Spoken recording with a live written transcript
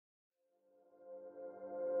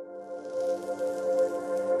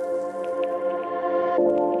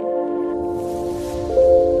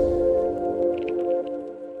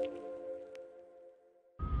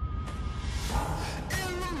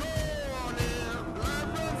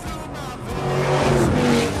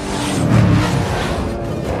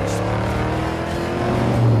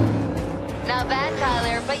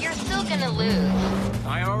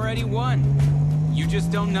just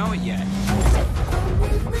don't know it yet.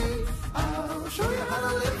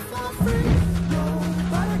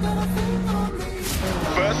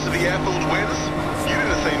 First to the airfield wins. You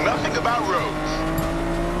didn't say nothing about roads.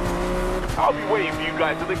 I'll be waiting for you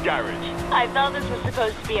guys at the garage. I thought this was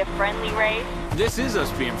supposed to be a friendly race. This is us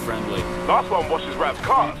being friendly. Last one washes Rap's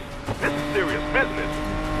cars. This is serious business.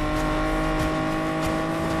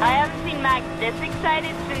 I haven't seen Max this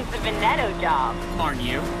excited since the Veneto job. Aren't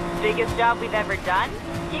you? Biggest job we've ever done?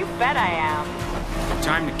 You bet I am.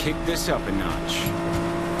 Time to kick this up a notch.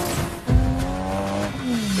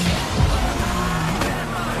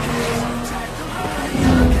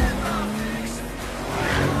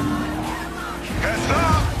 Heads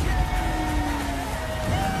up!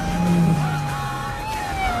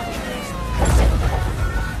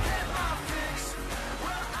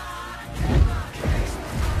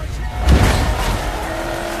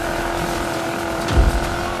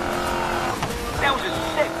 That was a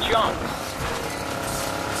sick jump.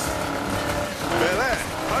 Bel-Air,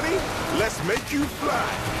 honey, let's make you fly.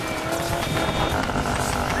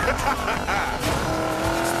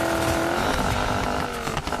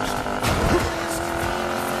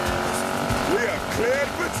 We are cleared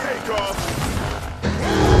for takeoff.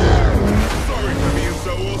 Sorry for being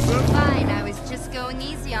so awesome. Fine, I was just going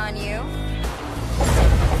easy on you.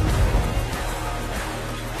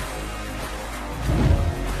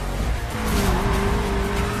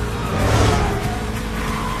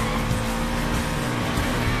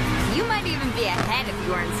 You might even be ahead if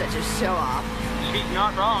you weren't such a show-off. She's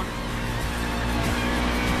not wrong.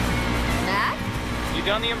 Mac? You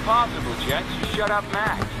done the impossible, Jess. You shut up,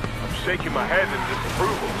 Max. I'm shaking my head in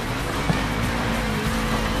disapproval.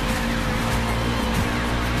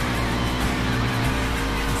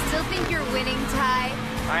 Still think you're winning, Ty?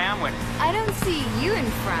 I am winning. I don't see you in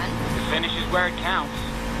front. The finish is where it counts.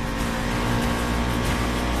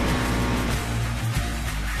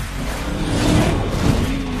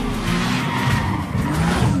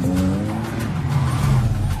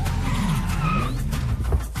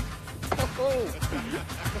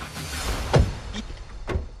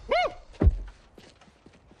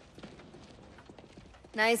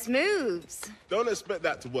 Nice moves. Don't expect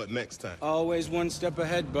that to work next time. Always one step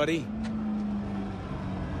ahead, buddy.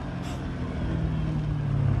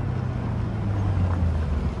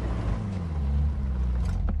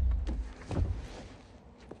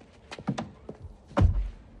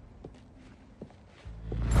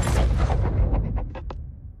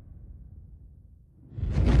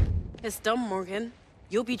 It's done, Morgan.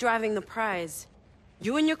 You'll be driving the prize.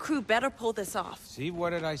 You and your crew better pull this off. See, what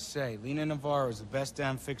did I say? Lena Navarro is the best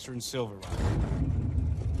damn fixer in Silver Rock.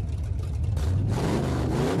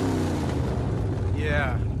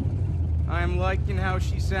 Yeah. I'm liking how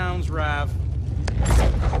she sounds, Rav.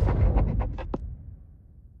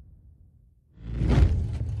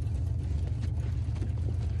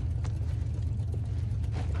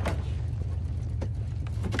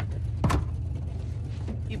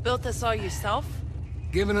 You built this all yourself?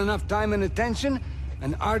 Given enough time and attention,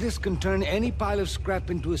 an artist can turn any pile of scrap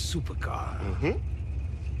into a supercar.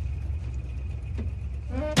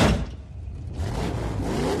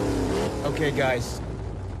 Okay, guys.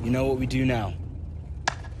 You know what we do now.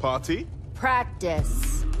 Party?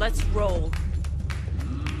 Practice. Let's roll.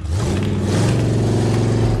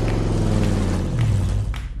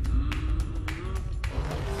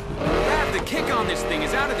 Rav, the kick on this thing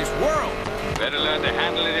is out of this world. Better learn to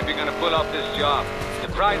handle it if you're gonna pull off this job. The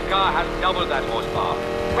prize car has double that horsepower.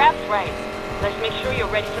 Rap's right. Let's make sure you're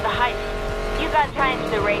ready for the heist. You got time for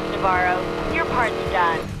the race, Navarro. Your part's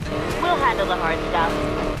done. We'll handle the hard stuff.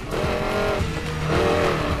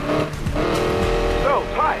 So,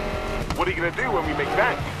 Ty, what are you gonna do when we make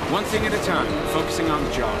bank? One thing at a time, focusing on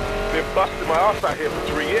the job. Been busting my ass out here for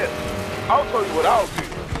 3 years. I'll tell you what I'll do.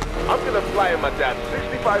 I'm gonna fly in my dad's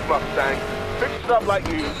 65 Mustang, fix it up like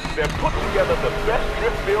new, then put together the best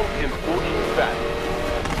drift film in Fortune Valley.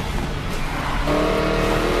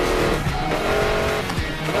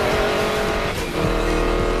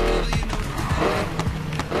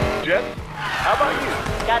 Jess, how about you?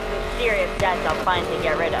 Got some serious debts I'll finally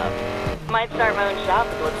get rid of. Might start my own shop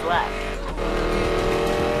with what's left.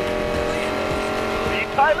 See,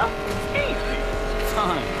 Tyler? Easy.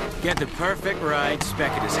 Fine. Get the perfect ride,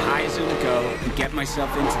 spec it as high as it'll go, and get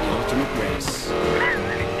myself into the ultimate race.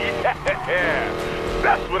 Yeah,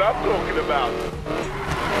 that's what I'm talking about.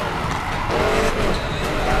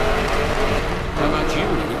 How about you,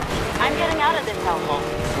 Lena? I'm getting out of this hellhole.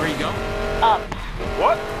 Where you going? Up.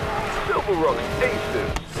 What? Silver Rock's aces.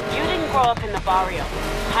 You didn't grow up in the barrio.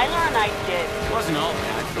 Tyler and I did. Wasn't all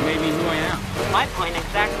that. It made me who I am. My point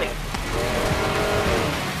exactly.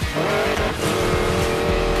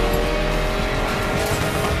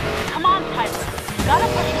 Come on, Tyler. Gotta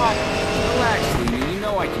push harder. Relax, Lena. You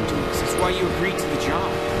know I can do this. That's why you agreed to the job.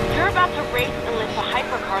 You're about to race and lift a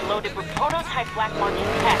hypercar loaded with prototype black market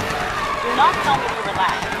tech. Do not tell me to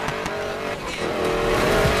relax.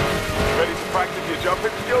 Ready to practice your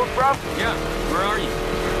jumping skills, bruv? Yeah, where are you?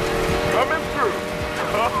 Coming through.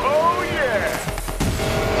 Oh, yeah!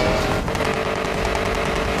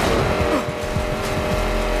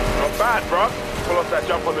 Not bad, bruv. Pull off that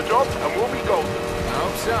jump on the job, and we'll be golden. I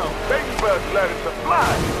hope so. Baby bird's learning to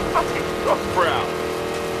fly. I'm so proud.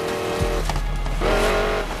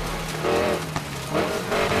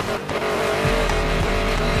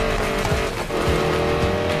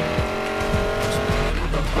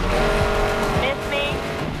 Miss me?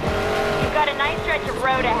 You've got a nice stretch of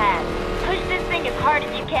road ahead. Push this thing as hard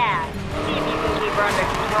as you can. See if you can keep her under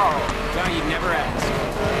control. Thought you'd never ask.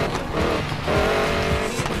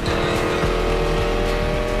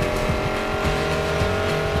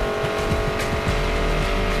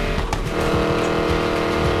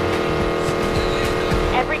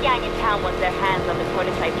 Every gang in town wants their hands on the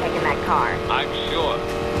prototype tech in that car. I'm sure.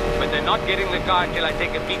 But they're not getting the car until I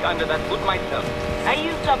take a peek under that hood myself. I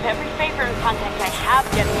used up every favor and contact I have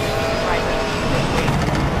getting you supervisor this week.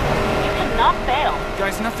 You cannot fail.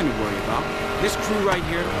 Guys, nothing to worry about. This crew right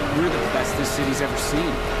here, we're the best this city's ever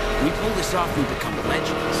seen. We pull this off, we become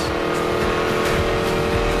legends.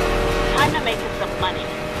 Time to make us some money.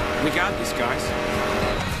 We got this, guys.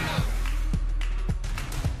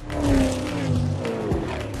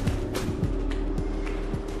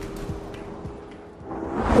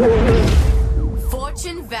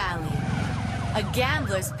 Fortune Valley, a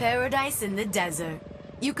gambler's paradise in the desert.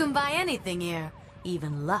 You can buy anything here,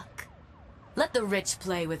 even luck. Let the rich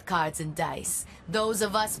play with cards and dice. Those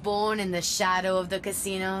of us born in the shadow of the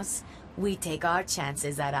casinos, we take our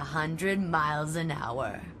chances at 100 miles an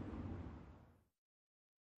hour.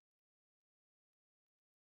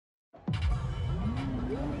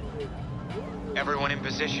 Everyone in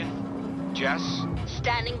position? Jess?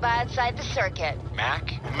 Standing by outside the circuit.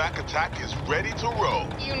 Mac? Mac Attack is ready to roll.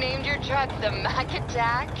 You named your truck the Mac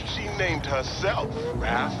Attack? She named herself.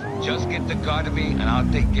 Raph, just get the car to me and I'll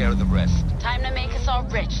take care of the rest. Time to make us all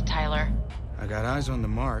rich, Tyler. I got eyes on the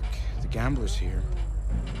mark. The gambler's here.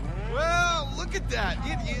 Well, look at that.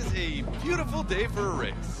 It is a beautiful day for a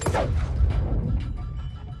race.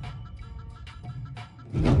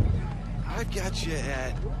 I've got you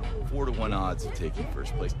at 4-to-1 odds of taking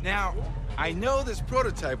first place. Now, I know this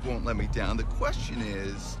prototype won't let me down. The question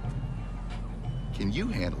is, can you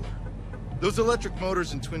handle her? Those electric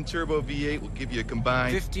motors and twin-turbo V8 will give you a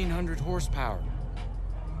combined 1,500 horsepower.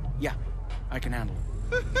 Yeah, I can handle it.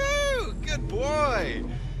 Woohoo! Good boy!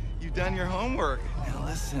 You've done your homework. Now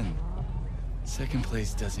listen, second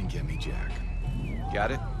place doesn't get me jack.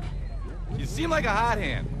 Got it? You seem like a hot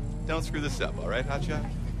hand. Don't screw this up, all right, hotshot?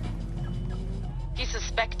 Do you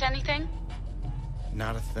suspect anything?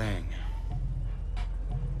 Not a thing.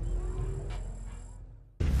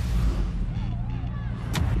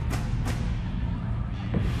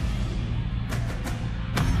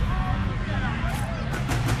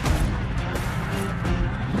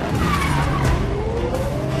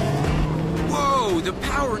 Whoa, the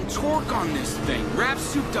power and torque on this thing. Raph's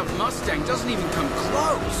souped-up Mustang doesn't even come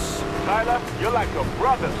close. Tyler, you're like a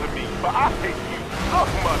brother to me, but I hate you so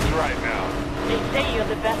much right now. They say you're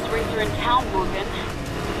the best racer in town, Morgan.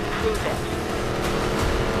 Prove it.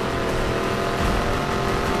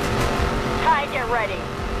 Ty, get ready.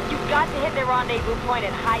 You've got to hit the rendezvous point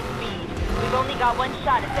at high speed. We've only got one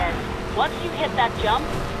shot at this. Once you hit that jump,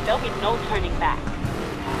 there'll be no turning back.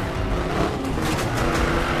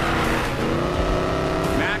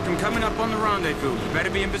 Mac, I'm coming up on the rendezvous. You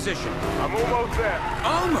better be in position. I'm almost there.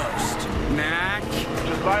 Almost! Mac!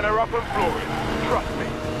 Just line her up and floor it. Trust me.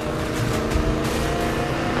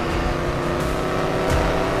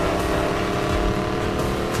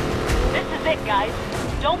 This is it, guys.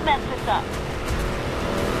 Don't mess this up.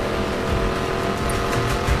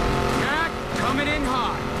 Mac, coming in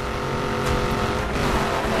hot.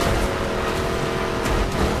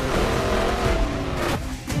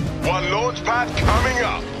 One launch pad coming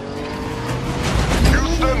up.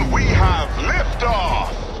 Houston, we have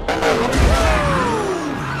liftoff.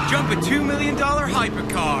 Jump a $2 million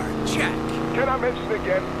hypercar. Check. Can I mention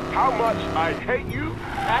again how much I hate you?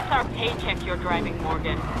 That's our paycheck you're driving,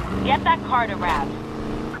 Morgan. Get that car to Raph.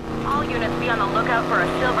 All units be on the lookout for a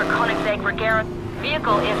silver Koenigsegg Regera.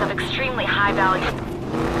 Vehicle is of extremely high value.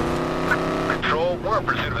 Control, we're in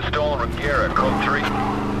pursuit of a stolen Regera, code 3.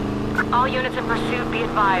 All units in pursuit, be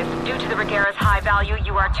advised. Due to the Reguera's high value,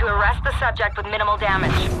 you are to arrest the subject with minimal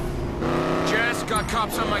damage. Jess, got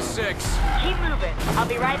cops on my 6. Keep moving. I'll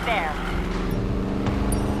be right there.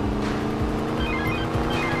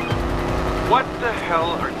 What the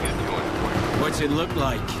hell are you doing? What's it look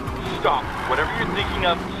like? Stop. Whatever you're thinking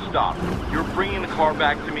of, stop. You're bringing the car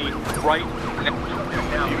back to me right now.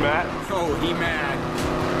 You mad? Oh, he mad.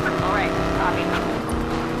 All right, copy.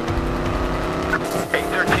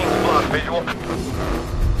 813's block visual.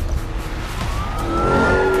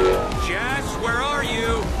 Jess, where are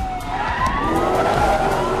you?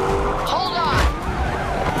 Hold on!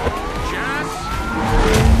 Jess?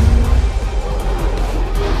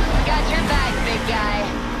 Got your back, big guy.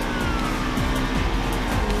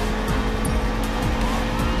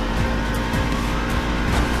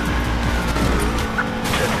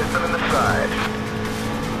 Just hit them in the side.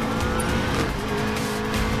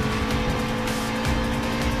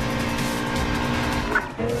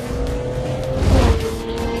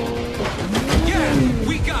 Yeah,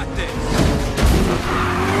 we got this.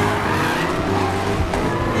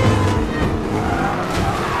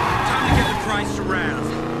 Time to get the price to Rav.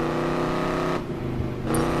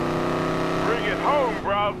 Bring it home,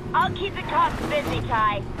 bro. I'll keep the cops busy,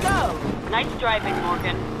 Ty. Go! Nice driving,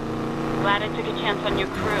 Morgan. Glad I took a chance on your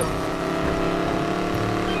crew.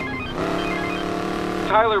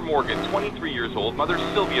 Tyler Morgan, 23 years old, mother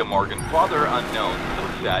Sylvia Morgan, father unknown, still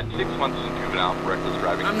sad, 6 months in juvenile for reckless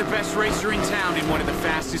driving. I'm the best racer in town in one of the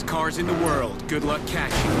fastest cars in the world. Good luck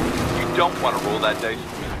catching me. You don't want to roll that dice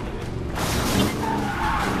with me.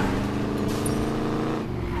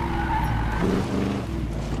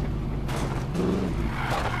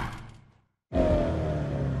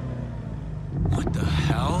 What the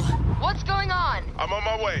hell? What's going on? I'm on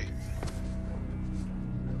my way.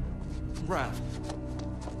 Rav.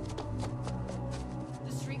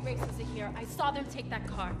 The street racers are here. I saw them take that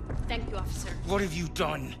car. Thank you, officer. What have you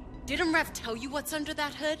done? Didn't Rev tell you what's under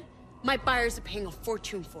that hood? My buyers are paying a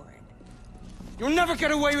fortune for it. You'll never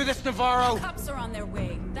get away with this, Navarro! Cops are on their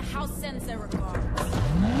way. The house sends their regards.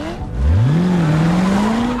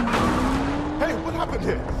 Hey, what happened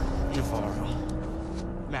here? Navarro.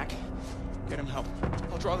 Mac, get him help.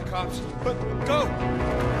 I'll draw the cops, but go!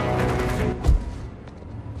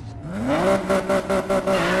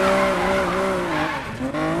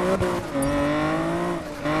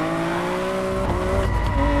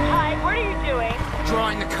 Ty, what are you doing?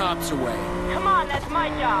 Drawing the cops away. Come on, that's my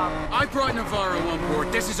job. I brought Navarro on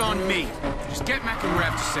board. This is on me. Just get Mac and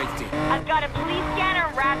Rav to safety. I've got a police scanner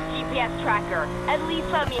and Rap's GPS tracker. At least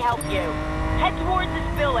let me help you. Head towards the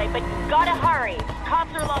spillway, but you gotta hurry.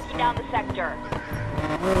 Cops are locking down the sector.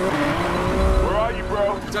 Where are you,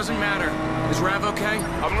 bro? Doesn't matter. Is Rav okay?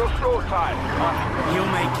 I'm not sure, Ty. He'll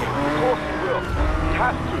make it. Of course he will. He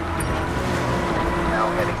has to.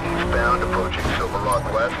 Now heading eastbound, approaching Silver Rock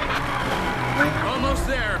West. Almost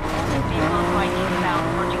there. Vehicle going eastbound,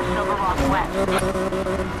 approaching Silver Rock West.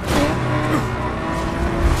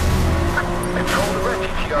 Control the red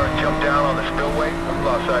GTR and jump down on the spillway. I've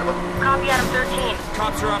lost sight of him. Copy Adam 13.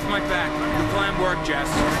 Cops are off my back. Your plan worked, Jess.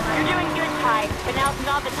 You're doing good, Ty, but now's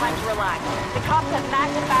not the time to relax. The cops have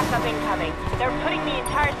massive backup incoming. They're putting the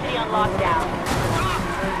entire city on lockdown.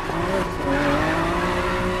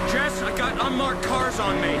 Jess, I got unmarked cars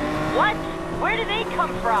on me. What? Where do they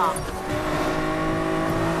come from?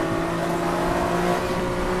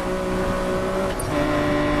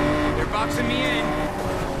 They're boxing me in.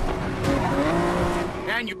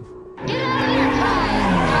 And you... Get out of here, Ty!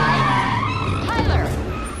 Tyler!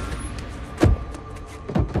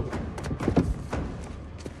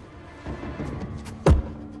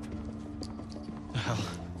 The hell?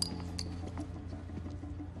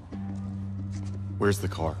 Where's the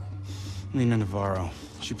car? Lena Navarro.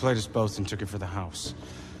 She played us both and took it for the house.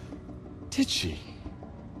 Did she?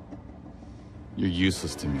 You're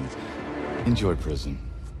useless to me. Enjoy prison.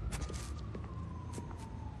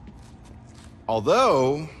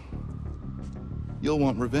 Although, you'll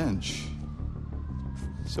want revenge.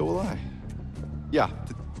 So will I. Yeah,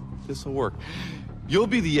 this'll work. You'll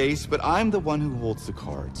be the ace, but I'm the one who holds the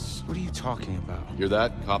cards. What are you talking about? Hear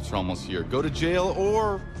that? Cops are almost here. Go to jail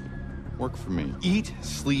or work for me. Eat,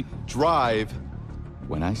 sleep, drive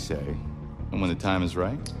when I say, and when the time is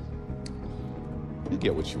right, you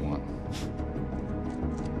get what you want.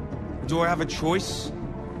 Do I have a choice?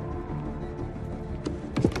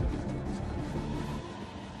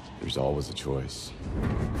 There's always a choice.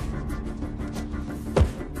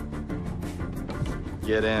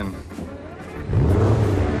 Get in.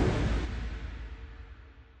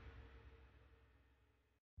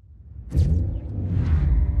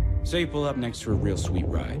 Say you pull up next to a real sweet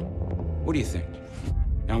ride. What do you think?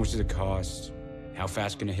 How much does it cost? How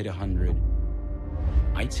fast can it hit 100?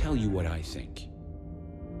 I tell you what I think.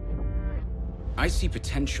 I see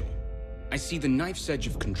potential. I see the knife's edge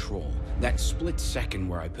of control, that split second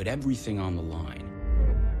where I put everything on the line.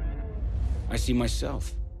 I see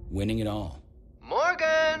myself winning it all.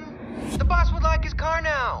 Morgan! The boss would like his car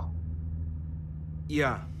now.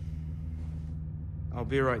 Yeah. I'll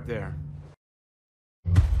be right there.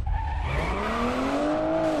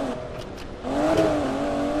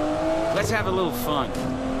 Let's have a little fun.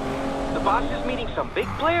 The boss is meeting some big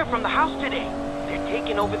player from the house today. They're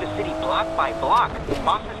taking over the city block by block.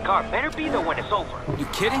 Boss's car better be there when it's over. You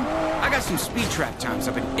kidding? I got some speed trap times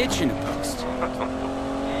I've been itching to post.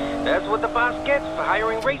 That's what the boss gets for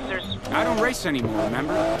hiring racers. I don't race anymore,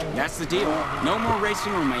 remember? That's the deal. No more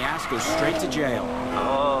racing or my ass goes straight to jail.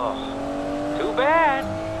 Oh, too bad.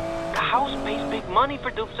 The house pays big money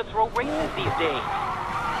for dupes to throw races these days.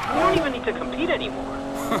 You don't even need to compete anymore.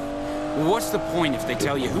 Well, what's the point if they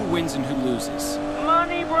tell you who wins and who loses?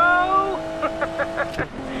 Money, bro!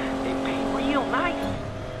 They pay real nice.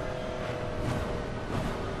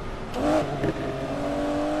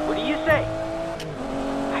 What do you say?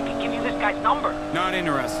 I could give you this guy's number. Not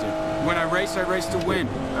interested. When I race to win.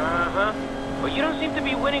 Uh-huh. But you don't seem to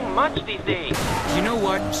be winning much these days. You know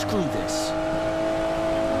what? Screw this.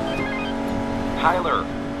 Tyler,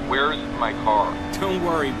 where's my car? Don't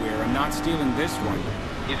worry, Weir. I'm not stealing this one.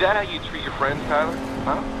 Is that how you treat your friends, Tyler?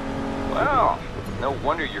 Huh? Well, no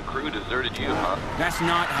wonder your crew deserted you, huh? That's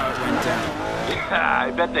not how it went down. Yeah,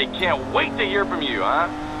 I bet they can't wait to hear from you, huh?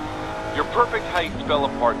 Your perfect heights fell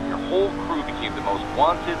apart and your whole crew became the most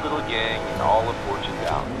wanted little gang in all of Fortune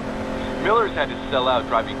Valley. Millers had to sell out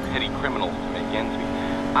driving petty criminals to make ends meet.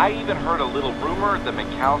 I even heard a little rumor that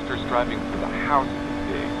McAllister's driving for the house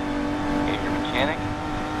these days. And your mechanic?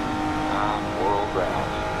 Poor old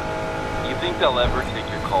Ralph. You think they'll ever take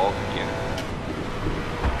your calls again?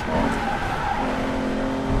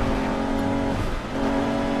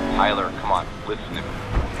 Tyler, come on, listen to me.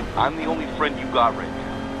 I'm the only friend you got right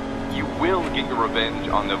now. You will get your revenge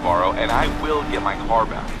on Navarro, and I will get my car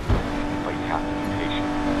back. But you have to be patient,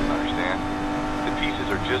 understand? The pieces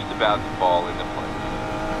are just about to fall into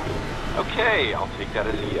place. Okay, I'll take that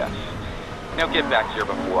as a yes. Now get back here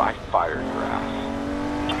before I fire your ass.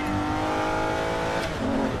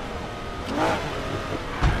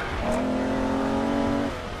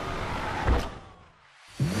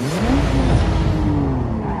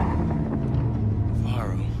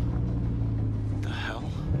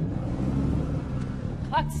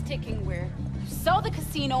 Clock's ticking, Weir. Sell the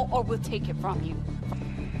casino or we'll take it from you.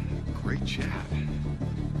 Great chat.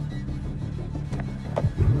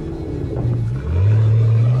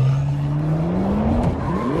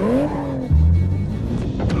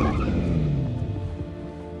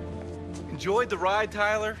 Enjoyed the ride,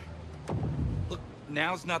 Tyler? Look,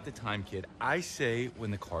 now's not the time, kid. I say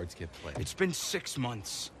when the cards get played. It's been 6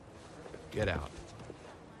 months. Get out.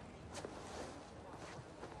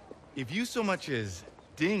 If you so much as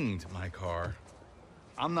dinged my car,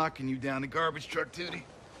 I'm knocking you down the garbage truck, Tootie.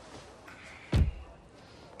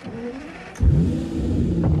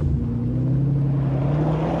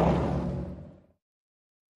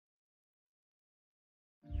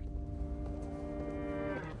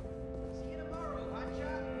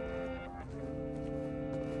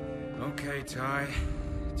 Okay, Ty.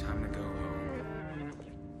 Time to go home.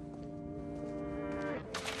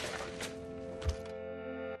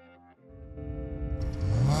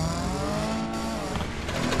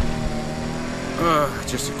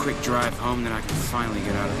 Just a quick drive home, then I can finally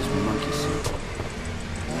get out of this monkey suit.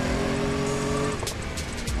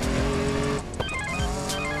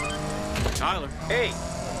 Tyler. Hey,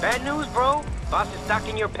 bad news, bro. Boss is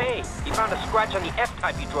docking your pay. He found a scratch on the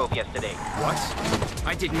F-Type you drove yesterday. What?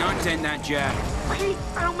 I did not dent that Jag. Really?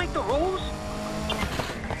 I don't make the rules?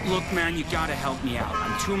 Look, man, you gotta help me out.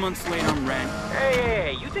 I'm 2 months late on rent.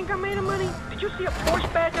 Hey, you think I made of money? Did you see a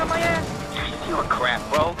Porsche badge on my ass? You're crap,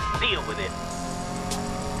 bro. Deal with it.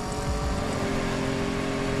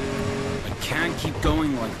 Can't keep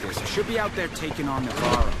going like this. I should be out there taking on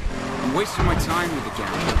Navarro. I'm wasting my time with the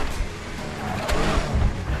gang.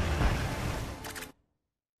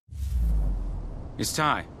 It's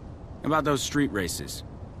Ty. About those street races.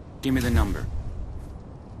 Give me the number.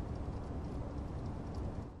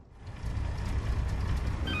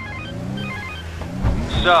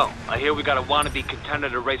 So, I hear we got a wannabe contender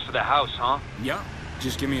to race for the house, huh? Yeah.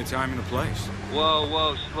 Just give me a time and a place.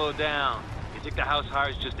 Whoa, slow down. You think the house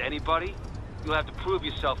hires just anybody? You'll have to prove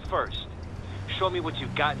yourself first. Show me what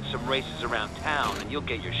you've got in some races around town, and you'll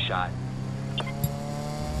get your shot.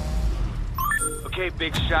 Okay,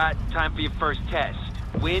 big shot. Time for your first test.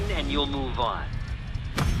 Win and you'll move on.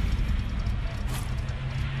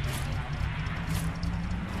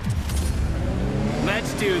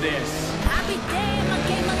 Let's do this. I'll be damned, I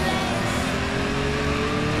gave my last.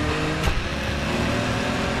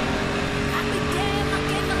 I'll be damned, I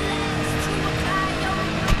gave my last to a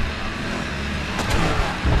coyote.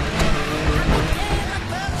 I'll be damned, I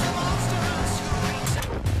built a monster.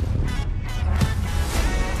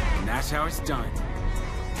 And that's how it's done.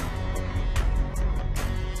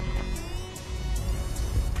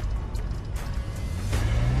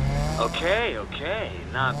 Okay,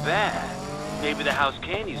 not bad. Maybe the house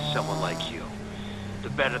can use someone like you. The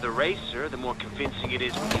better the racer, the more convincing it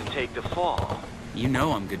is when you take the fall. You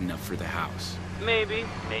know I'm good enough for the house. Maybe,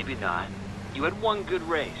 maybe not. You had one good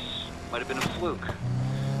race. Might have been a fluke.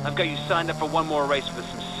 I've got you signed up for one more race with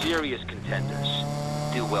some serious contenders.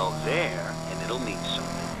 Do well there, and it'll mean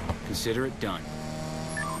something. Consider it done.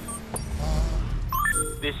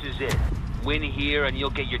 This is it. Win here, and you'll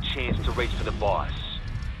get your chance to race for the boss.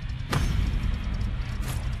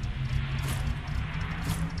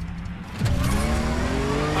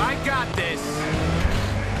 I got this!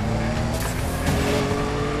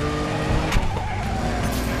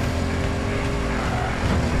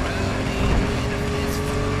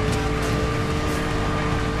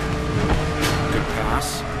 Good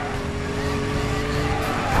pass.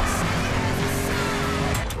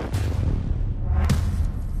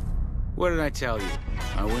 What did I tell you?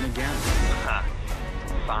 I win again.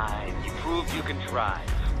 Fine. You proved you can drive.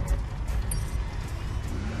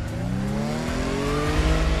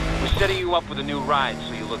 We're setting you up with a new ride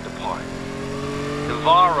so you look the part.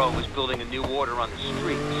 Navarro is building a new order on the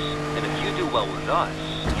streets, and if you do well with us,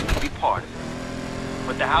 you can be part of it.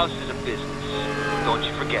 But the house is a business. Don't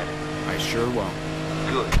you forget it. I sure won't.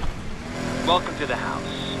 Good. Welcome to the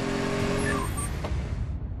house.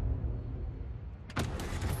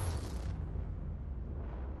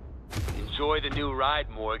 Enjoy the new ride,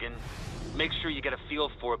 Morgan. Make sure you get a feel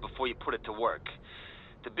for it before you put it to work.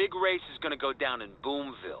 The big race is gonna go down in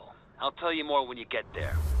Boomville. I'll tell you more when you get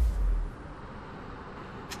there.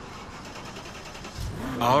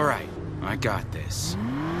 All right, I got this.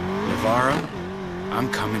 Navarro, I'm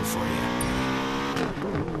coming for you.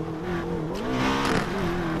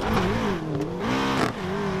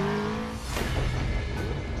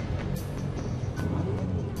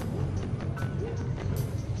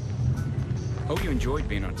 Hope you enjoyed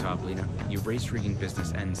being on top, Lena. Your race rigging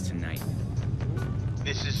business ends tonight.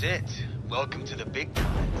 This is it. Welcome to the big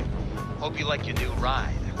time. Hope you like your new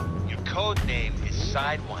ride. Your code name is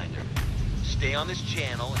Sidewinder. Stay on this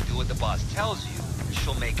channel and do what the boss tells you, and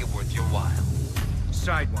she'll make it worth your while.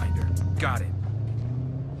 Sidewinder. Got it.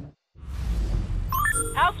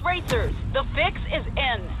 House Racers, the fix is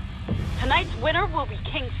in. Tonight's winner will be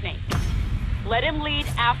King Snake. Let him lead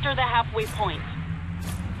after the halfway point.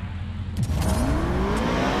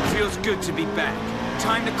 Feels good to be back.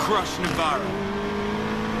 Time to crush Navarro.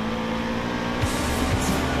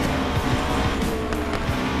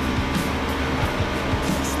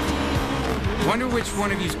 Wonder which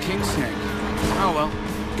one of you's King Snake. Oh well,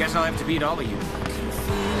 guess I'll have to beat all of you.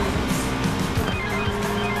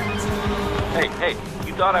 Hey,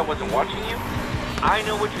 you thought I wasn't watching you? I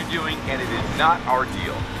know what you're doing, and it is not our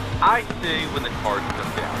deal. I say when the cards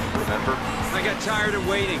come down, remember? I got tired of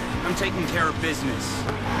waiting. I'm taking care of business.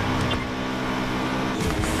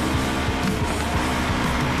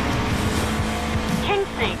 King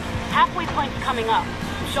Snake, halfway point's coming up.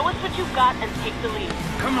 Show us what you've got and take the lead.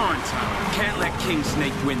 Come on, Tyler. Can't let King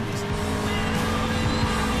Snake win this.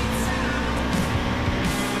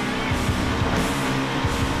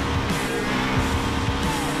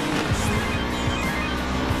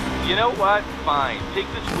 You know what? Fine. Take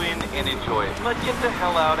this win and enjoy it. But get the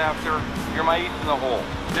hell out after. You're my ace in the hole.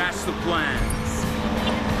 That's the plan.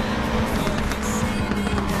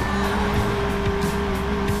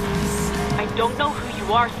 I don't know who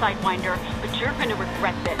you are, Sidewinder, but you're gonna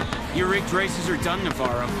regret this. Your rigged races are done,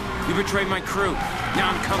 Navarro. You betrayed my crew. Now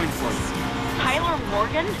I'm coming for you. Tyler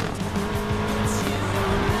Morgan?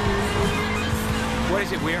 What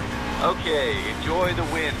is it, Weir? Okay, enjoy the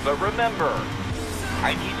win, but remember,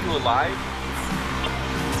 I need you alive.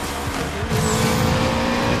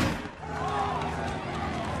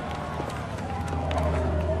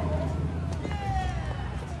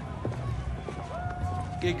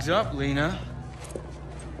 Gig's up, Lena.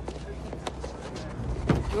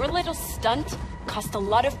 Your little stunt cost a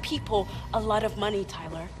lot of people a lot of money,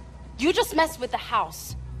 Tyler. You just messed with the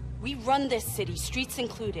house. We run this city, streets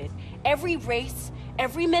included. Every race,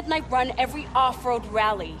 every midnight run, every off-road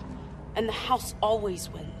rally. And the house always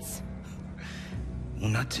wins. Well,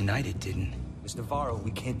 not tonight it didn't. Mr. Navarro, we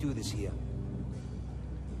can't do this here.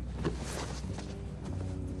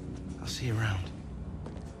 I'll see you around.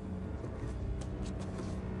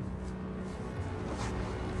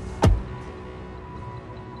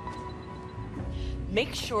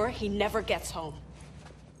 Make sure he never gets home.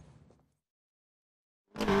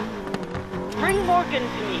 Bring Morgan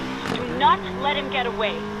to me. Do not let him get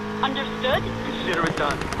away. Understood? Consider it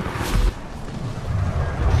done.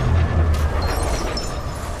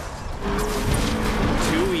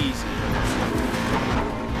 Too easy.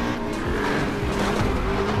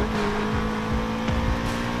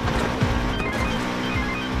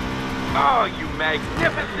 Oh, you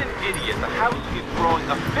magnificent idiot. The house is throwing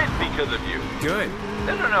a fit because of you. Good.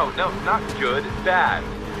 No, not good. Bad.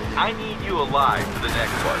 I need you alive for the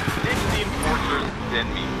next part. Ditch the enforcers, then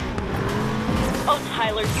me. Oh,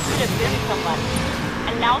 Tyler, you could have been somebody.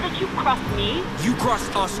 And now that you've crossed me... You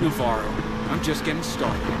crossed us, Navarro. I'm just getting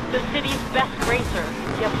started. The city's best racer.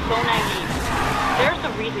 You're so naive. There's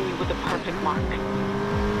a reason you were the perfect mark.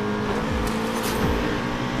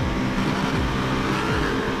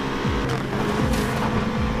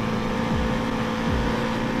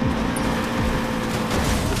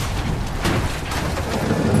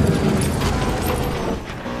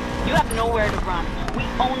 You have nowhere to run. We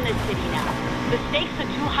own this city now. The stakes are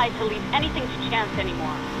too high to leave anything to chance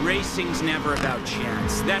anymore. Racing's never about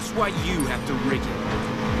chance. That's why you have to rig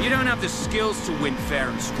it. You don't have the skills to win fair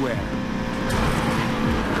and square.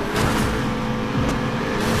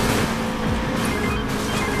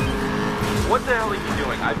 What the hell are you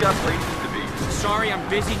doing? I've got places to be. Sorry, I'm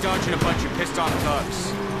busy dodging a bunch of pissed off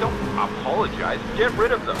thugs. Don't apologize. Get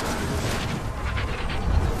rid of them.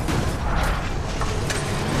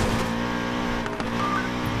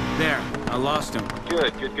 There, I lost him.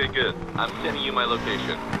 Good. I'm sending you my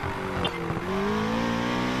location.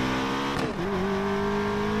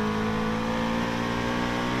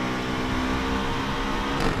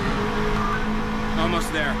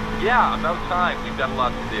 Almost there. Yeah, about time. We've got a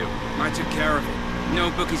lot to do. I took care of it.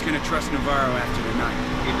 No bookie's gonna trust Navarro after tonight.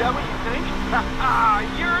 Is that what you think?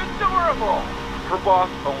 You're adorable! Her boss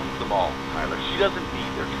owns them all, Tyler. She doesn't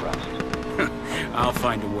need their trust. I'll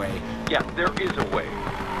find a way. Yeah, there is a way.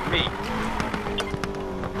 Me.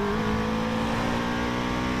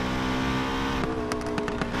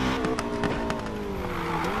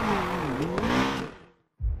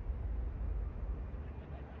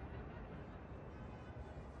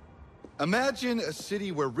 Imagine a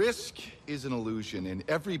city where risk is an illusion and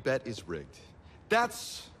every bet is rigged.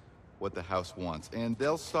 That's what the house wants, and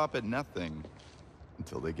they'll stop at nothing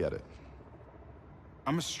until they get it.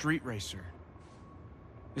 I'm a street racer.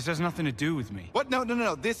 This has nothing to do with me. What? No.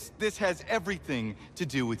 This has everything to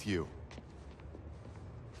do with you.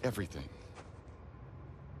 Everything.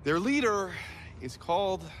 Their leader is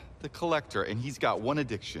called the Collector, and he's got one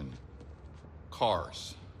addiction.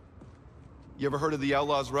 Cars. You ever heard of the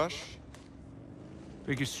Outlaws Rush?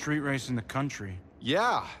 Biggest street race in the country.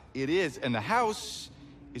 Yeah, it is, and the house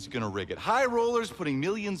is gonna rig it. High rollers putting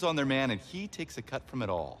millions on their man, and he takes a cut from it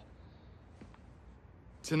all.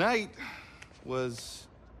 Tonight was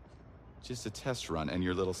just a test run, and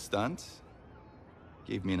your little stunt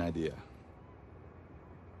gave me an idea.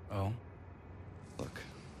 Oh? Look,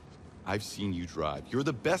 I've seen you drive. You're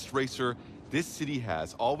the best racer this city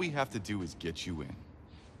has. All we have to do is get you in.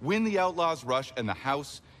 Win the Outlaws Rush, and the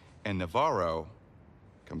house and Navarro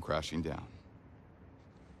come crashing down.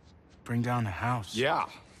 Bring down the house? Yeah.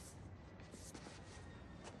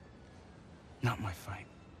 Not my fight.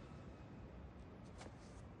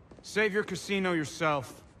 Save your casino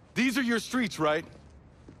yourself. These are your streets, right?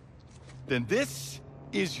 Then this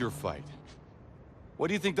is your fight. What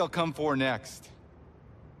do you think they'll come for next?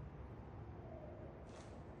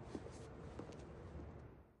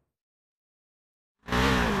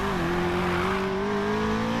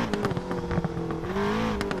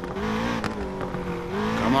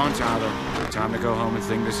 Come on, Tyler. Time to go home and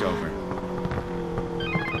think this over.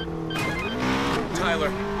 Tyler.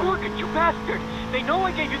 Morgan, you bastard! They know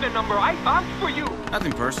I gave you the number. I vouched for you.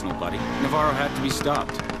 Nothing personal, buddy. Navarro had to be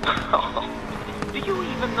stopped. Do you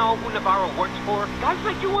even know who Navarro works for? Guys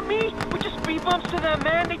like you and me? We're just speed bumps to them,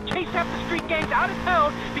 man. They chase after street gangs out of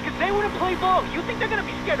town because they want to play ball. You think they're gonna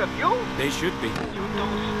be scared of you? They should be. You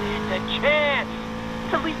don't stand a chance.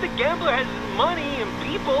 At least the gambler has his money and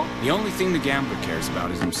people. The only thing the gambler cares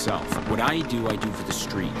about is himself. What I do for the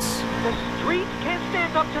streets. The streets can't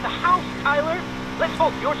stand up to the house, Tyler. Let's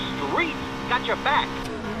hope your streets got your back.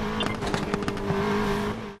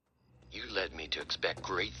 You led me to expect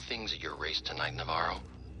great things at your race tonight, Navarro.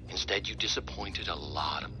 Instead, you disappointed a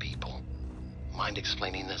lot of people. Mind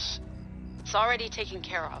explaining this? It's already taken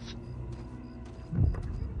care of.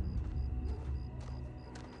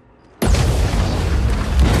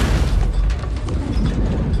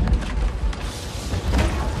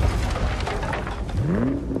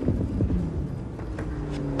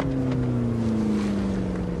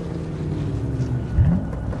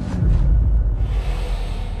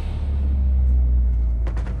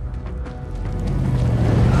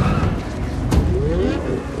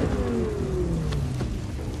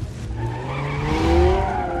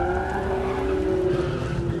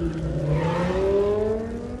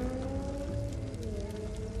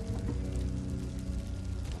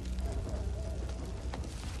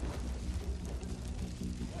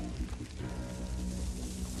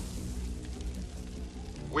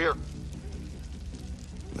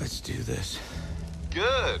 Let's do this.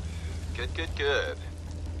 Good. Good.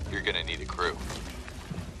 You're gonna need a crew.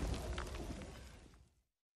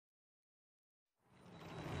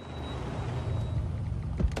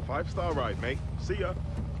 Five-star ride, mate. See ya.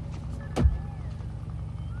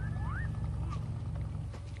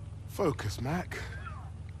 Focus, Mac.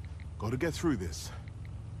 Gotta get through this.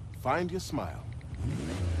 Find your smile.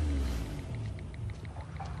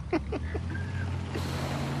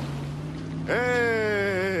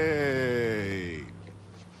 Hey!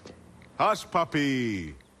 Hush,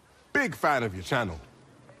 puppy. Big fan of your channel.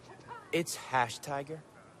 It's #Tiger.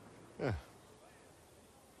 Yeah.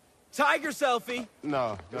 Tiger selfie.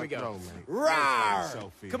 No, Here we go. No, mate. Roar!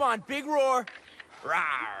 Selfie. Come on, big roar.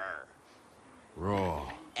 Roar!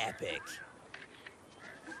 Raw. Epic.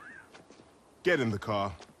 Get in the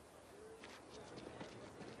car.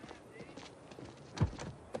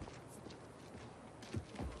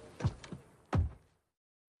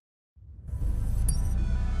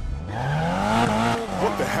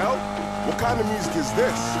 What the hell? What kind of music is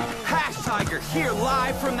this? #Tiger here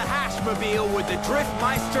live from the Hashmobile with the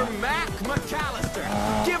Driftmeister Mac McAllister.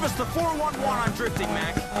 Give us the 411 on drifting,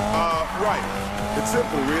 Mac. Right. It's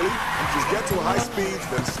simple, really. Just get to high speeds,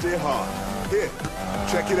 then steer hard. Here,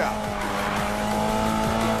 check it out.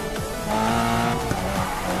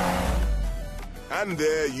 And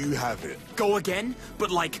there you have it. Go again, but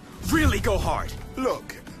like, really go hard.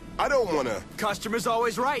 Look, I don't wanna... Customer's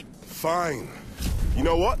always right. Fine. You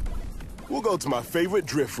know what? We'll go to my favorite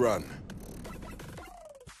drift run.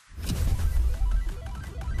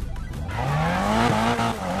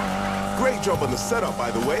 Great job on the setup,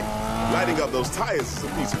 by the way. Lighting up those tires is a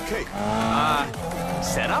piece of cake.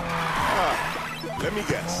 Setup? Let me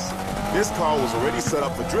guess. This car was already set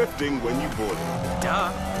up for drifting when you bought it.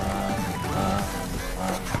 Duh.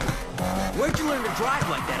 Where'd you learn to drive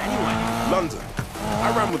like that anyway? London.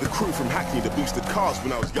 I ran with a crew from Hackney that boosted cars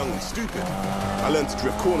when I was young and stupid. I learned to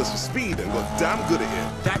drift corners for speed and got damn good at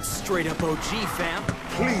it. That's straight up OG, fam.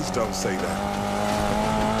 Please don't say that.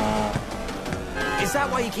 Is that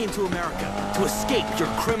why you came to America? To escape your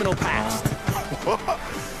criminal past? What?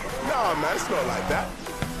 Nah, man, it's not like that.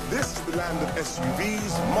 This is the land of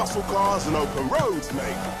SUVs, muscle cars, and open roads,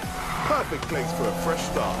 mate. Perfect place for a fresh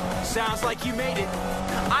start. Sounds like you made it.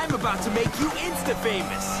 I'm about to make you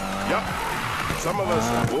insta-famous. Yup. Some of us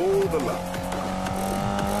have all the luck.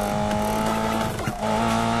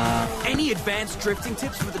 Any advanced drifting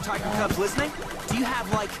tips for the Tiger Cubs listening? Do you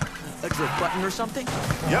have, like, a drift button or something?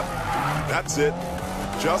 Yep. That's it.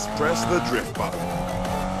 Just press the drift button.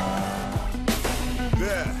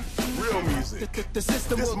 There. Real music. This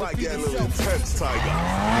might get a little intense, Tiger.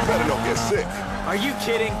 You better not get sick. Are you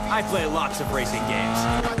kidding? I play lots of racing games.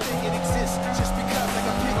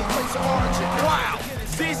 Wow,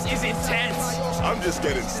 this is intense. I'm just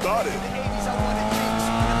getting started.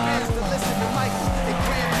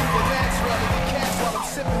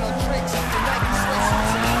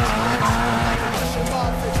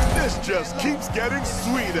 This just keeps getting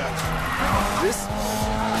sweeter. This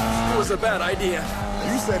was a bad idea.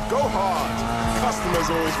 You said go hard. Customer's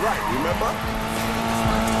always right, remember?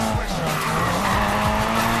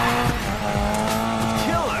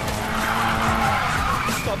 Killer!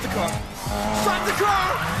 Stop the car. Stop the car!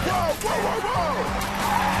 Whoa, whoa, whoa, whoa!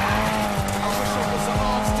 I wish I was an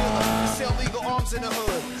arms dealer. You sell legal arms in the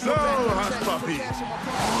hood. So, hush puppy.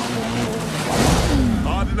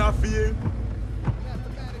 Hard enough for you?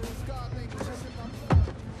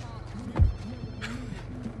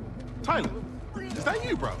 Tyler, is that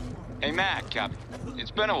you, bro? Hey, Mac,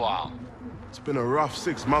 it's been a while. It's been a rough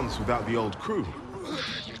 6 months without the old crew.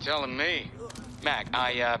 You're telling me. Mac,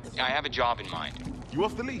 I have a job in mind. You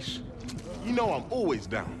off the leash? You know I'm always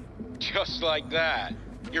down. Just like that.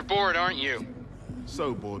 You're bored, aren't you?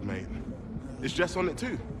 So bored, mate. Is Jess on it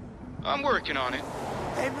too? I'm working on it.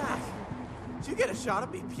 Hey, Mac. Did you get a shot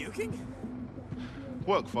of me puking?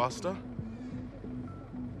 Work faster.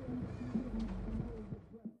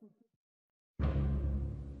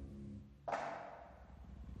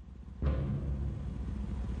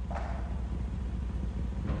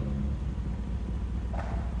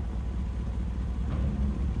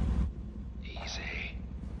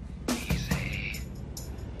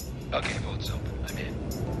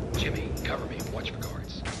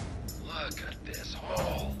 this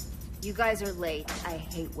hole. You guys are late. I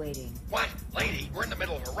hate waiting. What? Lady, we're in the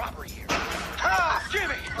middle of a robbery here. Ah,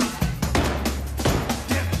 Jimmy!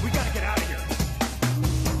 Damn it, we gotta get out of here.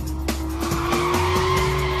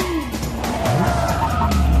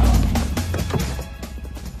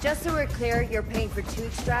 Just so we're clear, you're paying for 2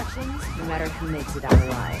 extractions, no matter who makes it out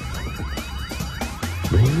alive.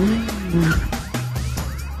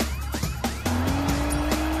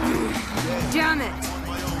 Damn it!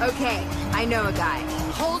 Okay, I know a guy.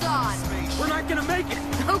 Hold on! We're not gonna make it!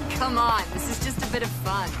 Oh, come on. This is just a bit of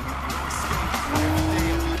fun.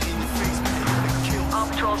 All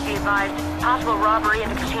patrols be advised. Possible robbery in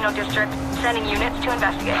the casino district. Sending units to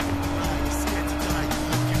investigate.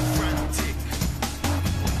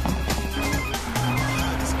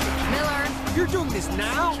 Miller! You're doing this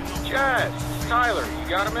now? Jess, Tyler, you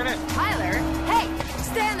got a minute? Tyler? Hey!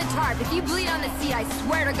 Stay on the tarp. If you bleed on the seat, I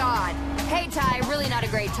swear to God. Hey, Ty, really not a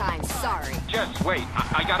great time. Sorry. Jess, wait,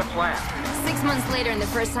 I got a plan. 6 months later, and the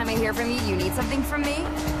first time I hear from you, you need something from me?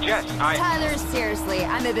 Jess, Tyler, seriously,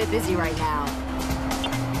 I'm a bit busy right now.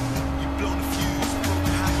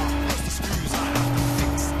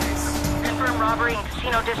 Confirmed robbery in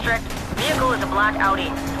casino district. Vehicle is a black Audi.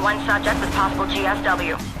 One subject with possible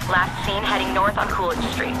GSW. Last seen heading north on Coolidge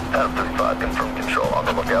Street. Adam 35, confirm control on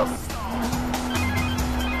the lookout.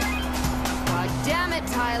 God damn it,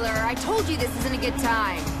 Tyler. I told you this isn't a good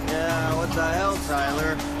time. Yeah, what the hell,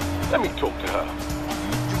 Tyler? Let me talk to her.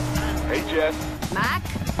 Hey, Jess. Mac?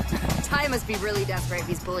 Ty must be really desperate if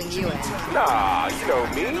he's pulling you in. Nah, you know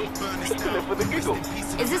me. Just in it for the giggles.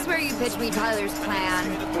 Is this where you pitch me Tyler's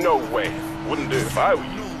plan? No way. Wouldn't do it if I were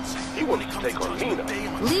you. He wants to take on Lena.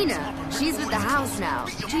 Lena? She's with the house now.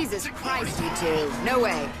 Jesus Christ, you two. No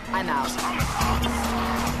way. I'm out.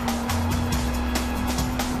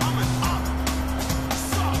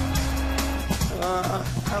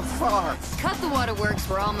 How far? Cut the waterworks.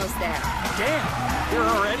 We're almost there. Damn, you're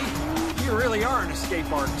already? You really are an escape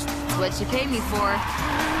artist. It's what you paid me for.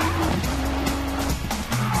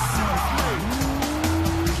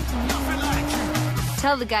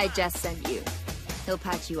 Tell the guy Jess sent you. He'll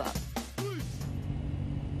patch you up.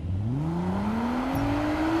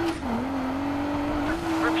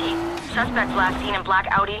 Repeat. Suspects last seen in black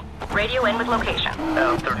Audi. Radio in with location.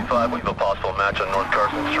 Adam 35, we have a possible match on North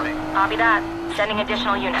Carson Street. Copy that. Sending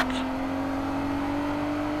additional units.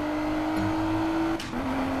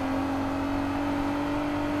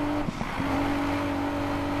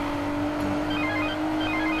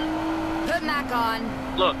 Put Mac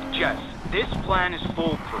on. Look, Jess, this plan is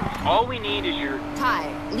foolproof. All we need is your... Ty,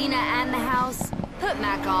 Lena and the house. Put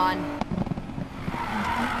Mac on.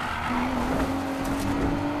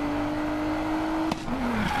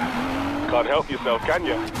 Can't help yourself, can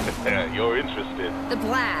you? You're interested. The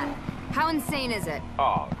plan. How insane is it?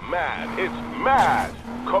 Oh, man, it's mad.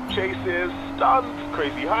 Cop chases, stunts,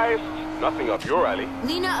 crazy heists, nothing up your alley.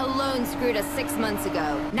 Lena alone screwed us 6 months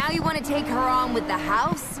ago. Now you want to take her on with the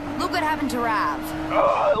house? Look what happened to Rav.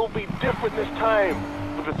 It'll be different this time.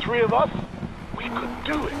 With the 3 of us, we could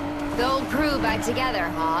do it. The old crew back together,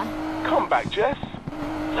 huh? Come back, Jess.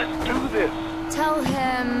 Let's do this. Tell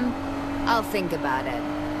him I'll think about it.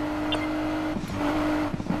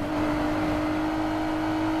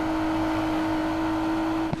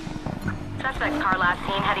 Suspect's car last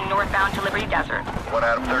seen heading northbound to Liberty Desert. 1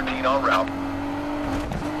 Adam 13 en route.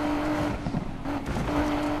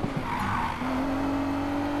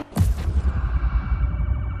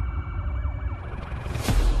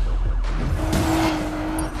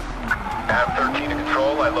 Adam 13 in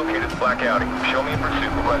control. I located the black Audi. Show me in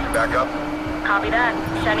pursuit. Requesting backup. Copy that.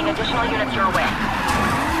 Sending additional units your way.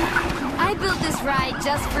 I built this ride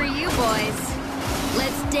just for you boys.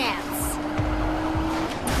 Let's dance.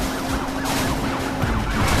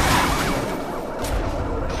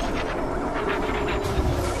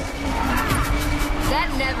 That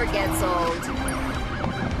never gets old.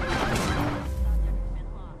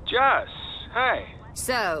 Jess, hey.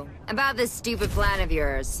 So, about this stupid plan of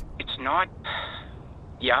yours. It's not...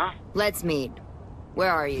 Yeah? Let's meet.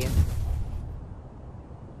 Where are you?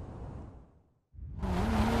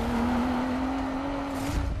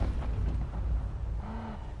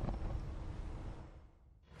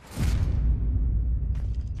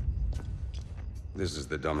 This is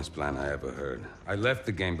the dumbest plan I ever heard. I left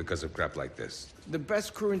the game because of crap like this. The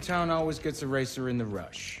best crew in town always gets a racer in the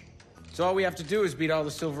rush. So all we have to do is beat all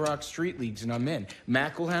the Silver Rock street leagues and I'm in.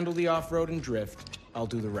 Mac will handle the off-road and drift. I'll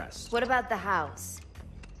do the rest. What about the house?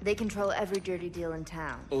 They control every dirty deal in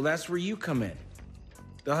town. Well, that's where you come in.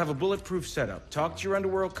 They'll have a bulletproof setup. Talk to your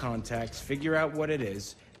underworld contacts, figure out what it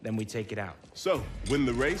is, then we take it out. So, win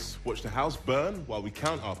the race, watch the house burn while we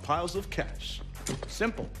count our piles of cash.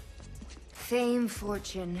 Simple. Fame,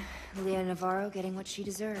 fortune. Leah Navarro getting what she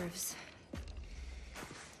deserves.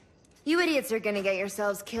 You idiots are gonna get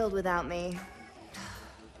yourselves killed without me.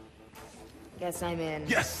 Guess I'm in.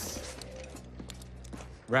 Yes!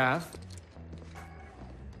 Rav?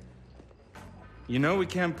 You know we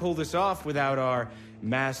can't pull this off without our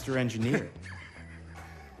master engineer.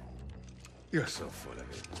 You're so full of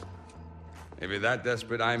it. If you're that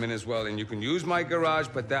desperate, I'm in as well, and you can use my garage,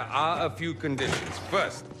 but there are a few conditions.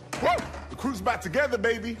 First... Whoa! The crew's back together,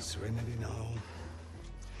 baby! Serenity now.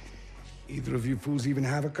 Either of you fools even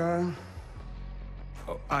have a car?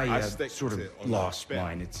 Oh, I sort of lost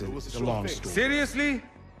mine. It's a long story. Seriously?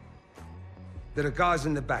 There are cars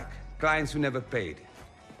in the back. Clients who never paid.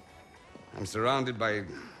 I'm surrounded by...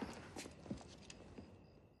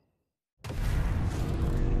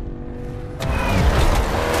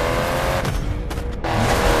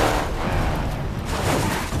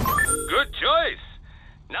 Good choice.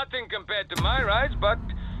 Nothing compared to my rides, but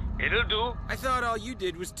it'll do. I thought all you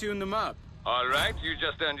did was tune them up. All right, you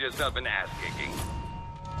just earned yourself an ass-kicking.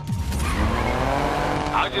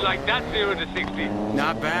 How'd you like that 0 to 60?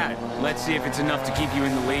 Not bad. Let's see if it's enough to keep you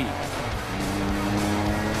in the lead.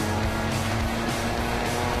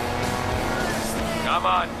 Come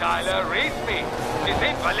on, Tyler, race me. This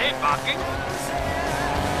ain't valet parking.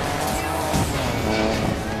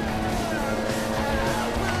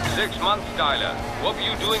 Six months, Tyler. What were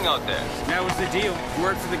you doing out there? That was the deal.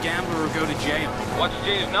 Work for the gambler or go to jail. What's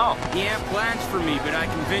James now? He had plans for me, but I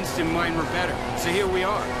convinced him mine were better. So here we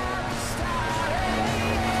are.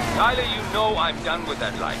 Tyler, you know I'm done with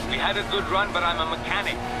that life. We had a good run, but I'm a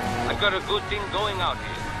mechanic. I've got a good thing going out here.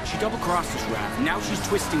 She double-crossed us, Raph. Now she's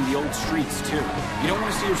twisting the old streets, too. You don't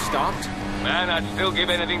want to see her stopped? Man, I'd still give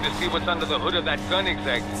anything to see what's under the hood of that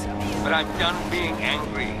Koenigsegg. But I'm done being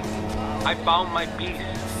angry. I found my peace.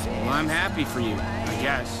 Well, I'm happy for you, I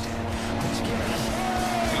guess.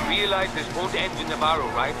 You realize this won't end with Navarro,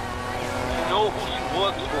 right? You know who she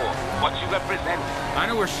works for, what she represents. I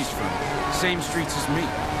know where she's from. Same streets as me.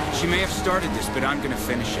 She may have started this, but I'm gonna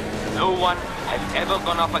finish it. No one has ever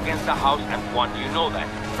gone up against the house and won. You know that.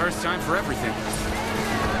 First time for everything.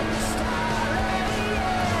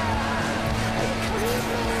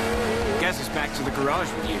 Guess it's back to the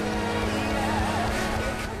garage with you.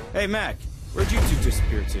 Hey, Mac. Where'd you two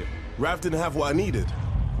disappear to? Rav didn't have what I needed.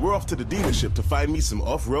 We're off to the dealership to find me some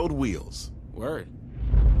off-road wheels. Word.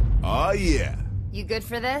 Oh, yeah. You good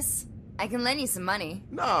for this? I can lend you some money.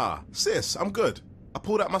 Nah, sis, I'm good. I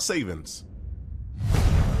pulled out my savings.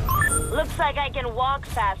 Looks like I can walk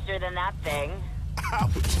faster than that thing.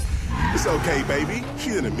 Ouch. It's okay, baby. She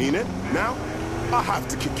didn't mean it. Now, I have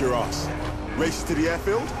to kick your ass. Race to the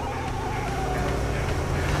airfield?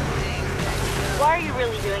 Why are you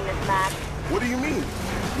really doing this, Mac? What do you mean?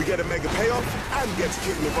 We get a mega payoff and get to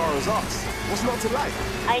kick Navarro's ass. What's not to like?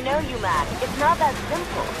 I know you, Mac. It's not that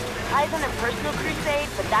simple. Ty's on a personal crusade,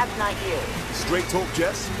 but that's not you. Straight talk,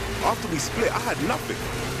 Jess. After we split, I had nothing.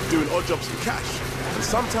 Doing odd jobs for cash. And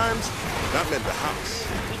sometimes, that meant the house.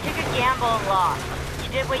 You took a gamble and lost.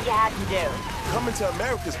 You did what you had to do. Coming to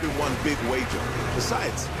America's been one big wager.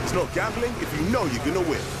 Besides, it's not gambling if you know you're gonna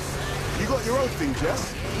win. You got your own thing,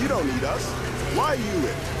 Jess. You don't need us. Why are you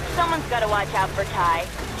in? Someone's got to watch out for Ty.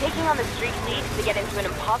 Taking on the street leads to get into an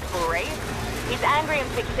impossible race? He's angry and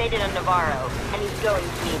fixated on Navarro, and he's going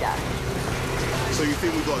to need us. So you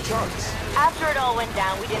think we got a chance? After it all went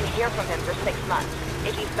down, we didn't hear from him for 6 months.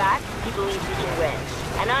 If he's back, he believes he can win.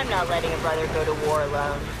 And I'm not letting a brother go to war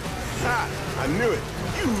alone. Ha! I knew it.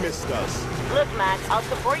 You missed us. Look, Mac, I'll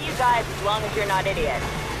support you guys as long as you're not idiots.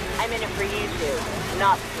 I'm in it for you two,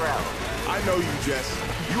 not the thrill. I know you, Jess.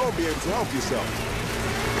 You won't be able to help yourself.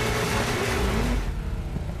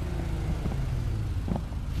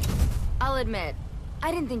 I'll admit,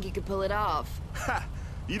 I didn't think you could pull it off. Ha!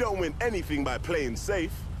 You don't win anything by playing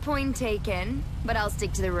safe. Point taken, but I'll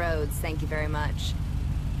stick to the roads, thank you very much.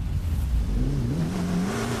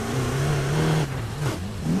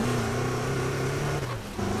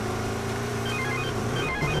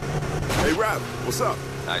 Hey, Rav, what's up?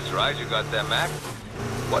 Nice ride you got there, Mac.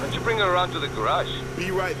 Why don't you bring her around to the garage?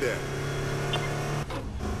 Be right there.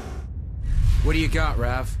 What do you got,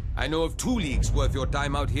 Rav? I know of 2 leagues worth your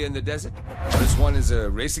time out here in the desert. This one is a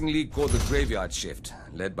racing league called the Graveyard Shift,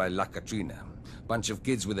 led by La Katrina. Bunch of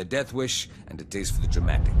kids with a death wish and a taste for the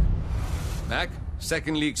dramatic. Mac,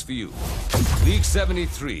 second league's for you. League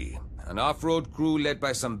 73, an off-road crew led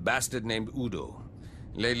by some bastard named Udo.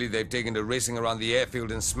 Lately, they've taken to racing around the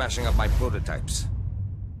airfield and smashing up my prototypes.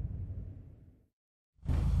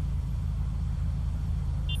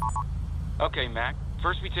 Okay, Mac.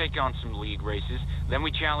 First we take on some league races, then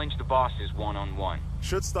we challenge the bosses one-on-one.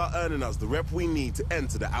 Should start earning us the rep we need to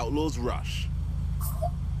enter the Outlaws' rush.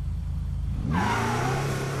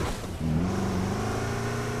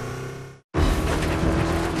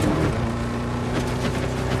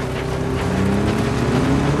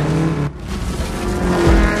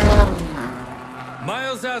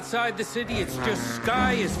 Miles outside the city, it's just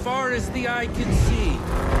sky as far as the eye can see.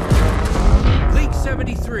 League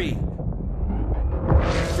 73.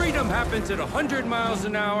 Freedom happens at 100 miles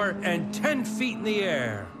an hour and 10 feet in the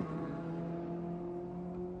air.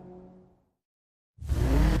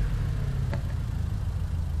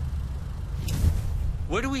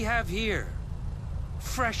 What do we have here?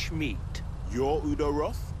 Fresh meat. You're Udo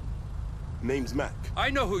Roth? Name's Mac. I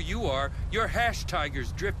know who you are. You're Hash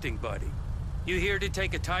Tiger's drifting buddy. You here to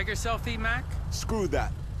take a tiger selfie, Mac? Screw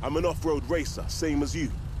that. I'm an off-road racer, same as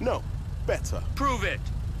you. No, better. Prove it.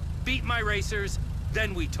 Beat my racers,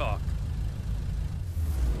 then we talk.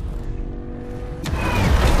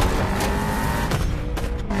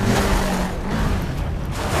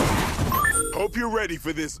 Hope you're ready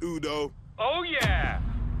for this, Udo. Oh yeah!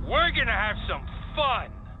 We're gonna have some fun!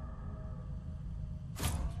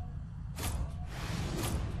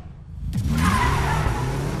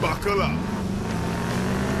 Buckle up.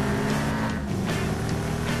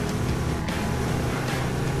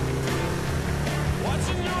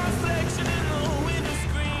 Watching your reflection in the window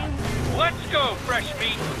screen. Let's go, fresh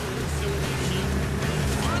meat!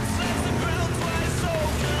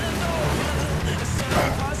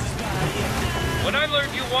 When I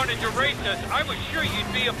learned you wanted to race us, I was sure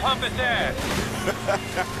you'd be a pompous ass.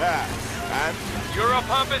 And? You're a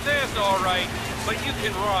pompous ass, all right, but you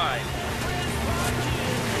can ride.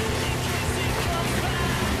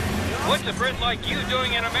 What's a Brit like you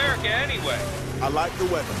doing in America anyway? I like the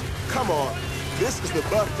weather. Come on. This is the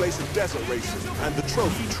birthplace of desert racing and the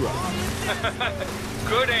trophy truck.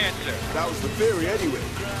 Good answer. That was the theory anyway.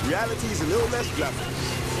 Reality's a little less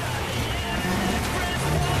glamorous.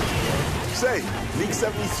 Say, League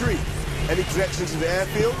 73, any connection to the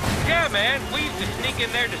airfield? Yeah, man. We used to sneak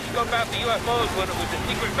in there to scope out the UFOs when it was a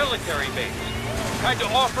secret military base. Had to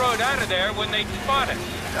off-road out of there when they'd spot us.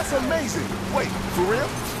 That's amazing. Wait, for real?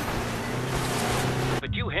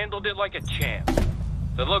 But you handled it like a champ.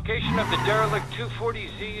 The location of the derelict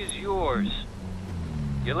 240Z is yours.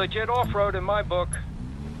 You're legit off-road in my book.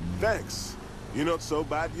 Thanks. You're not so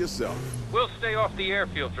bad yourself. We'll stay off the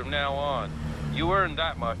airfield from now on. You earned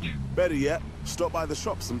that much. Better yet, stop by the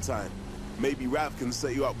shop sometime. Maybe Rav can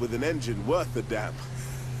set you up with an engine worth the damn.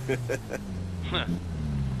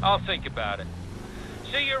 I'll think about it.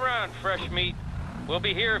 See you around, fresh meat. We'll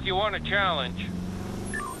be here if you want a challenge.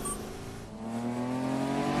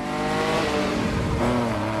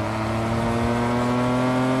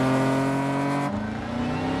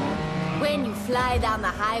 When you fly down the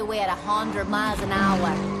highway at 100 miles an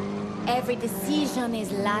hour, every decision is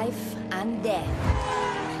life and death.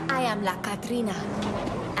 I am La Katrina,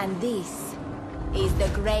 and this is the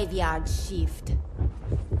graveyard shift.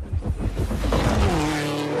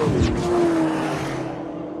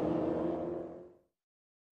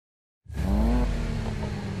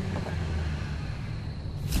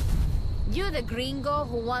 You the gringo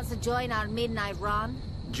who wants to join our midnight run?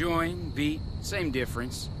 Join, beat, same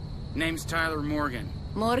difference. Name's Tyler Morgan.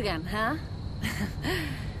 Morgan, huh?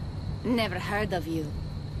 Never heard of you.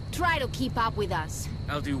 Try to keep up with us.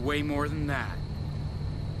 I'll do way more than that.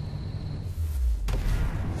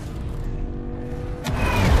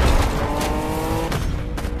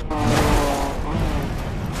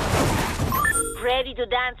 Ready to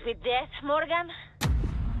dance with Jess, Morgan?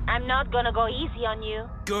 I'm not gonna go easy on you.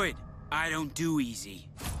 Good. I don't do easy.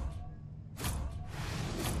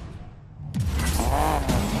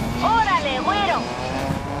 ¡Órale, güero!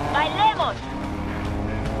 ¡Bailemos!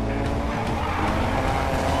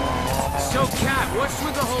 So, Kat, what's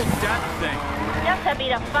with the whole death thing? Just a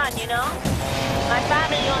bit of fun, you know? My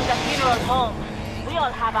family owns a funeral home. We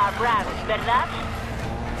all have our brags, ¿verdad?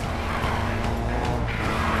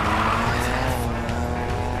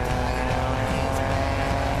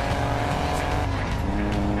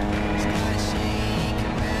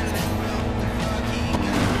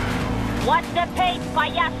 What's the pace,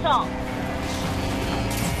 payaso?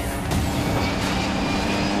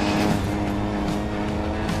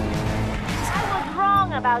 I was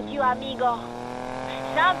wrong about you, amigo.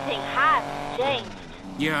 Something has changed.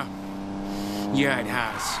 Yeah, it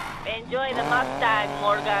has. Enjoy the Mustang,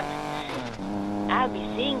 Morgan. I'll be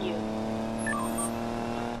seeing you.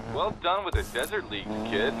 Well done with the Desert Leagues,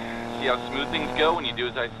 kid. See how smooth things go when you do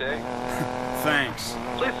as I say? thanks.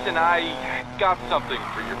 Listen, I got something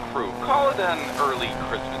for your crew. Call it an early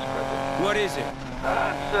Christmas present. What is it?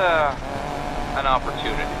 It's, an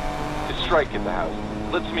opportunity to strike at the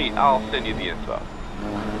house. Let's meet. I'll send you the info.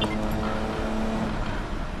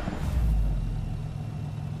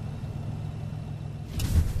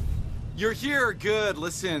 You're here, good.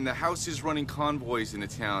 Listen, the house is running convoys into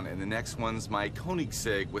town, and the next one's my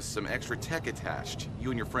Koenigsegg with some extra tech attached.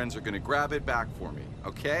 You and your friends are gonna grab it back for me,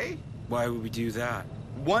 okay? Why would we do that?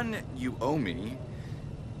 1, you owe me.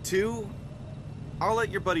 2, I'll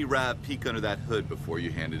let your buddy Rav peek under that hood before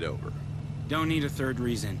you hand it over. Don't need a third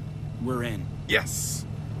reason. We're in. Yes!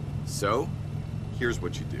 So, here's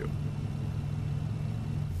what you do.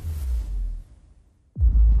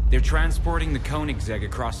 They're transporting the Koenigsegg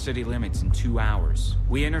across city limits in 2 hours.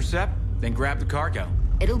 We intercept, then grab the cargo.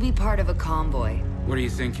 It'll be part of a convoy. What are you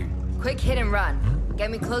thinking? Quick hit and run.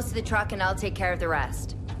 Get me close to the truck and I'll take care of the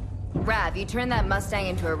rest. Rav, you turned that Mustang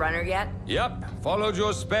into a runner yet? Yep. Followed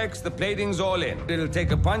your specs, the plating's all in. It'll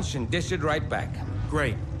take a punch and dish it right back.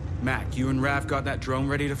 Great. Mac, you and Rav got that drone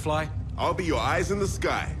ready to fly? I'll be your eyes in the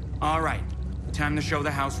sky. All right. Time to show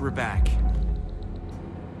the house we're back.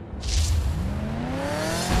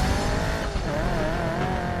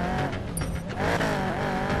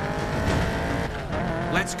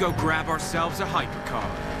 Let's go grab ourselves a hypercar.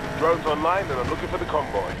 Drone's online and I'm looking for the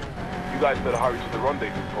convoy. You guys better hurry to the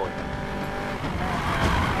rendezvous point.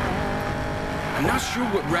 I'm not sure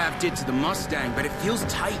what Rav did to the Mustang, but it feels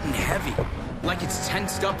tight and heavy. Like it's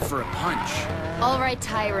tensed up for a punch. All right,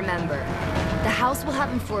 Ty, remember. The house will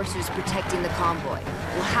have enforcers protecting the convoy.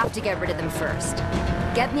 We'll have to get rid of them first.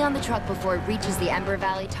 Get me on the truck before it reaches the Ember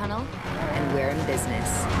Valley Tunnel, and we're in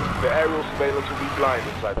business. The aerial surveillance will be blind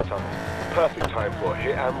inside the tunnel. Perfect time for a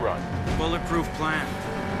hit and run. Bulletproof plan.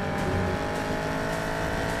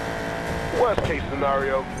 Worst case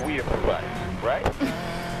scenario, we improvise, right?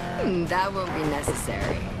 That won't be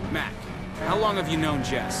necessary. Mac, how long have you known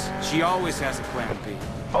Jess? She always has a plan B.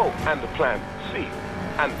 Oh, and a plan C.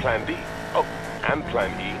 And plan D. Oh, and plan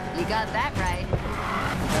E. You got that right.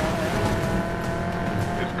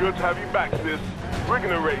 It's good to have you back, sis. We're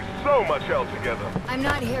gonna raise so much hell together. I'm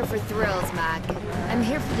not here for thrills, Mac. I'm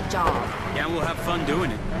here for the job. Yeah, we'll have fun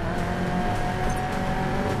doing it.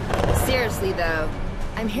 Seriously, though,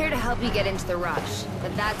 I'm here to help you get into the rush.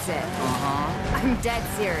 But that's it. Uh-huh. I'm dead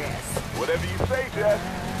serious. Whatever you say, Jess.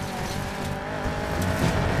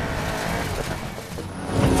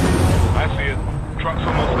 I see it. Truck's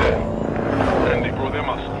almost there. And they brought their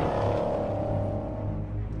muscle.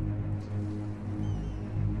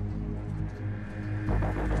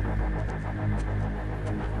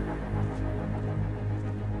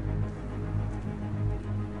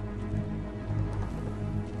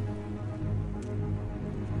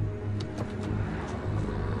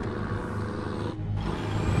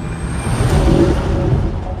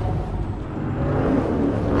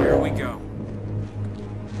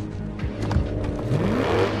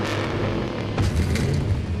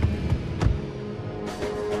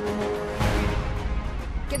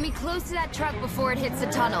 Close to that truck before it hits the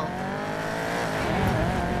tunnel.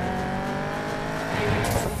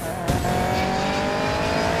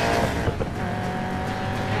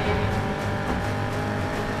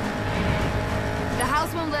 The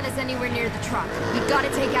house won't let us anywhere near the truck. We gotta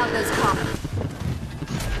take out those cops.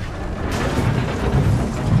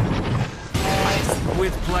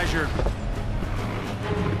 With pleasure.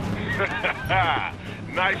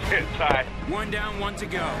 Nice hit, Ty. One down, one to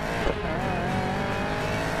go.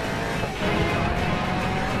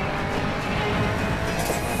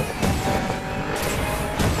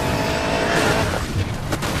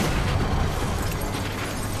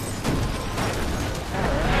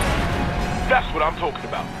 That's what I'm talking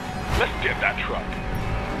about. Let's get that truck.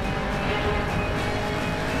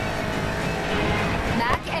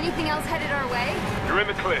 Mac, anything else headed our way? You're in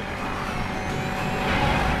the clear.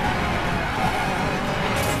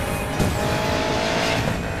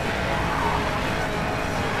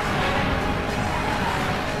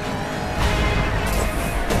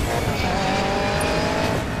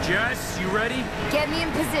 Jess, you ready? Get me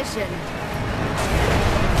in position.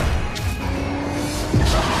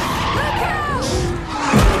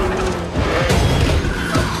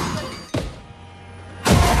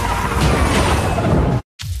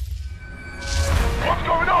 What's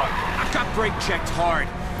going on? I've got brake checked hard.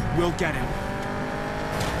 We'll get him.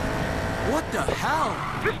 What the hell?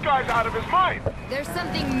 This guy's out of his mind. There's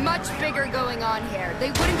something much bigger going on here.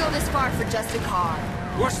 They wouldn't go this far for just a car.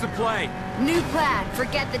 What's the play? New plan.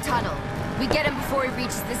 Forget the tunnel. We get him before he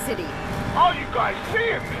reaches the city. Are you guys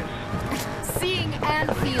seeing this? Seeing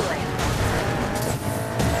and feeling.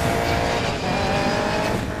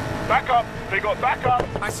 Back up. They got back up.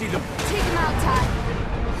 I see them. Take him out, Ty.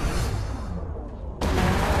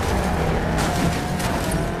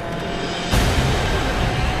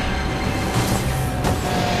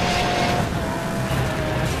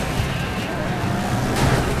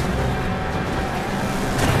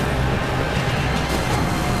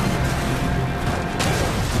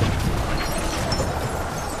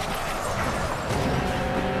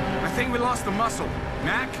 I think we lost the muscle.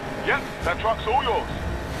 Mac? Yep, that truck's all yours.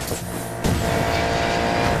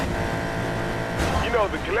 You know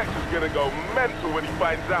the collector's gonna go mental when he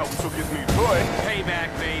finds out we took his new toy. Payback,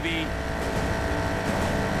 baby.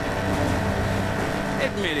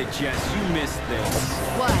 Admit it, Jess, you missed this.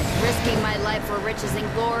 What, risking my life for riches and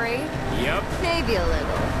glory? Yep. Maybe a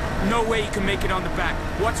little. No way you can make it on the back.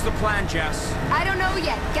 What's the plan, Jess? I don't know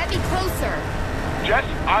yet. Get me closer. Jess,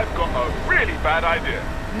 I've got a really bad idea.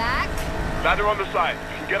 Mac? Ladder on the side.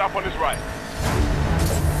 You can get up on his right.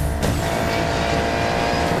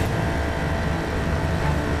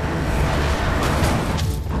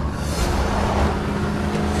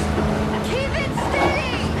 Keep it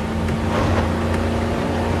steady!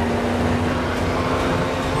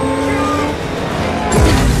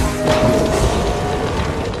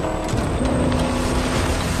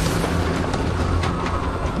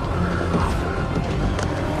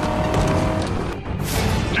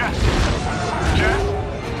 Jess! Jess!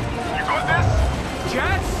 You got this?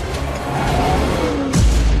 Jess?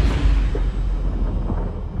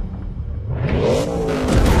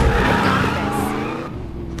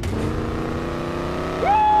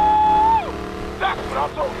 Woo! That's what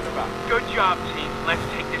I'm talking about. Good job, team. Let's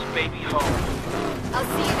take this baby home. I'll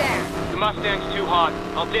see you there. The Mustang's too hot.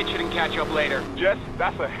 I'll ditch it and catch up later. Jess,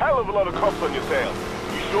 that's a hell of a lot of cops on your tail.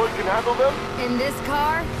 You sure you can handle them? In this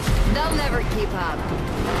car, they'll never keep up.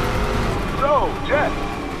 So, Jess,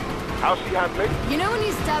 how's she handling? You know when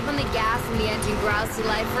you step on the gas and the engine growls to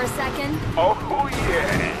life for a second? Oh,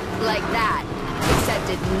 yeah. Like that, except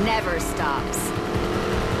it never stops.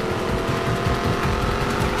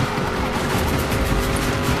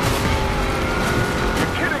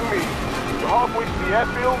 You're kidding me. You're halfway to the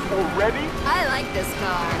airfield already? I like this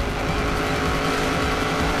car.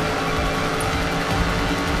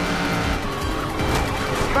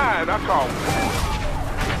 Man, I can't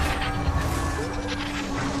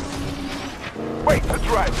wait to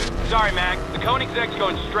drive it. Sorry, Mac. The Koenigsegg's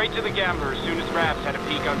going straight to the gambler as soon as Ravs had a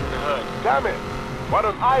peek under the hood. Damn it. Why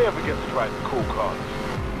don't I ever get to drive the cool cars?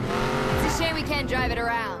 It's a shame we can't drive it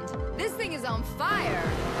around. This thing is on fire.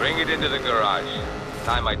 Bring it into the garage.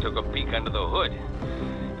 Time I took a peek under the hood.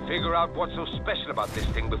 Figure out what's so special about this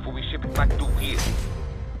thing before we ship it back to Wheel.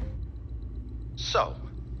 So,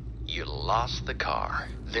 you lost the car.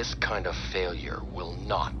 This kind of failure will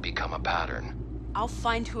not become a pattern. I'll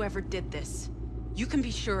find whoever did this. You can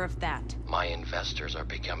be sure of that. My investors are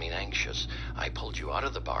becoming anxious. I pulled you out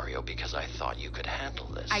of the barrio because I thought you could handle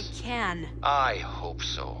this. I can. I hope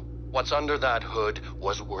so. What's under that hood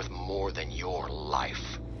was worth more than your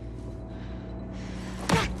life.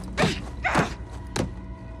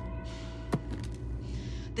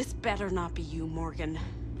 This better not be you, Morgan.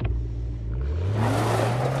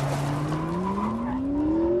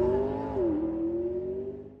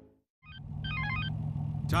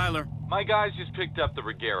 Tyler. My guys just picked up the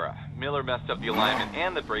Regera. Miller messed up the alignment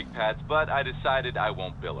and the brake pads, but I decided I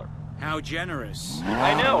won't bill her. How generous.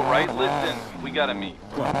 I know, right? Listen, we gotta meet.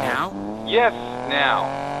 What, now? Yes,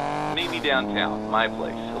 now. Meet me downtown, my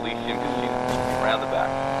place, Elysium Casino, around the back.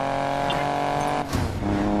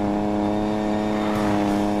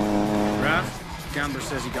 Raph, Gambler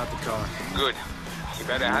says he got the car. Good. You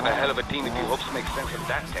better have a hell of a team if you hope to make sense of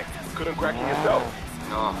that tech. Couldn't crack it yourself.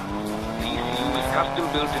 No. PCU is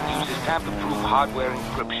custom built and uses tamper-proof hardware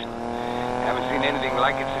encryption. Haven't seen anything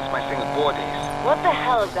like it since my Singapore days. What the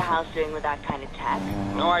hell is the house doing with that kind of tech?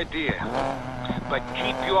 No idea. But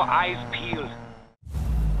keep your eyes peeled.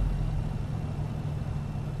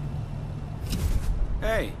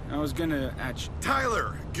 Hey, I was gonna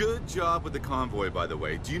Tyler, good job with the convoy, by the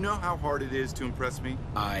way. Do you know how hard it is to impress me?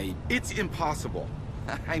 It's impossible.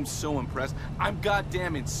 I'm so impressed. I'm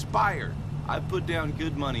goddamn inspired. I put down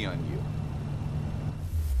good money on you.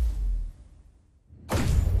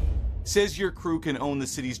 Says your crew can own the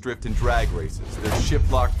city's drift and drag races. There's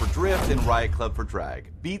Shiplock for drift and Riot Club for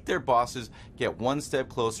drag. Beat their bosses, get one step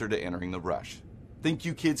closer to entering the rush. Think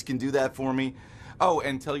you kids can do that for me? Oh,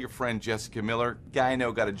 and tell your friend Jessica Miller, guy I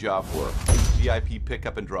know got a job for her. VIP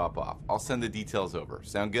pickup and drop off. I'll send the details over.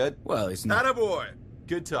 Sound good? Well, it's not... Attaboy!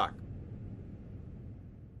 Good talk.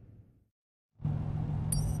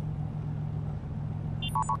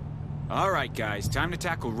 All right, guys, time to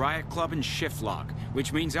tackle Riot Club and Shift Lock,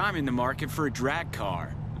 which means I'm in the market for a drag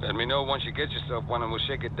car. Let me know once you get yourself one and we'll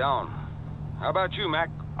shake it down. How about you, Mac?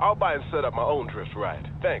 I'll buy and set up my own drift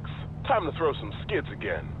ride. Thanks. Time to throw some skids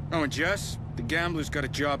again. Oh, and Jess, the gambler's got a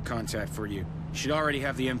job contact for you. You should already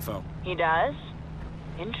have the info. He does?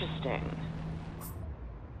 Interesting.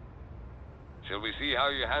 Shall we see how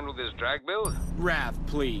you handle this drag build? Rav,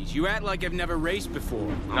 please. You act like I've never raced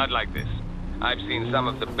before. Not like this. I've seen some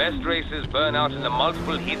of the best racers burn out in the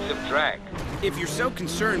multiple heats of drag. If you're so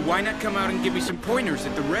concerned, why not come out and give me some pointers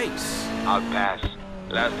at the race? I'll pass.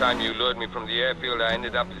 Last time you lured me from the airfield, I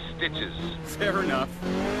ended up in stitches. Fair enough.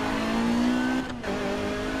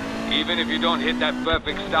 Even if you don't hit that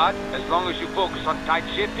perfect start, as long as you focus on tight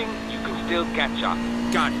shifting, you can still catch up.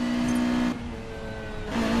 Got it.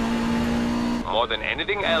 More than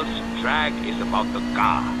anything else, drag is about the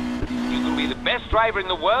car. You can be the best driver in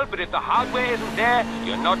the world, but if the hardware isn't there,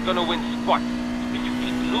 you're not gonna win squat. If you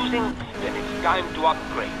keep losing, then it's time to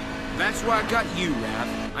upgrade. That's why I got you,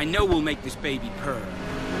 Rav. I know we'll make this baby purr.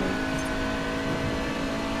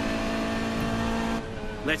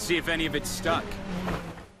 Let's see if any of it's stuck.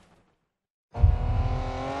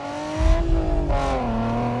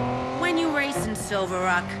 When you race in Silver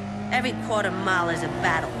Rock, every quarter mile is a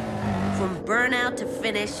battle. From burnout to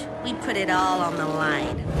finish, we put it all on the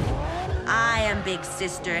line. I am Big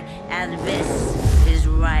Sister, and this is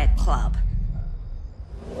Riot Club.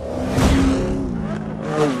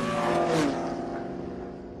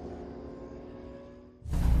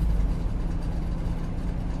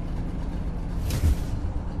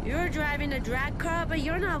 You're driving a drag car, but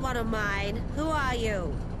you're not one of mine. Who are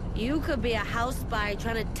you? You could be a house spy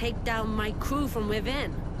trying to take down my crew from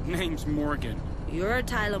within. Name's Morgan. You're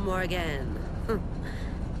Tyler Morgan.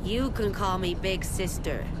 You can call me Big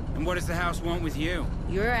Sister. And what does the house want with you?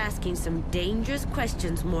 You're asking some dangerous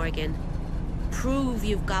questions, Morgan. Prove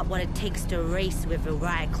you've got what it takes to race with the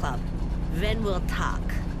Riot Club. Then we'll talk.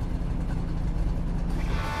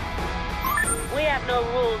 We have no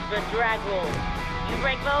rules but drag rules. You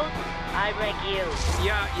break those, I break you.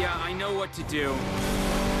 Yeah, I know what to do.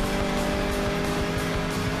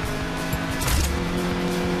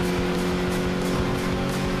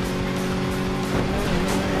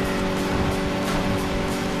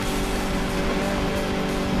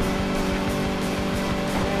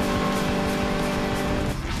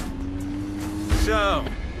 So,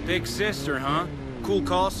 Big Sister, huh? Cool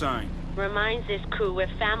call sign. Reminds this crew we're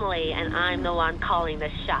family, and I'm the one calling the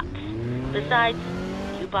shots. Besides,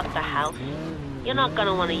 you bought the house. You're not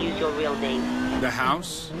gonna want to use your real name. The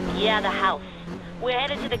house? Yeah, the house. We're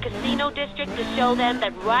headed to the casino district to show them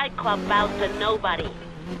that Riot Club bows to nobody.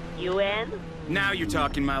 You in? Now you're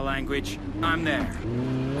talking my language. I'm there.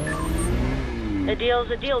 The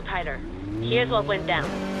deal's a deal, Tyler. Here's what went down.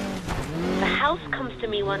 The house comes to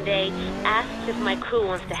me one day, asks if my crew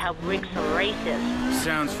wants to help rig some races.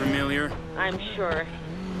 Sounds familiar. I'm sure.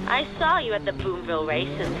 I saw you at the Boomville race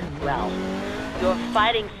and, well, your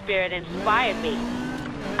fighting spirit inspired me.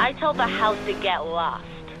 I told the house to get lost.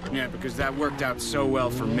 Yeah, because that worked out so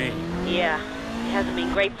well for me. Yeah, it hasn't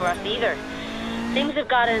been great for us either. Things have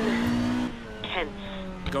gotten tense.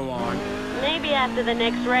 Go on. Maybe after the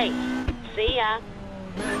next race. See ya.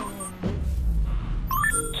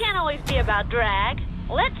 Can't always be about drag.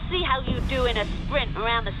 Let's see how you do in a sprint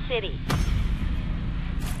around the city.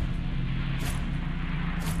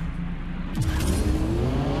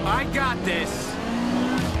 I got this.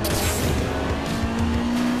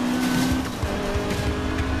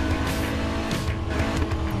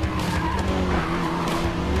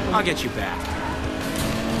 I'll get you back.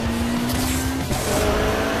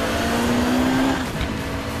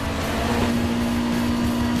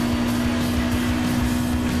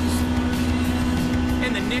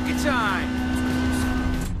 In the nick of time.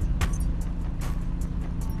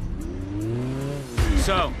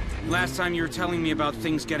 So, last time you were telling me about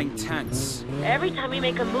things getting tense. Every time we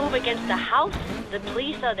make a move against the house, the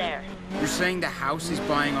police are there. You're saying the house is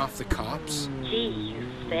buying off the cops? Gee, you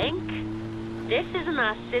think? This isn't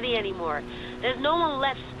our city anymore. There's no one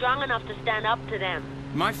left strong enough to stand up to them.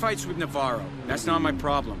 My fight's with Navarro. That's not my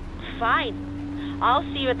problem. Fine. I'll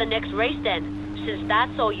see you at the next race then, since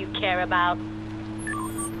that's all you care about.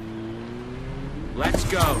 Let's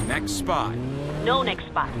go. Next spot. No next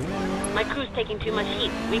spot. My crew's taking too much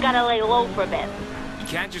heat. We gotta lay low for a bit. You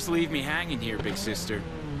can't just leave me hanging here, Big Sister.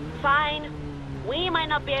 Fine. We might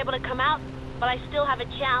not be able to come out, but I still have a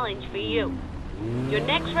challenge for you. Your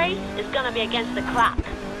next race is gonna be against the clock.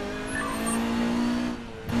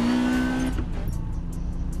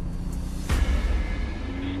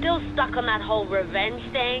 Still stuck on that whole revenge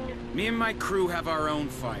thing? Me and my crew have our own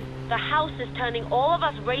fight. The house is turning all of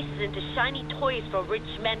us racers into shiny toys for rich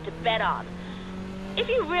men to bet on. If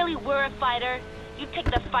you really were a fighter, you'd take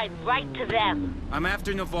the fight right to them. I'm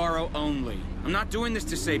after Navarro only. I'm not doing this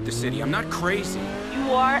to save the city. I'm not crazy.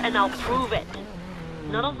 You are, and I'll prove it.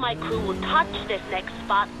 None of my crew will touch this next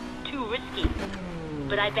spot. Too risky.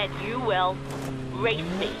 But I bet you will. Race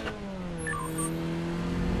me.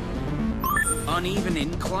 Uneven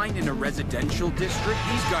incline in a residential district?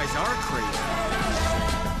 These guys are crazy.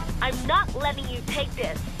 I'm not letting you take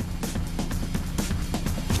this.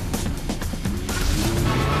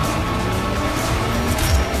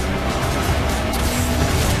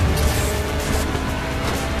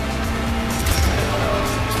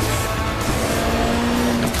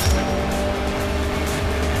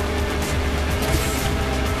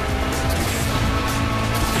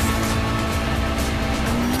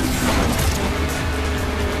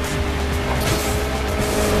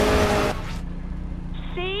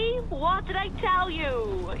 What did I tell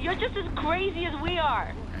you? You're just as crazy as we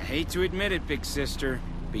are. I hate to admit it, big sister,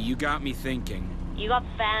 but you got me thinking. You got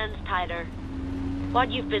fans, Tyler.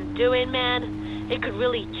 What you've been doing, man, it could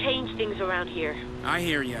really change things around here. I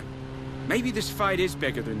hear you. Maybe this fight is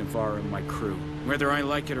bigger than Navarro and my crew, whether I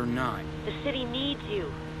like it or not. The city needs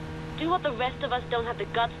you. Do what the rest of us don't have the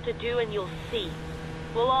guts to do and you'll see.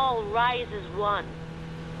 We'll all rise as one.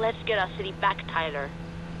 Let's get our city back, Tyler.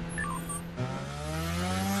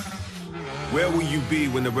 Where will you be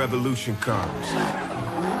when the revolution comes?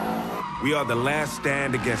 We are the last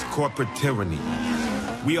stand against corporate tyranny.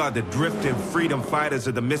 We are the drifting freedom fighters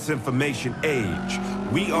of the misinformation age.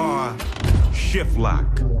 We are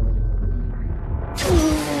Shiftlock.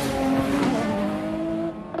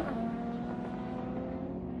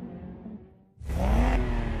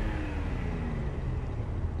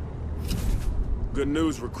 Good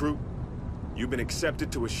news, recruit. You've been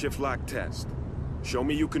accepted to a Shiftlock test. Show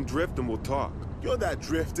me you can drift and we'll talk. You're that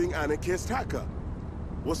drifting anarchist hacker.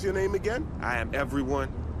 What's your name again? I am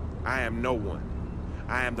everyone. I am no one.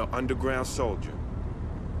 I am the underground soldier.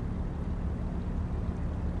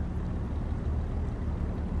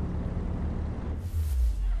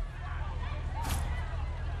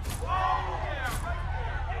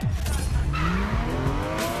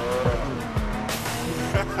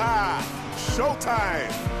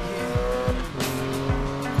 Showtime!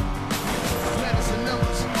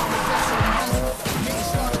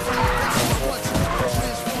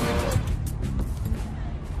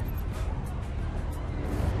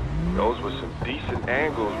 Those were some decent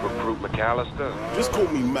angles, Recruit McAllister. Just call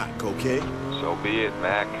me Mac, okay? So be it,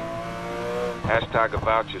 Mac. Hashtag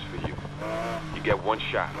vouchers for you. You get one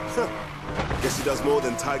shot. Guess he does more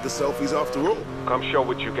than tiger selfies after all. Come show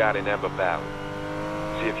what you got in Ember Valley.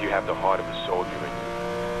 See if you have the heart of a soldier in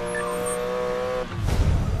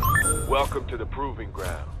you. Welcome to the Proving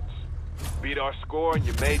Grounds. Beat our score and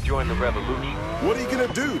you may join the revolution. What are you gonna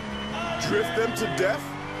do? Drift them to death?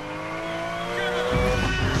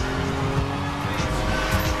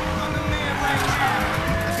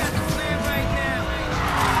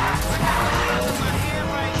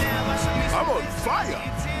 I'm on fire!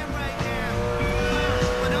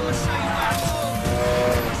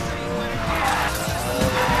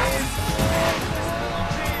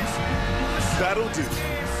 That'll do.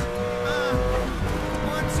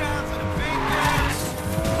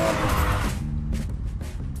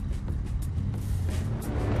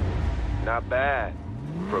 Not bad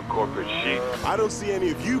for a corporate sheep. I don't see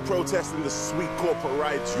any of you protesting the sweet corporate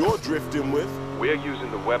rights you're drifting with. We're using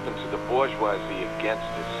the weapons of the bourgeoisie against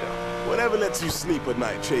itself. Whatever lets you sleep at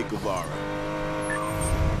night, Che Guevara.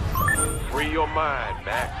 Free your mind,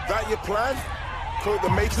 Mac. That your plan? Throw the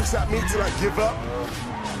Matrix at me till I give up?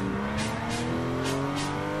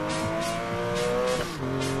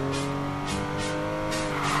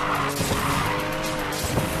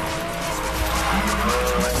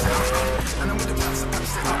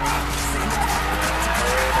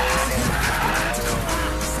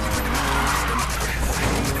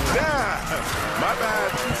 My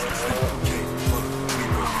bad.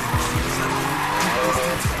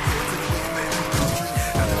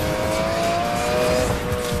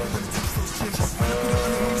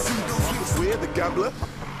 We're the gambler.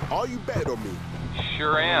 Are you bet on me?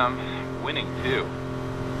 Sure am. Winning, too.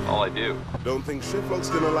 All I do. Don't think Shiftlock's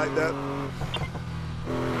gonna like that.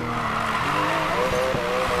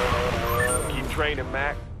 Keep training,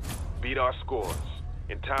 Mac. Beat our scores.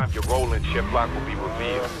 In time, your role in Shiftlock will be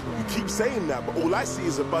revealed. You keep saying that, but all I see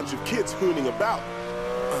is a bunch of kids hooning about.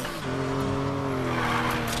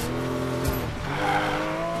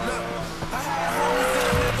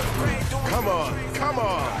 Come on, come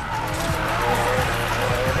on!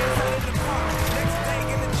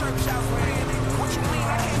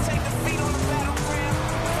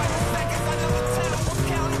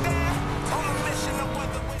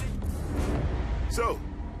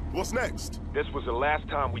 What's next? This was the last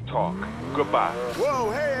time we talk. Goodbye.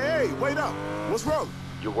 Whoa, hey, wait up. What's wrong?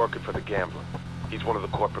 You're working for the gambler. He's one of the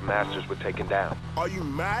corporate masters we're taking down. Are you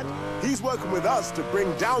mad? He's working with us to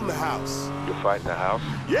bring down the house. You're fighting the house?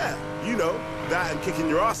 Yeah, you know, that and kicking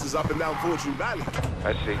your asses up and down Fortune Valley.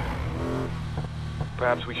 I see.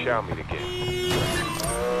 Perhaps we shall meet again.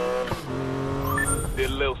 Did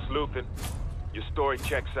a little sleuthing. Your story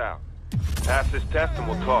checks out. Pass this test and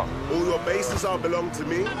we'll talk. All your bases all belong to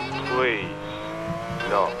me? Please.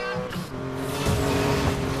 No.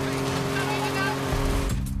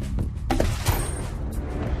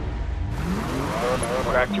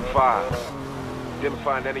 Cracked your files. Didn't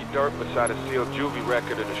find any dirt beside a sealed juvie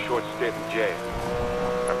record and a short stint in jail.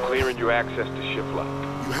 I'm clearing your access to Shiflock.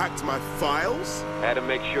 You hacked my files? Had to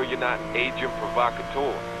make sure you're not an agent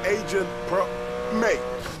provocateur. Mate,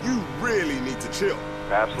 you really need to chill.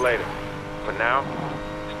 Perhaps later. For now,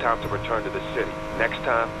 it's time to return to the city. Next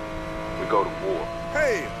time, we go to war.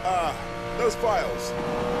 Hey, those files,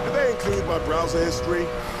 do they include my browser history?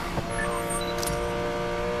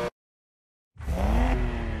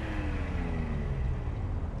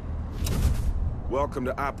 Welcome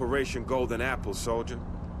to Operation Golden Apple, soldier.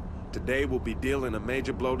 Today we'll be dealing a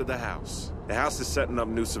major blow to the house. The house is setting up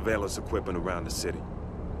new surveillance equipment around the city.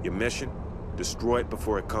 Your mission? Destroy it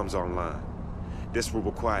before it comes online. This will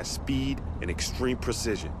require speed and extreme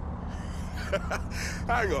precision.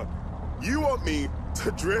 Hang on. You want me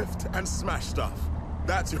to drift and smash stuff?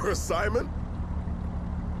 That's your assignment?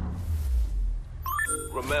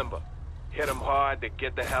 Remember, hit them hard, then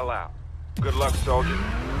get the hell out. Good luck, soldier.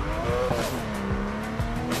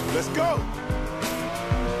 Let's go!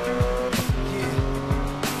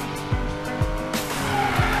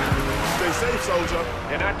 Stay safe, soldier.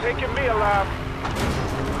 You're not taking me alive.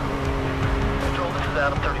 Control, this is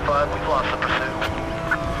Adam 35. We've lost the pursuit.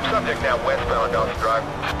 Subject now westbound on Docks Drive.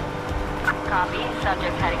 Copy.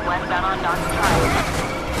 Subject heading westbound on Docks Drive.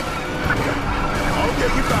 I'll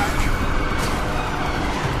get you back.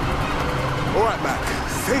 All right, Mac.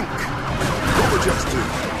 Think. What would Jess do?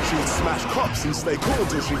 She'd smash cops and stay cool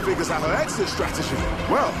until she figures out her exit strategy.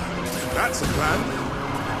 Well, that's a plan.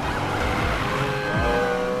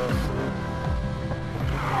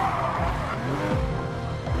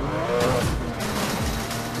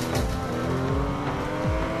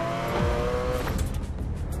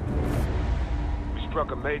 We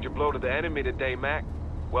struck a major blow to the enemy today, Mac.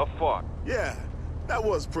 Well fought. Yeah, that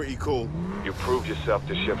was pretty cool. You proved yourself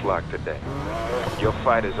to Shiflock today. Your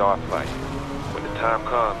fight is our fight. When the time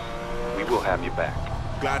comes, we will have you back.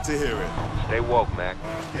 Glad to hear it. Stay woke, Mac.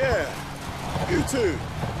 Yeah, you too.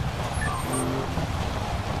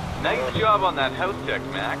 Nice job on that house tech,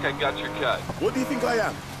 Mac. I got your cut. What do you think I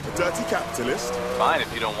am? A dirty capitalist? Fine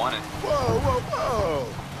if you don't want it. Whoa.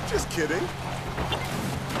 Just kidding.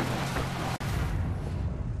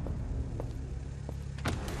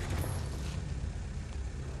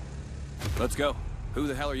 Let's go. Who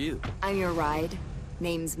the hell are you? I'm your ride.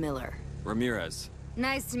 Name's Miller. Ramirez.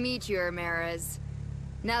 Nice to meet you, Ramirez.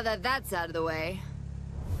 Now that that's out of the way.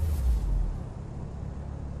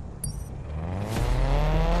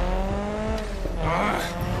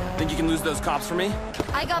 Think you can lose those cops for me?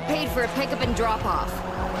 I got paid for a pickup and drop-off.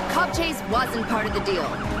 Cop chase wasn't part of the deal.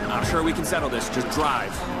 I'm sure we can settle this. Just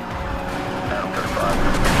drive. Adam 35.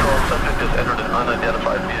 Control, subject has entered an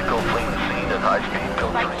unidentified vehicle fleeing the scene at high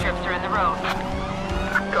speed. Bike strips are in the road.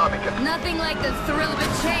 Copy. Nothing like the thrill of a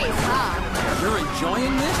chase, huh? You're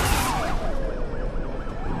enjoying this?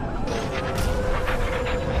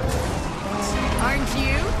 Aren't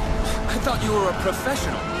you? I thought you were a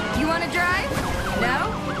professional. You want to drive? No?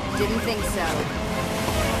 Didn't think so.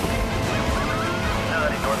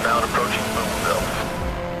 90 northbound approaching Boonville.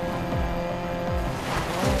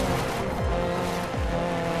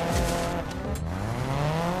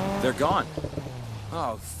 They're gone.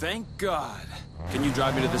 Oh, thank God. Can you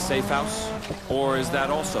drive me to the safe house? Or is that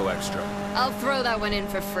also extra? I'll throw that one in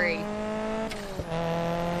for free.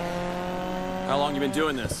 How long you been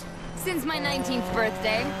doing this? Since my 19th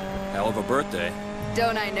birthday. Hell of a birthday.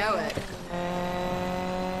 Don't I know it?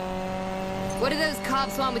 What do those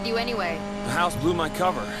cops want with you anyway? The house blew my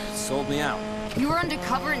cover. It sold me out. You were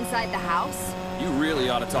undercover inside the house? You really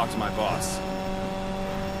ought to talk to my boss.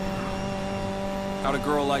 How'd a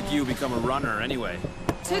girl like you become a runner anyway?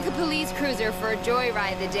 Took a police cruiser for a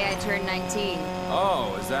joyride the day I turned 19.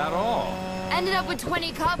 Oh, is that all? Ended up with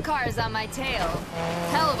 20 cop cars on my tail.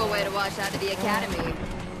 Hell of a way to wash out of the academy.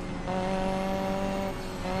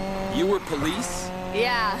 You were police?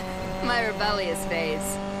 Yeah, my rebellious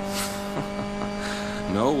phase.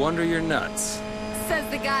 No wonder you're nuts. Says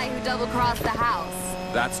the guy who double-crossed the house.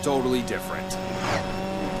 That's totally different.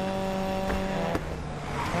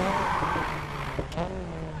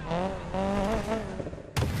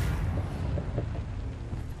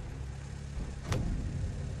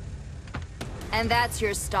 And that's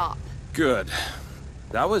your stop. Good.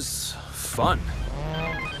 That was fun.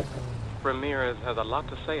 Ramirez has a lot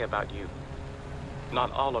to say about you.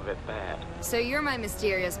 Not all of it bad. So you're my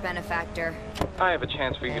mysterious benefactor. I have a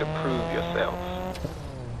chance for you to prove yourself.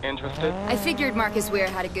 Interested? I figured Marcus Weir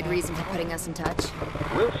had a good reason for putting us in touch.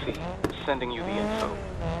 We'll see. Sending you the info.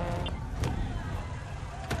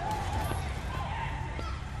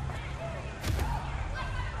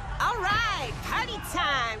 All right, party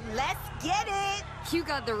time. Let's get it. You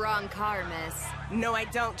got the wrong car, miss. No, I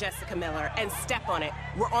don't, Jessica Miller. And step on it.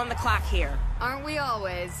 We're on the clock here. Aren't we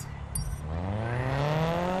always?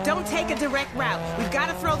 Don't take a direct route. We've got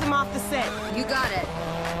to throw them off the set. You got it.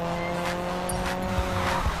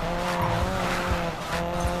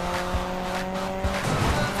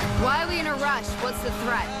 Why are we in a rush? What's the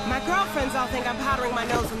threat? My girlfriends all think I'm powdering my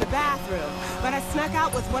nose in the bathroom, but I snuck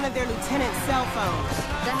out with one of their lieutenant's cell phones.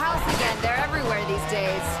 The house again. They're everywhere these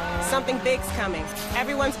days. Something big's coming.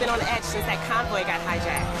 Everyone's been on edge since that convoy got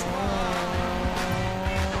hijacked.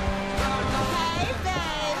 Hey,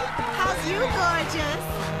 babe. How's you, gorgeous?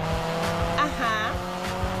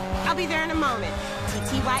 Uh-huh. I'll be there in a moment.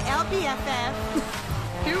 TTYL BFF.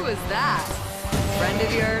 Who was that? Friend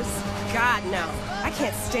of yours? God, no. I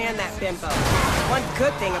can't stand that bimbo. One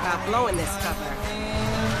good thing about blowing this cover.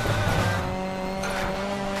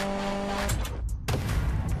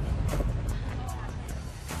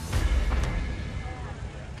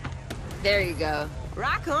 There you go.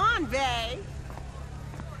 Rock on, babe.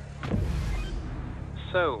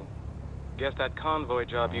 So, guess that convoy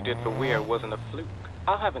job you did for Weir wasn't a fluke.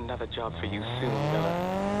 I'll have another job for you soon,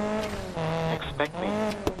 Miller. Expect me.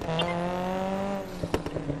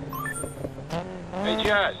 Hey,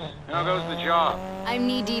 Jess, how goes the job? I'm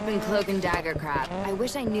knee-deep in cloak and dagger crap. I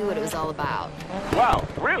wish I knew what it was all about. Wow,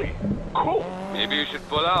 really? Cool. Maybe you should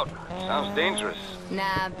pull out. Sounds dangerous.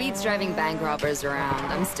 Nah, beats driving bank robbers around.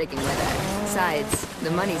 I'm sticking with it. Besides,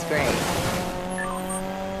 the money's great.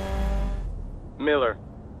 Miller,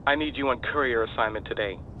 I need you on courier assignment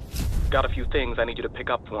today. Got a few things I need you to pick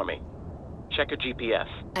up for me. Check your GPS.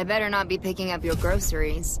 I better not be picking up your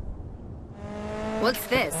groceries. What's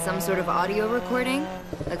this? Some sort of audio recording?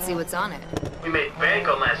 Let's see what's on it. We made bank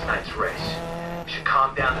on last night's race. We should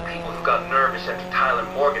calm down the people who got nervous after Tyler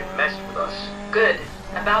Morgan messed with us. Good.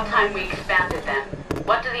 About time we expanded them.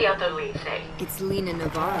 What do the other leads say? It's Lena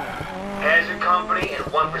Navarro. Hazard Company and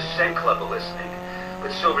 1% Club are listening,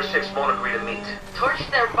 but Silver Six won't agree to meet. Torch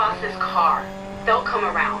their boss's car. They'll come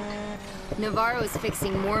around. Navarro is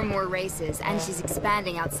fixing more and more races, and she's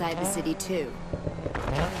expanding outside the city, too.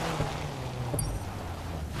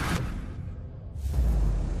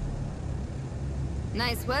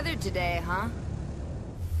 Nice weather today, huh?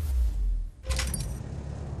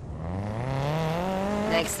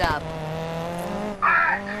 Next up.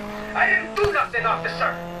 I didn't do nothing,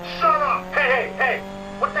 officer! Shut up! Hey!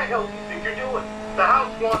 What the hell do you think you're doing? The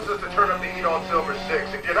House wants us to turn up the heat on Silver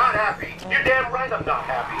Six. If you're not happy, you're damn right I'm not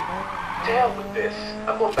happy. To hell with this.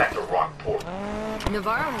 I'm going back to Rockport.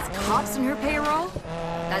 Navarro has cops in her payroll?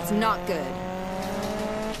 That's not good.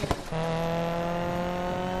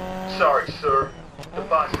 Sorry, sir. The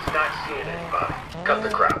boss is not seeing anybody. Cut the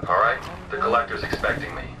crap, all right? The collector's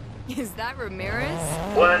expecting me. Is that Ramirez?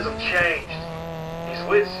 Plans have changed. He's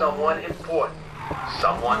with someone important.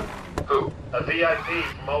 Someone? Who? A VIP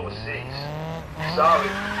from overseas. Sorry,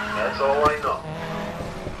 that's all I know.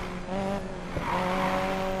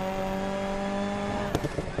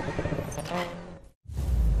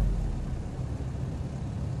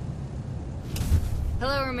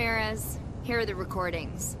 Hello, Ramirez. Here are the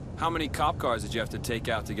recordings. How many cop cars did you have to take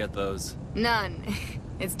out to get those? None.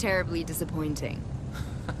 It's terribly disappointing.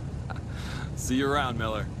 See you around,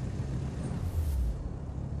 Miller.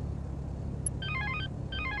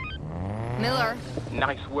 Miller.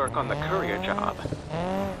 Nice work on the courier job.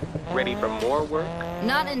 Ready for more work?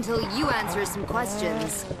 Not until you answer some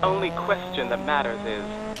questions. Only question that matters is,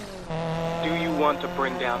 do you want to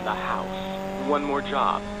bring down the house? One more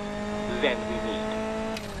job, then we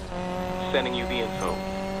meet. Sending you the info.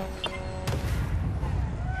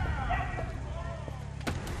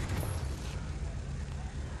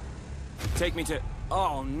 Take me to...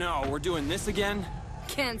 Oh no, we're doing this again?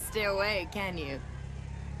 Can't stay away, can you?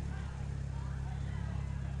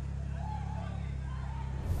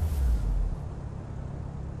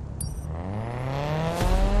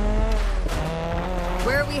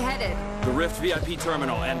 Where are we headed? The Rift VIP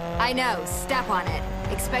terminal, and... I know, step on it.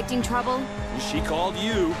 Expecting trouble? She called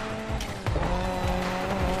you.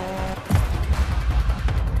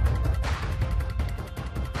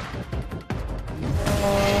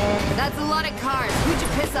 That's a lot of cars. Who'd you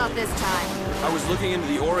piss off this time? I was looking into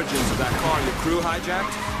the origins of that car your crew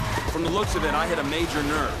hijacked. From the looks of it, I hit a major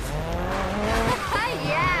nerve.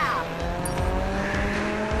 Yeah!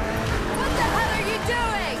 What the hell are you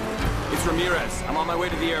doing? It's Ramirez. I'm on my way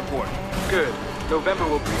to the airport. Good. November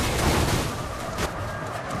will brief you.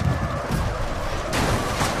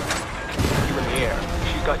 You're in the air.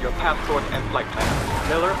 She's got your passport and flight plan.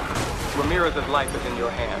 Miller, Ramirez's life is in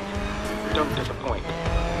your hands. Don't disappoint.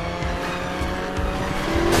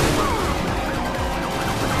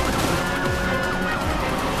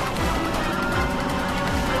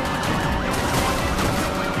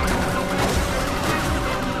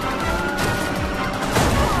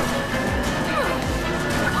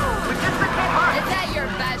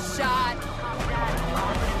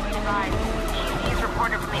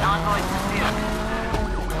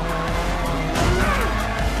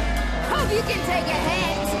 Hope you can take a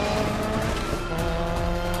hit!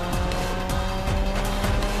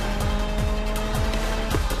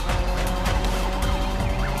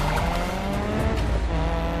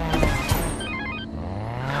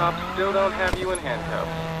 Cops still don't have you in handcuffs.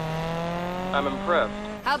 I'm impressed.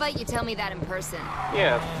 How about you tell me that in person?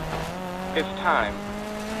 Yes. It's time.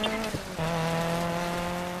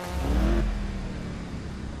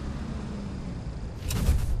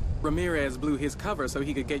 Ramirez blew his cover so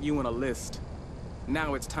he could get you on a list.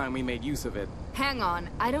 Now it's time we made use of it. Hang on,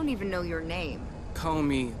 I don't even know your name. Call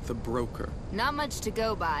me the broker. Not much to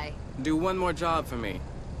go by. Do one more job for me.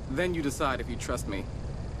 Then you decide if you trust me.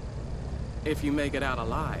 If you make it out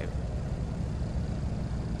alive.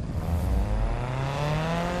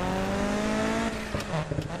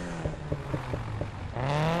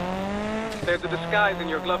 There's a disguise in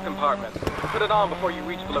your glove compartment. Put it on before you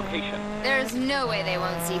reach the location. There's no way they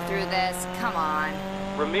won't see through this. Come on.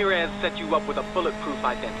 Ramirez set you up with a bulletproof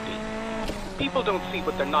identity. People don't see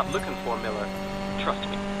what they're not looking for, Miller. Trust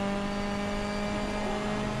me.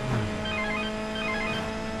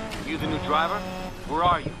 You the new driver? Where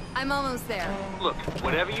are you? I'm almost there. Look,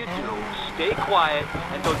 whatever you do, stay quiet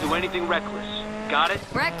and don't do anything reckless. Got it?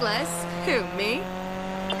 Reckless? Who, me?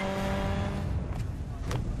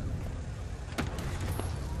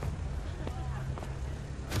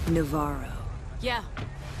 Navarro. Yeah.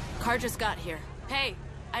 Car just got here. Hey,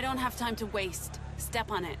 I don't have time to waste.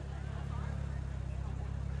 Step on it.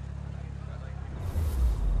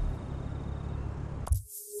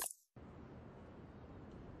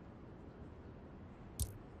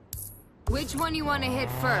 Which one you want to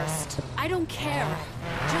hit first? I don't care.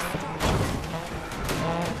 Just...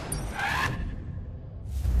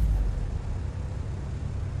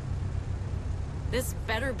 This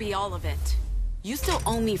better be all of it. You still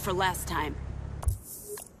owe me for last time.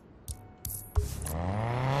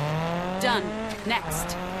 Done.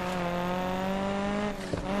 Next.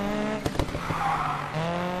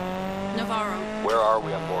 Navarro. Where are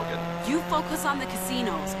we on Morgan? You focus on the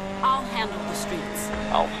casinos. I'll handle the streets.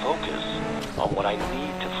 I'll focus on what I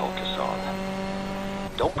need to focus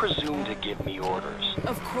on. Don't presume to give me orders.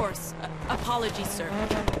 Of course. Apologies, sir.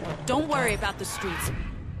 Don't worry about the streets.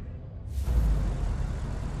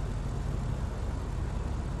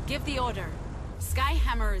 Give the order.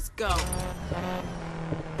 Skyhammer is go.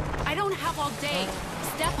 I don't have all day.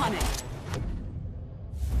 Step on it.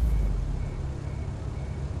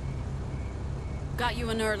 Got you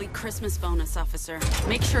an early Christmas bonus, officer.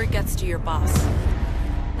 Make sure it gets to your boss.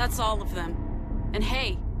 That's all of them. And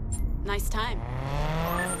hey, nice time.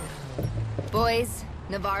 Boys,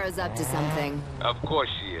 Navarro's up to something. Of course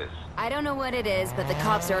she is. I don't know what it is, but the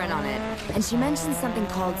cops are in on it. And she mentioned something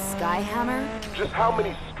called Skyhammer. Just how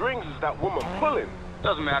many strings is that woman pulling?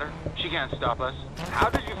 Doesn't matter. She can't stop us. How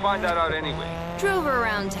did you find that out anyway? Drove her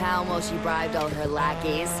around town while she bribed all her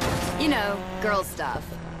lackeys. You know, girl stuff.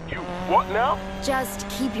 You what now? Just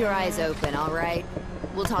keep your eyes open, all right?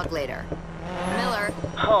 We'll talk later. Miller.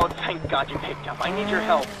 Oh, thank God you picked up. I need your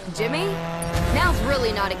help. Jimmy? Now's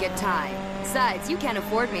really not a good time. Besides, you can't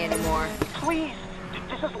afford me anymore. Please!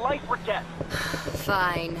 This is life or death.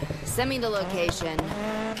 Fine. Send me the location.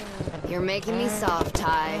 You're making me soft,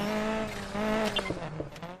 Ty.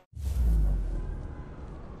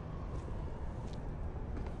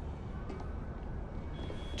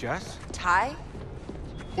 Jess? Ty?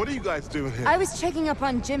 What are you guys doing here? I was checking up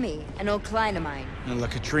on Jimmy, an old client of mine. And La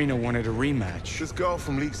Katrina wanted a rematch. This girl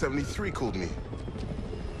from League 73 called me.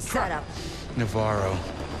 Shut up. Navarro.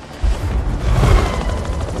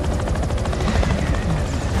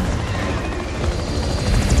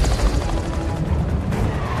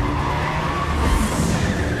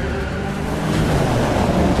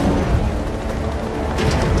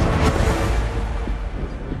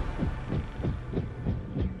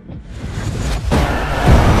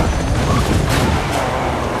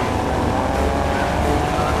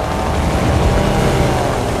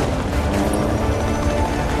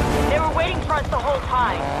 the whole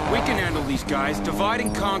time. We can handle these guys. Divide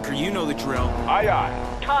and conquer. You know the drill. Aye, aye.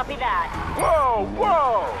 Copy that. Whoa,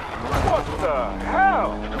 whoa! What the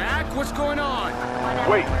hell? Mac, what's going on?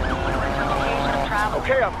 Wait.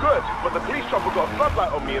 Okay, I'm good, but the police chopper got a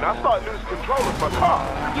floodlight on me and I started losing control of my car.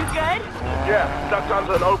 You good? Yeah, stuck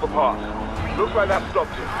under an overpass. Looks like that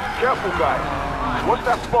stopped it. Careful, guys. What's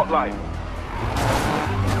that spotlight?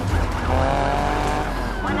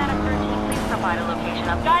 1 out of 13, please provide a location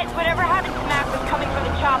up. Guys, whatever happened to Mac was coming from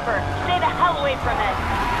the chopper. Stay the hell away from it.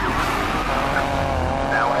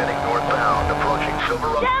 Now heading northbound, approaching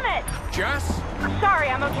Silver Rock. Damn it! Jess?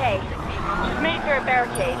 Sorry, I'm okay. Just made it through a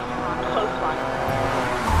barricade. Close one.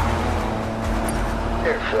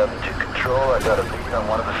 Air 7 to control. I got a lead on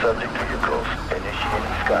one of the subject vehicles.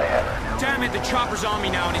 Initiating Skyhammer. Damn it, the chopper's on me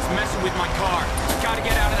now and it's messing with my car. Gotta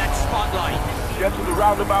get out of that spotlight. Get to the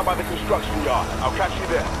roundabout by the construction yard. I'll catch you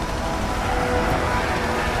there.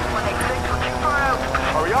 186, switching for out.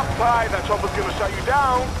 Hurry up, Ty. That chopper's gonna shut you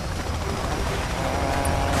down.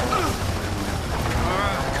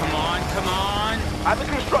 Come on, come on. At the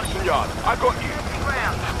construction yard. I got you.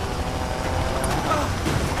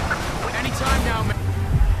 Anytime now, man.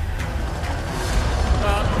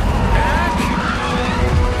 Mac!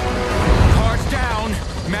 Car's down.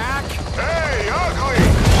 Mac! Hey, ugly!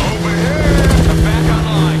 Over here! I'm back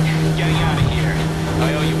online. Getting out of here.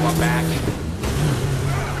 I owe you one back.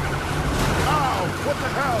 Ow! What the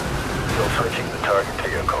hell? Still switching the target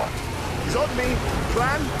vehicle. He's on me.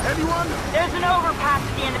 Plan? Anyone? There's an overpass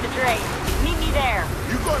at the end of the drain. Meet me there.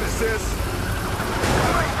 You got it, sis.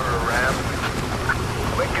 Going for a ram.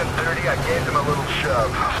 Lincoln 30, I gave him a little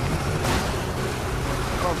shove.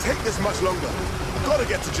 Can't take this much longer. I've got to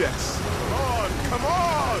get to Jess. Come on, come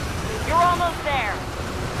on! You're almost there.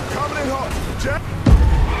 Coming in hot. Jess?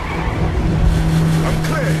 I'm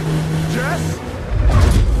clear. Jess?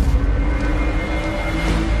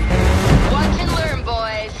 Watch and learn,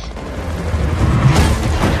 boys.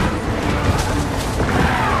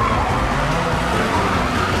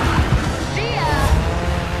 See ya!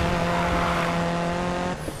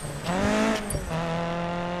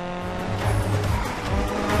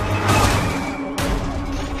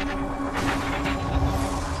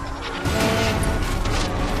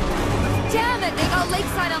 Damn it, they got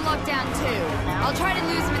Lakeside on lockdown too. I'll try to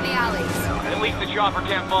lose them in the alleys. At least the chopper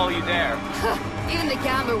can't follow you there. Even the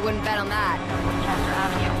gambler wouldn't bet on that.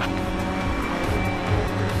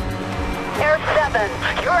 Air 7,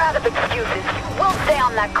 you're out of excuses. You will stay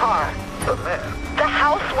on that car. But man, The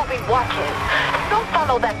house will be watching. If you don't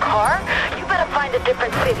follow that car, you better find a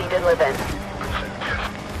different city to live in.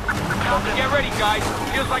 Get ready, guys.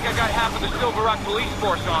 Feels like I got half of the Silver Rock police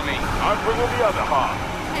force on me. I'm bringing the other half.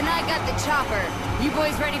 And I got the chopper. You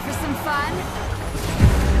boys ready for some fun?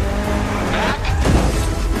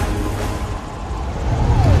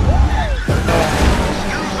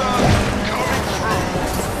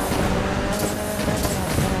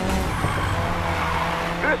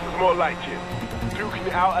 This is more like it. Duking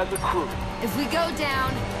it out as a crew. If we go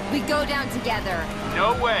down together.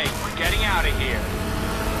 No way. We're getting out of here.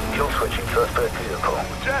 kill switching suspect vehicle.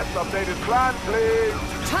 Jess, updated plan, please.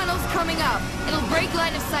 Tunnel's coming up. It'll break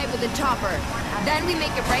line of sight with a chopper. Then we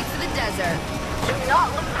make a break for the desert. Do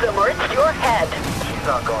not lose them or it's your head. She's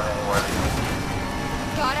not going anywhere.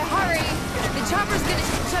 Gotta hurry. The chopper's gonna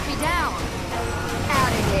shut me down.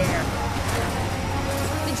 Out of here.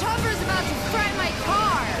 The chopper's about to fry my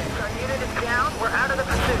car. Our unit is down. We're out of the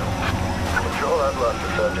pursuit. Control, I've lost the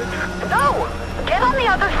subject. No! Get on the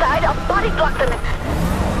other side. I'll body block them.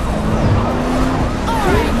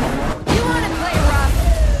 Alright. You wanna play rough?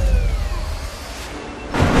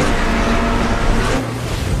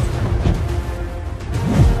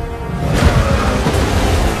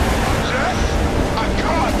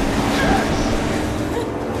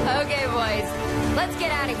 Okay, boys. Let's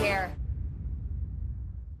get out of here.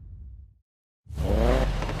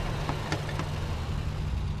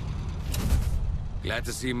 Glad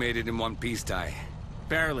to see you made it in one piece, Ty.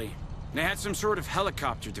 Barely. They had some sort of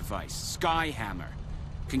helicopter device, Skyhammer.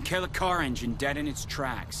 Can kill a car engine dead in its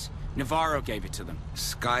tracks. Navarro gave it to them.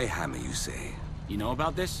 Skyhammer, you say? You know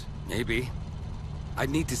about this? Maybe. I'd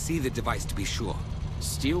need to see the device to be sure.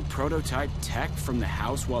 Steal prototype tech from the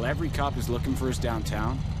house while every cop is looking for us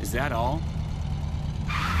downtown? Is that all?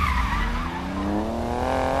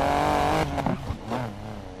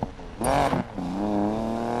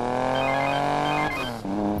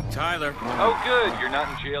 Tyler. Oh, good. You're not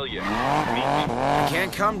in jail yet. Meet me. I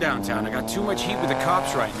can't come downtown. I got too much heat with the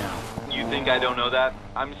cops right now. You think I don't know that?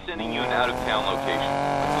 I'm sending you an out-of-town location.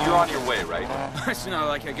 You're on your way, right? It's not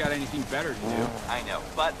like I got anything better to do. I know,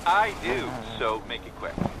 but I do, so make it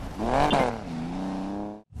quick.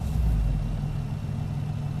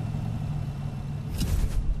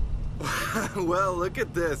 Well, look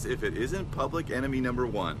at this. If it isn't public enemy number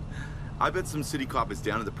one. I bet some city cop is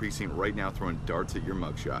down at the precinct right now throwing darts at your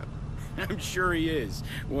mugshot. I'm sure he is.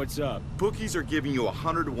 What's up? Bookies are giving you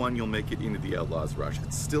 100 to 1 you'll make it into the Outlaws Rush.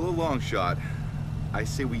 It's still a long shot. I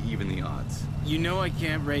say we even the odds. You know I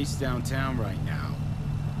can't race downtown right now.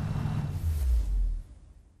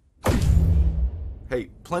 Hey,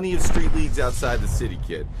 plenty of street leagues outside the city,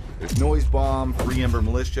 kid. There's Noise Bomb, Free Ember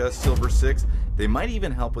Militia, Silver Six. They might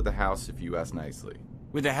even help with the house if you ask nicely.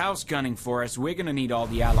 With the house gunning for us, we're gonna need all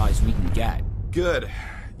the allies we can get. Good.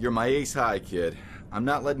 You're my ace high, kid. I'm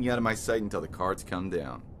not letting you out of my sight until the cards come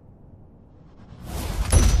down.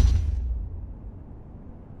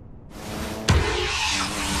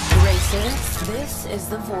 This is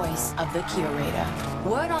the voice of the curator.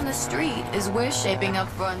 Word on the street is we're shaping up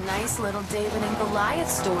for a nice little David and Goliath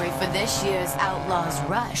story for this year's Outlaws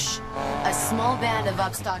Rush. A small band of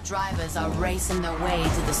upstart drivers are racing their way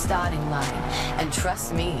to the starting line. And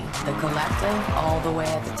trust me, the collective, all the way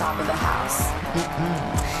at the top of the house,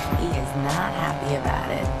 he is not happy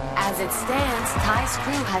about it. As it stands, Ty's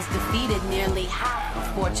crew has defeated nearly half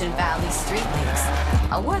of Fortune Valley street leagues.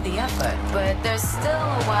 A worthy effort, but there's still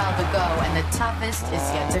a while to go, and the toughest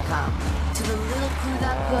is yet to come. To the little crew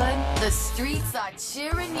that could, the streets are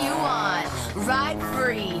cheering you on. Ride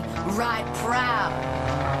free, ride proud,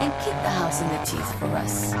 and keep the house in the teeth for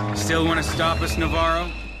us. Still want to stop us,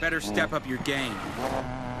 Navarro? Better step up your game.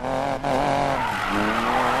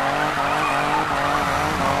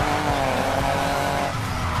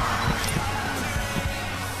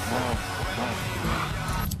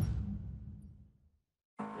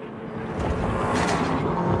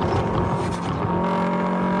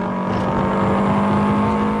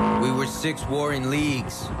 Six warring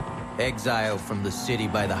leagues, exiled from the city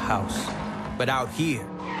by the house. But out here,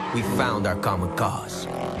 we found our common cause.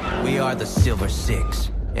 We are the Silver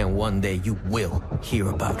Six, and one day you will hear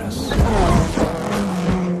about us.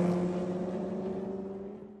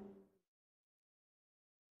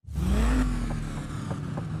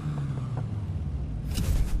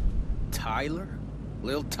 Tyler?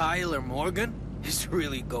 Lil Tyler Morgan? It's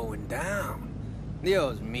really going down.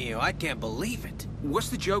 Dios mío, I can't believe it. What's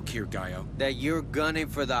the joke here, Gallo? That you're gunning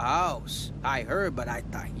for the house. I heard, but I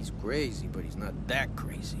thought he's crazy, but he's not that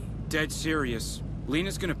crazy. Dead serious.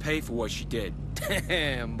 Lena's gonna pay for what she did.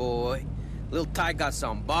 Damn, boy. Lil Ty got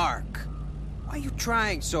some bark. Why you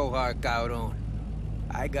trying so hard, Cabrón?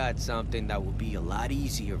 I got something that will be a lot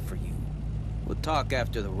easier for you. We'll talk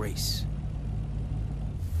after the race.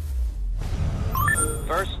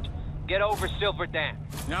 First, get over Silver Dam.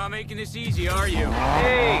 Not making this easy, are you?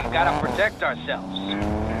 Hey, gotta protect ourselves.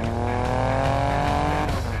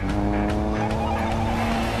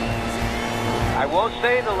 I won't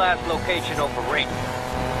say the last location overrated.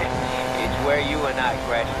 It's where you and I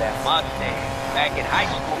crashed that Mustang back in high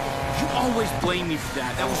school. You always blame me for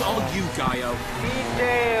that. That was all you, Gallo.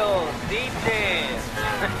 Details, details.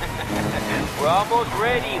 We're almost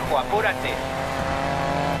ready, hijo, apúrate.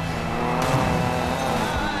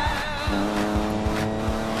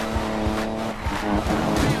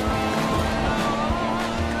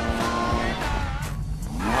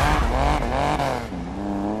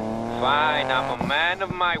 Fine, I'm a man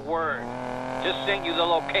of my word. Just sent you the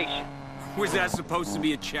location. Was that supposed to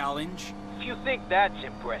be a challenge? If you think that's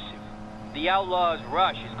impressive, the Outlaws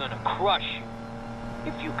Rush is gonna crush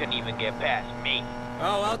you. If you can even get past me.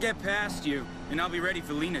 Oh, I'll get past you, and I'll be ready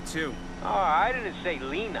for Lena, too. Oh, I didn't say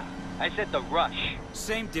Lena. I said the Rush.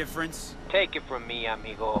 Same difference. Take it from me,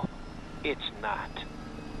 amigo. It's not.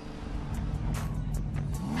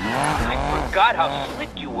 I forgot how slick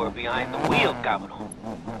you were behind the wheel, Cabrón.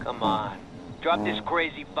 Come on. Drop this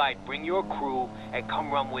crazy fight, bring your crew, and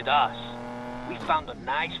come run with us. We found a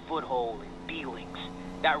nice foothold in B-Links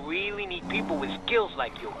that really need people with skills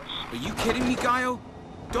like yours. Are you kidding me, Gallo?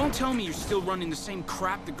 Don't tell me you're still running the same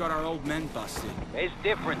crap that got our old men busted. It's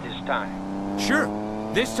different this time. Sure.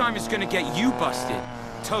 This time it's gonna get you busted.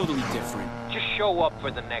 Totally different. Just show up for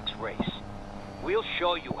the next race. We'll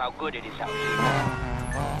show you how good it is out here.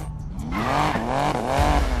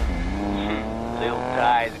 Lil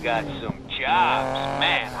Ty's got some jobs.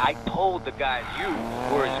 Man, I told the guys you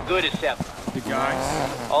were as good as ever. The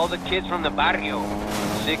guys? All the kids from the barrio.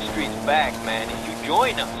 6th Street's back, man. If you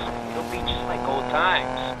join us, it'll be just like old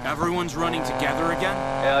times. Everyone's running together again?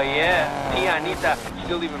 Hell yeah. Tia Anita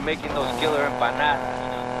still even making those killer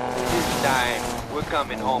empanadas. This time, we're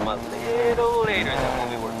coming home a little later than when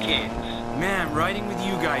we were kids. Man, riding with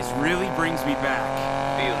you guys really brings me back.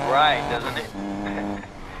 Feels right, doesn't it?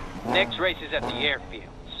 Next race is at the airfields.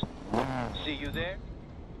 See you there?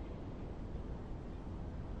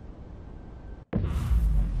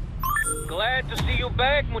 Glad to see you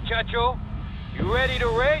back, muchacho. You ready to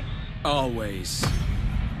race? Always.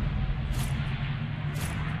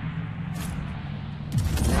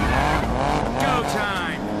 Go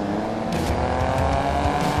time!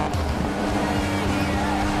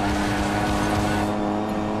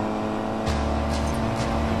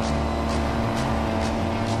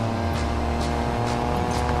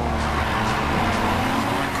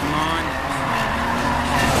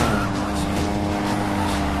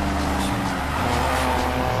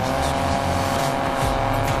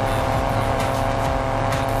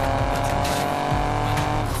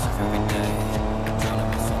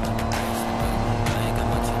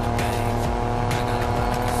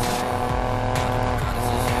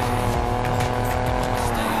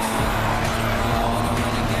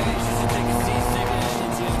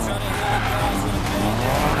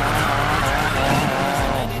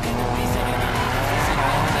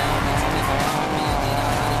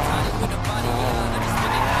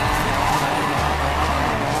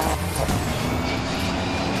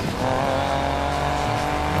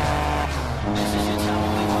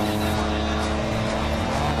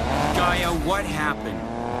 What happened?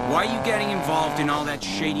 Why are you getting involved in all that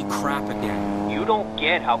shady crap again? You don't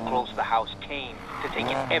get how close the house came to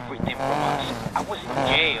taking everything from us. I was in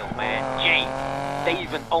jail, man. Jail. They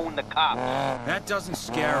even own the cops. That doesn't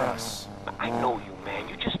scare us. I know you, man.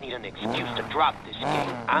 You just need an excuse to drop this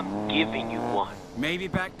game. I'm giving you one. Maybe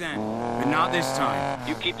back then, but not this time.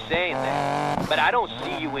 You keep saying that, but I don't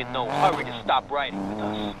see you in no hurry to stop riding with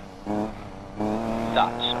us.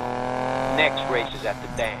 Thought so. Next race is at the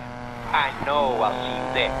dam. I know I'll see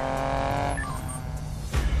you there.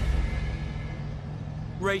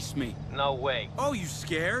 Race me. No way. Oh, you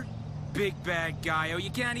scared? Big bad guy. Oh, you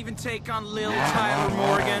can't even take on Lil Tyler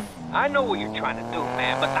Morgan? I know what you're trying to do,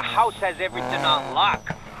 man, but the house has everything on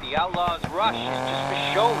lock. The Outlaws Rush is just for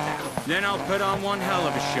show now. Then I'll put on one hell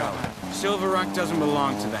of a show. Silver Rock doesn't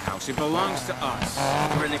belong to the house. It belongs to us.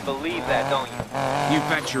 You really believe that, don't you? You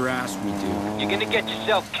bet your ass we do. You're gonna get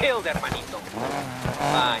yourself killed, hermanito.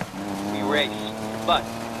 Fine. We race. But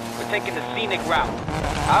we're taking the scenic route.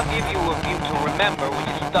 I'll give you a view to remember when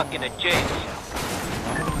you're stuck in a jail cell.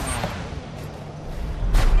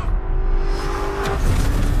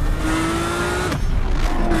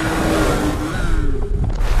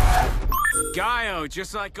 Gaio,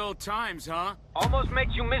 just like old times, huh? Almost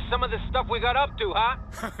makes you miss some of the stuff we got up to, huh?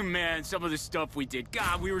 Man, some of the stuff we did.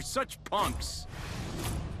 God, we were such punks.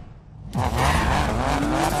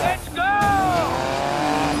 Let's go!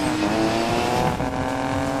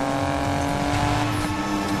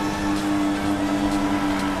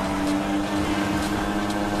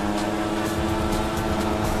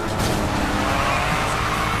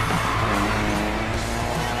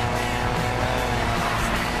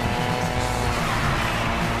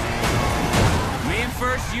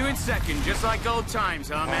 First, you in second, just like old times,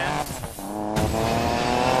 huh, man?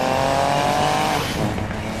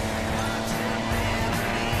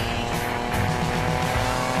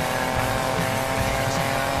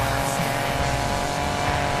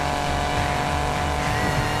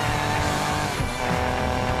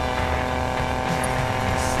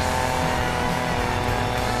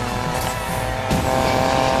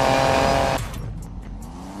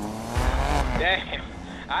 Damn,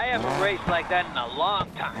 I haven't raced like that in a long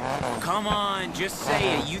time. Come on, just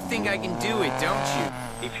say it. You think I can do it, don't you?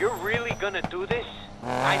 If you're really gonna do this,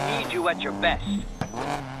 I need you at your best.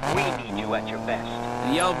 We need you at your best.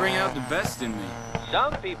 And y'all bring out the best in me.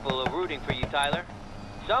 Some people are rooting for you, Tyler.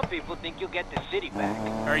 Some people think you'll get the city back.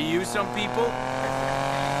 Are you some people?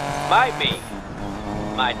 Might be.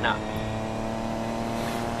 Might not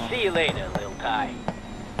be. See you later, Lil Ty.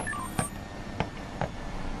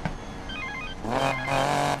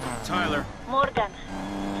 Tyler. Morgan,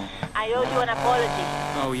 I owe you an apology.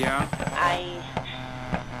 Oh, yeah?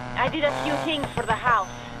 I did a few things for the house.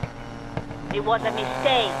 It was a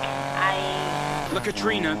mistake. Look,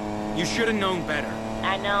 Katrina, you should have known better.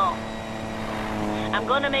 I know. I'm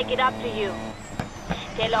gonna make it up to you.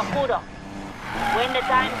 Te lo juro. When the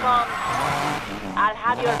time comes, I'll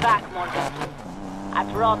have your back, Morgan. I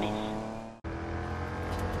promise.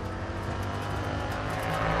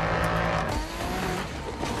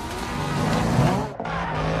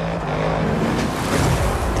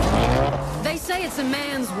 They say it's a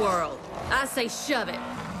man's world. I say shove it.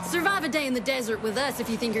 Survive a day in the desert with us if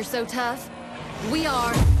you think you're so tough. We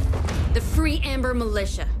are the Free Amber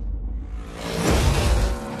Militia.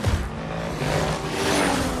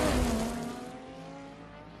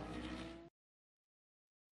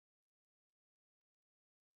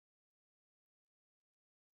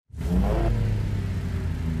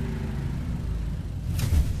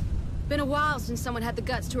 Been a while since someone had the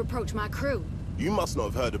guts to approach my crew. You must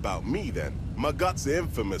not have heard about me then. My guts are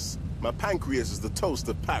infamous. My pancreas is the toast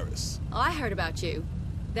of Paris. Oh, I heard about you.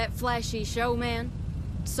 That flashy showman.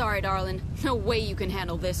 Sorry, darling. No way you can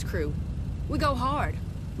handle this crew. We go hard.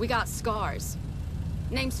 We got scars.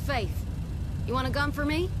 Name's Faith. You want a gun for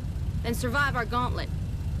me? Then survive our gauntlet.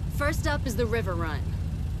 First up is the river run.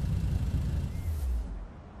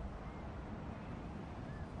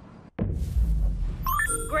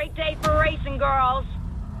 Great day for racing, girls.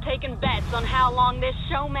 Taking bets on how long this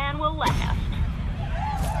showman will last.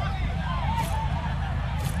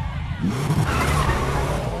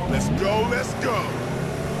 Let's go, let's go!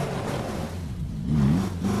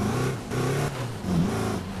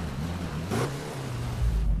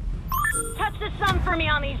 Touch the sun for me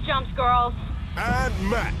on these jumps, girls. And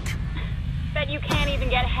Mac. Bet you can't even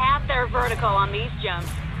get half their vertical on these jumps.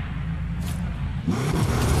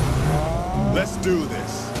 Let's do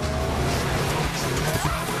this.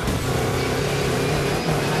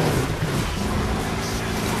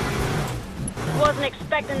 Wasn't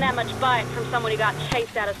expecting that much bite from someone who got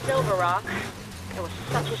chased out of Silver Rock. It was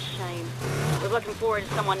such a shame. Was looking forward to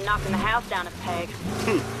someone knocking the house down a peg.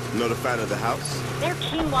 Not a fan of the house? They're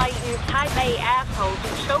quinoa-eating Type A assholes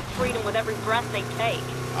who choke freedom with every breath they take.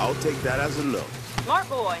 I'll take that as a no. Smart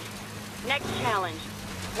boy. Next challenge.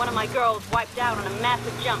 One of my girls wiped out on a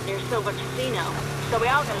massive jump near Silver Casino, so we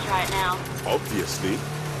all gotta try it now. Obviously.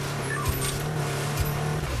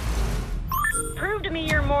 Prove to me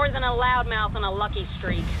you're more than a loudmouth on a lucky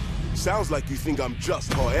streak. Sounds like you think I'm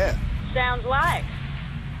just hot air. Sounds like.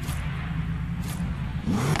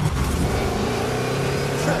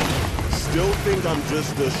 Still think I'm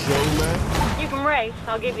just a showman? You can race,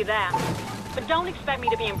 I'll give you that. But don't expect me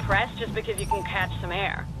to be impressed just because you can catch some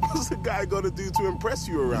air. What's a guy gonna do to impress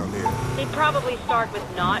you around here? He'd probably start with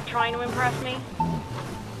not trying to impress me.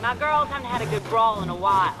 My girls haven't had a good brawl in a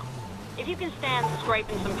while. If you can stand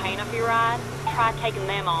scraping some paint off your ride, try taking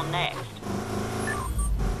them on next.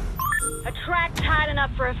 A track tight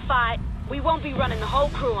enough for a fight. We won't be running the whole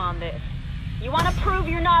crew on this. You want to prove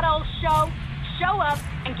you're not old show? Show up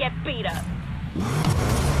and get beat up.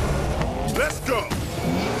 Let's go!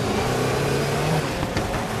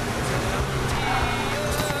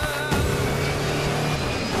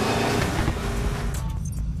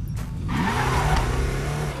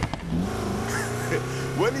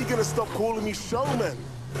 When are you gonna stop calling me Showman?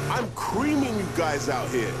 I'm creaming you guys out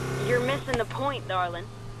here. You're missing the point, darling.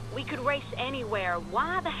 We could race anywhere.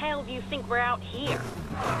 Why the hell do you think we're out here?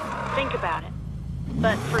 Think about it.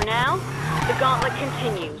 But for now, the gauntlet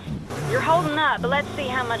continues. You're holding up, but let's see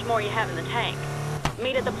how much more you have in the tank.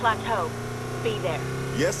 Meet at the plateau. Be there.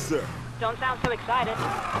 Yes, sir. Don't sound so excited.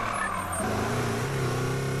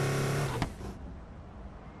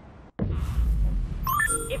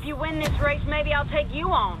 If you win this race, maybe I'll take you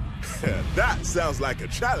on. That sounds like a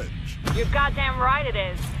challenge. You're goddamn right it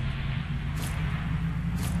is.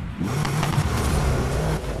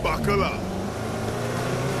 Buckle up.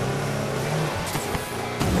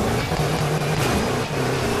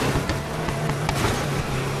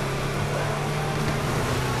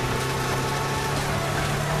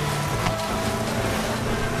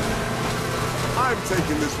 I'm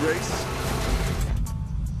taking this race.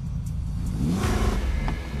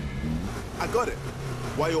 I got it.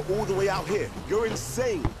 Why you're all the way out here? You're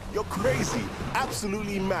insane. You're crazy.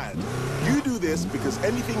 Absolutely mad. You do this because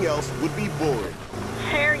anything else would be boring.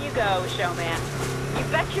 There you go, showman. You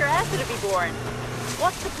bet your ass it'd be boring.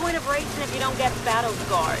 What's the point of racing if you don't get battle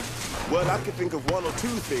scars? Well, I can think of one or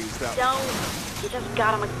two things that... Don't. You just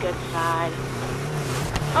got on the good side.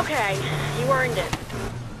 Okay, you earned it.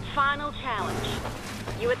 Final challenge.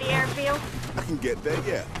 You at the airfield? I can get there,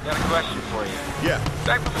 yeah. Got a question for you. Yeah.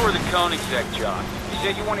 Back before the Koenigsegg job, you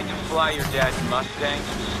said you wanted to fly your dad's Mustang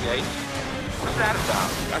to the States. What's that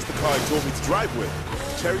about? That's the car he told me to drive with.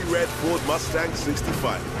 Cherry red Ford Mustang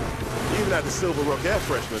 65. He even had the Silver Rock air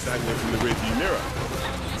freshener dangling from the rearview mirror.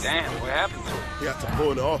 Damn, what happened to it? He had to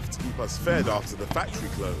pawn it off to keep us fed after the factory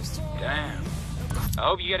closed. Damn. I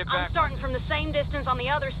hope you get it back. I'm starting from the same distance on the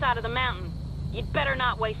other side of the mountain. You'd better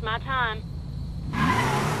not waste my time.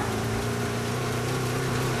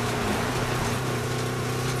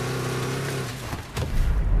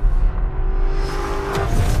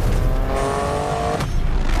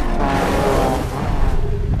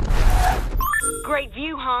 Great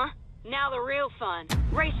view, huh? Now the real fun.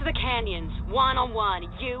 Race to the canyons, one-on-one,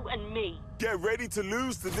 you and me. Get ready to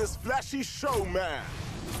lose to this flashy showman.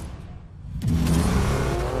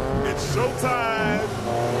 It's showtime!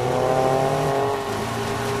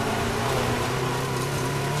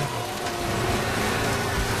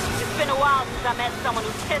 It's been a while since I met someone who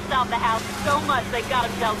pissed off the house so much they got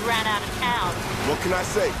themselves ran out of town. What can I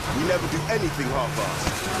say? We never do anything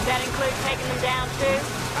half-assed. That includes taking them down, too?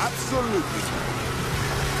 Absolutely.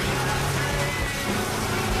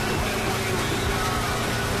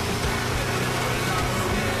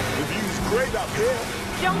 The view's great up here.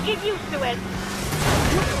 Don't get used to it.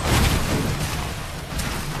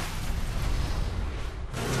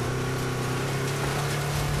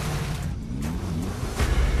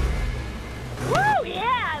 Woo,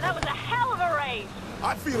 yeah, that was a hell of a race.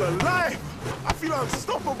 I feel alive. I feel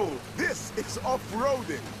unstoppable. This is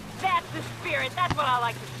off-roading. That's the spirit. That's what I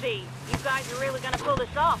like to see. You guys are really gonna pull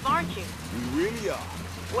this off, aren't you? We really are.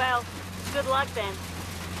 Well, good luck then.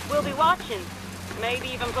 We'll be watching. Maybe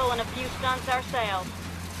even pulling a few stunts ourselves.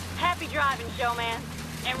 Happy driving, Showman.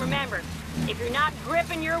 And remember, if you're not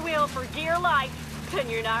gripping your wheel for dear life, then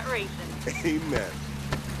you're not racing. Amen.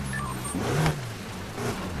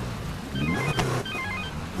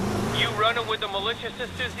 You running with the militia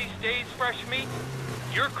sisters these days, fresh meat?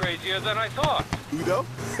 You're crazier than I thought. Udo?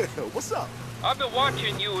 What's up? I've been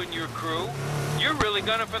watching you and your crew. You're really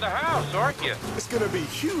gunning for the house, aren't you? It's gonna be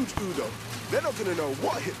huge, Udo. They're not gonna know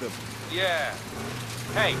what hit them. Yeah.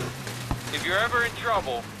 Hey, if you're ever in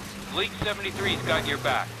trouble, League 73's got your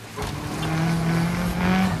back.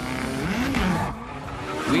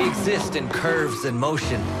 We exist in curves and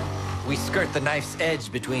motion. We skirt the knife's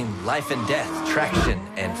edge between life and death, traction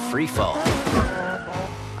and free fall.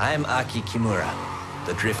 I'm Aki Kimura,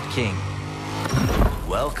 the Drift King.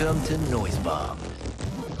 Welcome to Noise Bomb.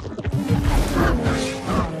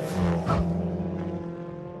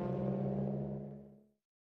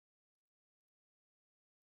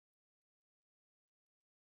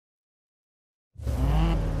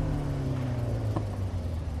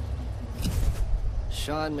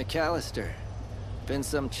 Sean McAllister. Been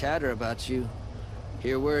some chatter about you.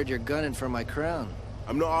 Hear word you're gunning for my crown.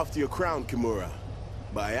 I'm not after your crown, Kimura,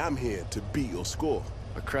 but I am here to beat your score.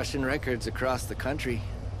 We're crushing records across the country.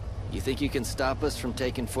 You think you can stop us from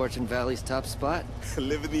taking Fortune Valley's top spot?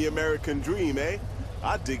 Living the American dream, eh?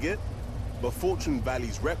 I dig it. But Fortune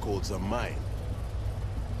Valley's records are mine.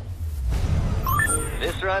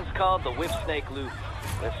 This run's called the Whip Snake Loop.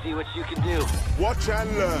 Let's see what you can do. Watch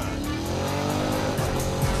and learn.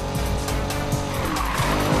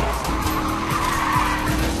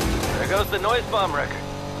 There goes the Noise Bomb record.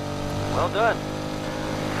 Well done.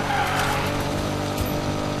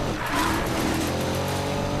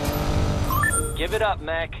 Give it up,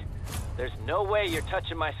 Mac. There's no way you're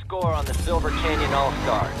touching my score on the Silver Canyon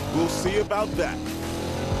All-Star. We'll see about that.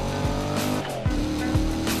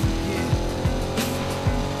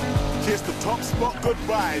 Kiss the top spot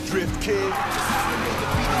goodbye, Drift King.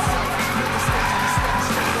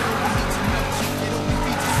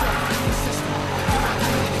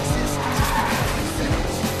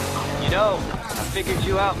 You know, I figured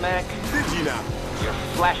you out, Mac. Did you now? Your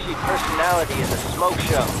flashy personality is a smoke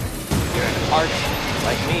show. You're an artist,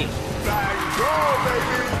 like me. Bang go,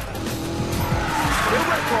 baby! The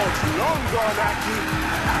record's long gone, Aki.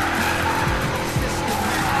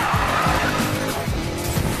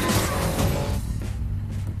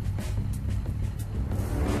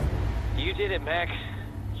 You did it, Mac.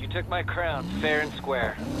 You took my crown, fair and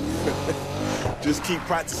square. Just keep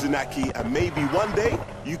practicing, Aki, and maybe one day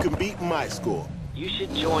you can beat my score. You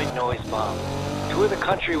should join Noise Bomb. Tour the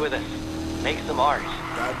country with us. Make some art.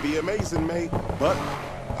 That'd be amazing, mate. But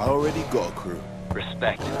I already got a crew.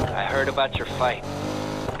 Respect. I heard about your fight.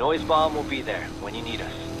 Noise Bomb will be there when you need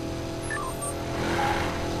us.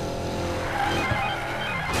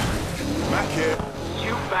 Mac here.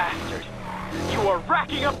 You bastard! You are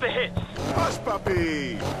racking up the hits! Hush,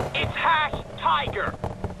 puppy! It's #Tiger!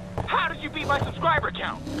 How did you beat my subscriber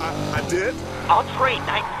count? I did? I'll trade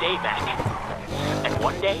night and day back. And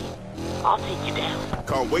one day, I'll take you down.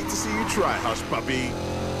 Can't wait to see you try, Hush Puppy.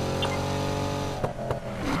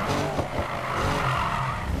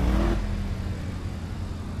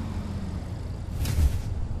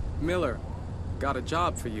 Miller, got a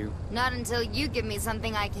job for you. Not until you give me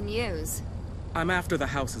something I can use. I'm after the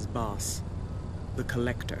house's boss, the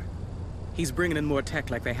Collector. He's bringing in more tech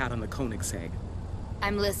like they had on the Koenigsegg.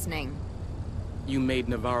 I'm listening. You made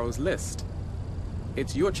Navarro's list.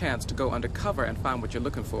 It's your chance to go undercover and find what you're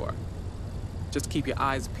looking for. Just keep your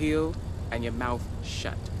eyes peeled and your mouth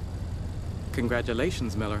shut.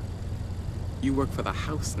 Congratulations, Miller. You work for the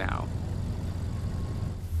house now.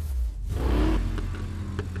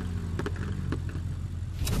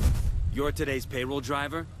 You're today's payroll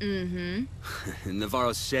driver? Mm-hmm.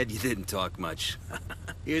 Navarro said you didn't talk much.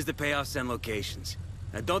 Here's the payoffs and locations.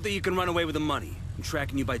 Now, don't think you can run away with the money. I'm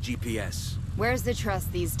tracking you by GPS. Where's the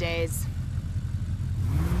trust these days?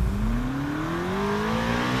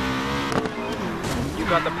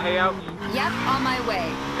 got the payouts? Yep, on my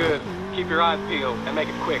way. Good. Keep your eyes peeled and make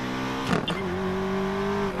it quick.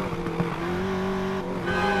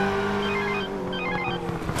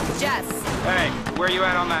 Jess. Hey, where you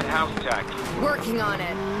at on that house tech? Working on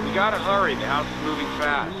it. We gotta hurry. The house is moving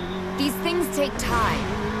fast. These things take time.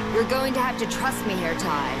 You're going to have to trust me here,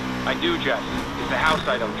 Ty. I do, Jess. It's the house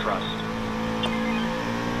I don't trust.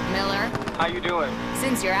 Miller? How you doing?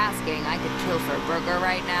 Since you're asking, I could kill for a burger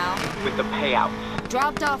right now. With the payouts.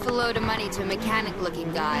 Dropped off a load of money to a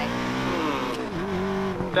mechanic-looking guy.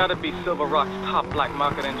 That'd be Silver Rock's top black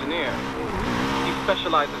market engineer. He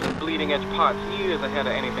specializes in bleeding-edge parts years ahead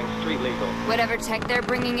of anything street legal. Whatever tech they're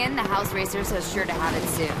bringing in, the house racers are sure to have it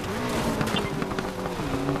soon.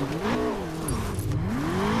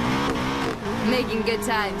 Making good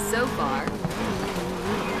time so far.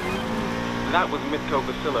 That was Mitko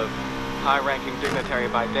Vasilov, high-ranking dignitary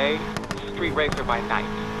by day, street racer by night.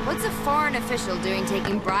 What's a foreign official doing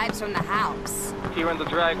taking bribes from the house? He runs a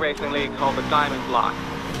drag racing league called the Diamond Block.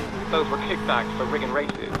 Those were kickbacks for rigging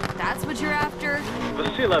races. That's what you're after?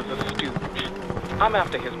 Vasilov's a stooge. I'm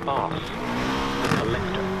after his boss, the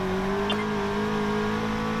collector.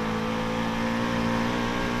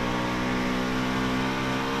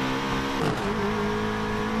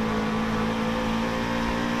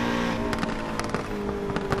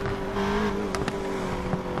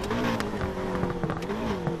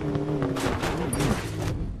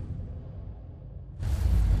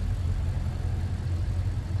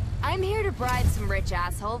 I'm here to bribe some rich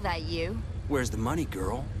asshole, that you? Where's the money,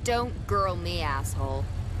 girl? Don't girl me, asshole.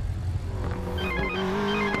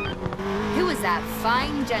 Who is that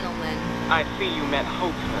fine gentleman? I see you met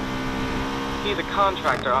Holtzman. He's a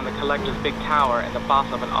contractor on the Collector's big tower and the boss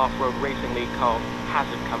of an off-road racing league called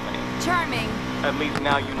Hazard Company. Charming. At least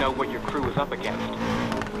now you know what your crew is up against.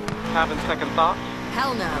 Having second thoughts?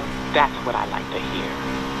 Hell no. That's what I like to hear.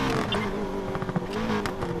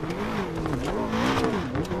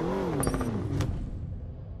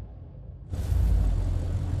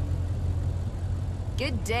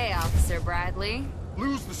 Good day, Officer Bradley.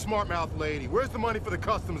 Lose the smart-mouth lady. Where's the money for the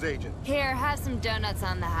customs agent? Here, have some donuts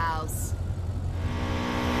on the house.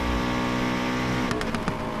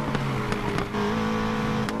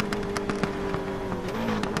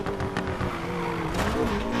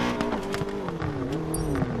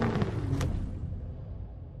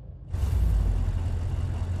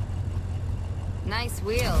 Nice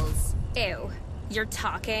wheels. Ew. You're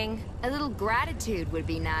talking? A little gratitude would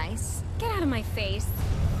be nice. Get out of my face.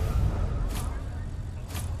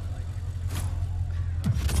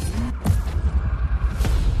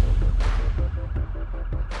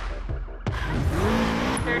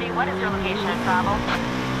 What is your location of travel?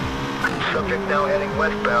 Subject now heading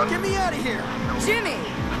westbound. Get me out of here! Jimmy!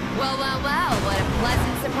 Well, what a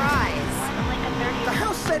pleasant surprise. The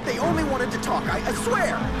house said they only wanted to talk, I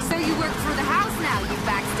swear! So you work for the house now, you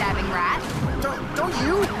backstabbing rat? Don't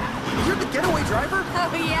you? You're the getaway driver?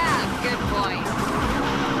 Oh yeah, good point.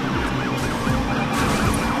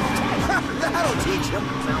 That'll teach him.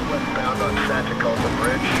 Now westbound on Santa Colta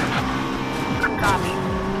Bridge. Copy.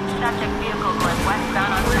 Subject vehicle going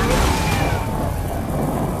westbound on Santa.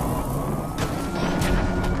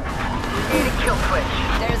 Need a kill switch.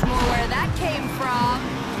 There's more where that came from.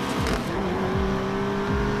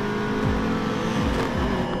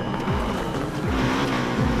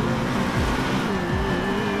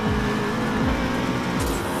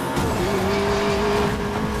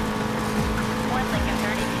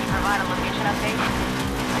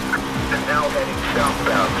 And now heading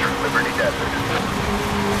southbound through Liberty Desert.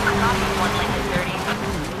 Copy, 1 Lincoln 30.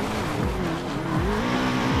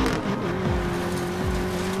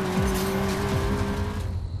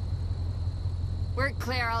 We're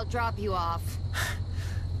clear, I'll drop you off.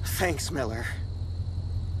 Thanks, Miller.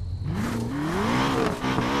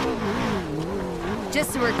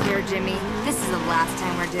 Just so we're clear, Jimmy, this is the last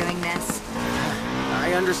time we're doing this.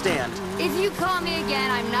 I understand. If you call me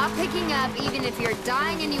again, I'm not picking up, even if you're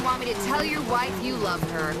dying and you want me to tell your wife you love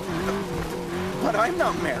her. But I'm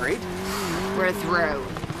not married. We're through.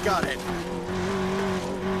 Got it.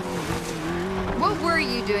 What were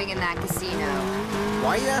you doing in that casino?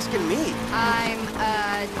 Why are you asking me? I'm,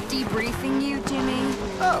 debriefing you, Jimmy.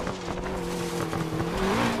 Oh.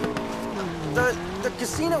 The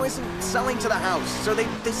casino isn't selling to the house, so they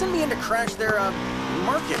send me in to crash their,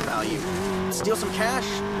 market value. Steal some cash,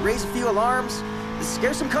 raise a few alarms,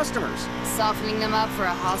 scare some customers. Softening them up for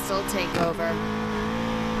a hostile takeover.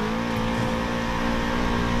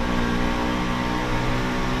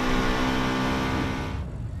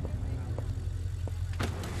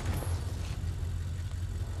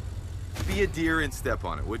 Be be a dear and step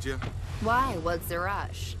on it, would you? Why? What's the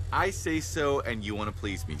rush? I say so, and you want to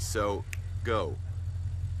please me, so go.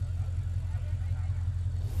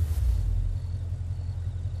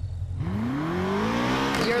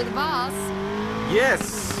 You're the boss.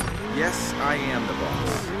 Yes! Yes, I am the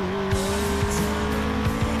boss.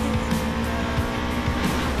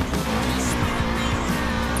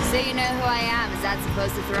 So you know who I am. Is that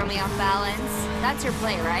supposed to throw me off balance? That's your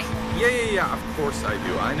play, right? Yeah, of course I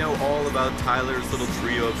do. I know all about Tyler's little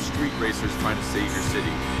trio of street racers trying to save your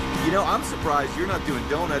city. You know, I'm surprised you're not doing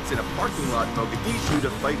donuts in a parking lot in Mogadishu to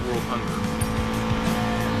fight world hunger.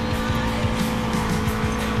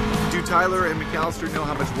 Do Tyler and McAllister know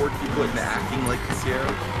how much work you put into acting like Casero?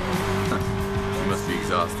 You must be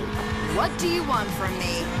exhausted. What do you want from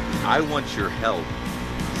me? I want your help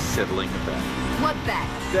settling the bet. What bet?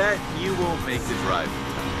 That you won't make the drive.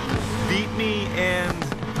 Beat me and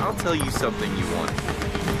I'll tell you something you want.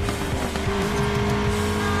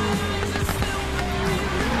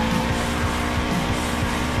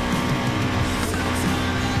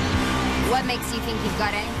 What makes you think you've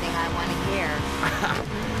got anything I want to hear?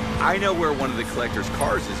 I know where one of the collector's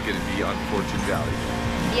cars is going to be on Fortune Valley.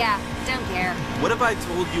 Yeah, don't care. What if I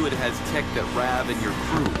told you it has tech that Rav and your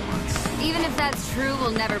crew wants? Even if that's true,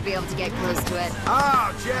 we'll never be able to get close to it.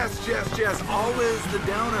 Ah, Jess, always the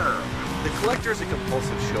downer. The collector's a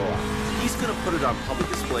compulsive show-off. He's gonna put it on public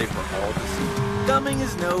display for all to see, thumbing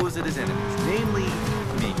his nose at his enemies, namely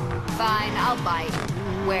me. Fine, I'll bite.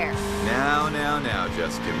 Where? Now,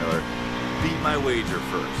 Jessica Miller. Beat my wager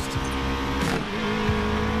first.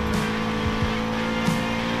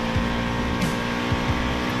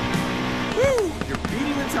 Woo! You're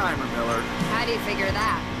beating the timer, Miller. How do you figure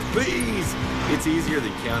that? Please! It's easier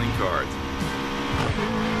than counting cards.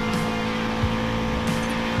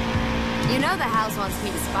 You know the house wants me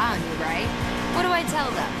to spy on you, right? What do I tell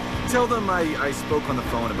them? Tell them I spoke on the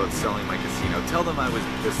phone about selling my casino. Tell them I was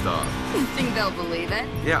pissed off. You think they'll believe it?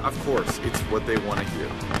 Yeah, of course. It's what they want to hear.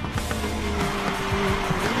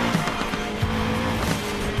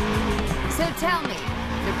 So tell me,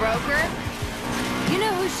 the broker? You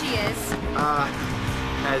know who she is?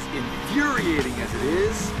 As infuriating as it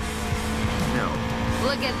is, no.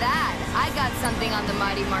 Look at that. I got something on the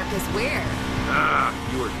mighty Marcus Weir.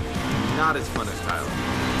 You are not as fun as Tyler.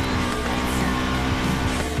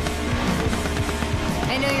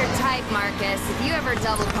 I know your type, Marcus. If you ever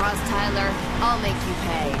double-cross Tyler, I'll make you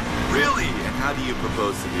pay. Really? And how do you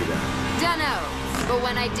propose to do that? Dunno. But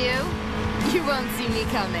when I do, you won't see me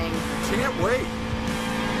coming. Can't wait.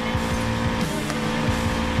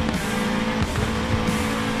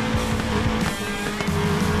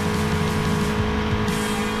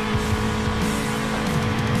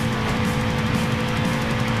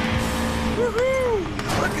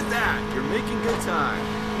 Look at that! You're making good time.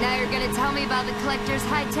 Now you're gonna tell me about the collector's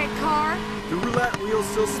high-tech car? The roulette wheel's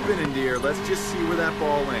still spinning, dear. Let's just see where that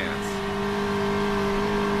ball lands.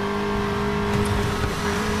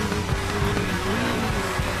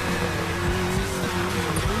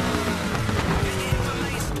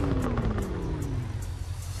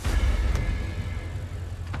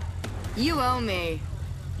 You owe me.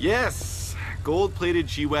 Yes! Gold-plated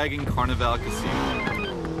G-Wagon Carnival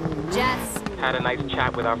Casino. Jess. Had a nice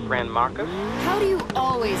chat with our friend Marcus. How do you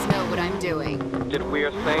always know what I'm doing? Did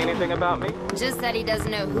Weir say anything about me? Just that he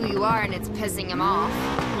doesn't know who you are and it's pissing him off.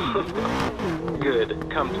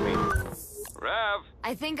 Good. Come to me. Rav.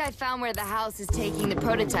 I think I found where the house is taking the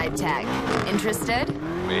prototype tech. Interested?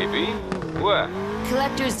 Maybe. Where?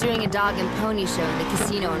 Collector's doing a dog and pony show in the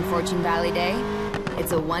casino on Fortune Valley Day.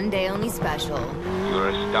 It's a one-day-only special. You're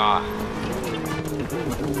a star.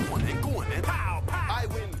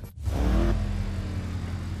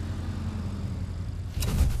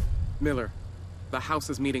 Miller, the house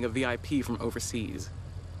is meeting a VIP from overseas.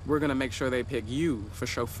 We're gonna make sure they pick you for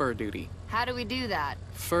chauffeur duty. How do we do that?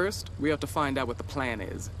 First, we have to find out what the plan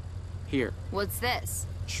is. Here. What's this?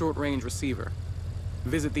 Short-range receiver.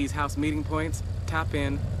 Visit these house meeting points, tap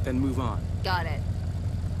in, then move on. Got it.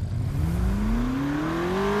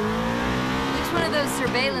 Which one of those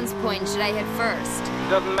surveillance points should I hit first?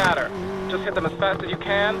 Doesn't matter. Just hit them as fast as you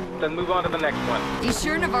can, then move on to the next one. You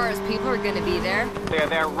sure Navarro's people are gonna be there? They're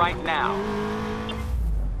there right now.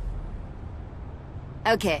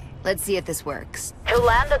 Okay, let's see if this works. He'll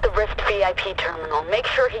land at the Rift VIP terminal. Make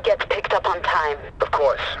sure he gets picked up on time. Of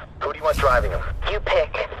course. Who do you want driving him? You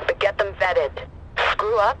pick, but get them vetted.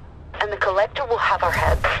 Screw up, and the collector will have our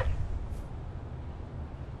heads.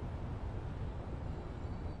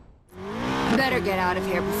 Better get out of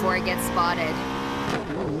here before I get spotted.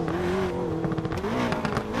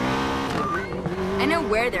 I know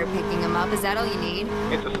where they're picking him up. Is that all you need?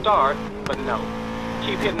 It's a start, but no.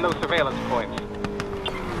 Keep hitting those surveillance points.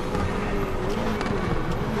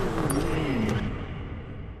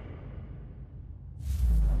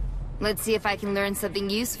 Let's see if I can learn something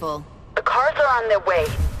useful. The cars are on their way.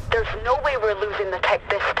 There's no way we're losing the tech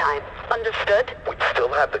this time. Understood? We'd still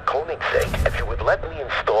have the Koenigsegg if you would let me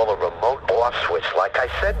install a remote off switch like I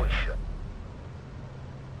said we should.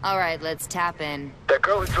 All right, let's tap in. That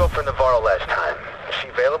girl who drove for Navarro last time, is she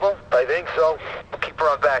available? I think so. We'll keep her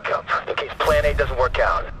on backup, in case Plan A doesn't work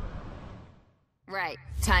out. Right,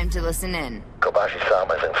 time to listen in.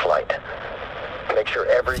 Kobashi-sama's in flight. Make sure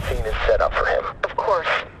everything is set up for him. Of course.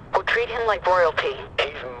 We'll treat him like royalty.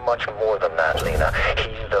 He's much more than that, Lena.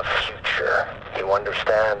 He's the future. You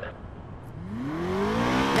understand?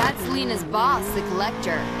 That's Lena's boss, the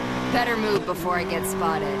Collector. Better move before I get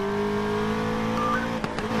spotted.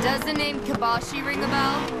 Does the name Kabashi ring a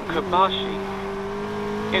bell? Kabashi?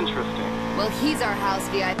 Interesting. Well, he's our house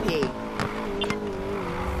VIP.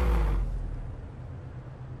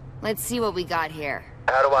 Let's see what we got here.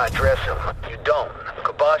 How do I address him? You don't.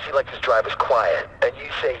 Kobashi likes his drivers quiet. And you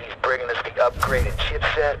say he's bringing us the upgraded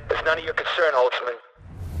chipset? It's none of your concern, Holtzman.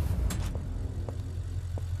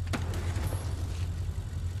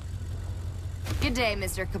 Good day,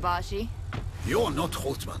 Mr. Kabashi. You're not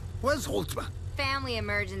Holtzman. Where's Holtzman? Family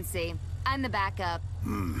emergency. I'm the backup.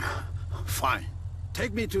 Fine.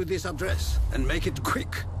 Take me to this address, and make it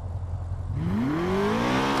quick.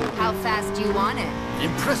 How fast do you want it?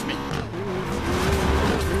 Impress me.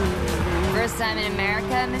 First time in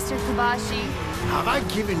America, Mr. Kabashi? Have I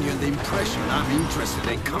given you the impression I'm interested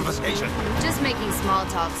in conversation? Just making small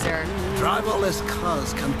talk, sir. Driverless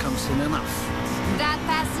cars can come soon enough. That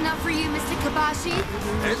fast enough for you, Mr. Kabashi?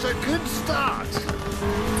 It's a good start.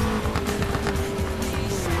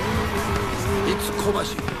 It's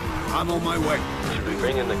Kobashi. I'm on my way. Should we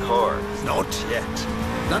bring in the car? Not yet.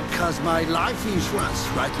 That car's my life insurance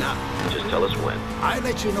right now. Just tell us when. I'll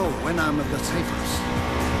let you know when I'm at the safe house.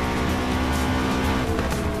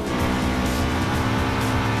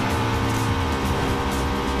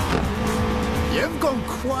 You've gone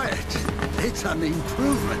quiet. It's an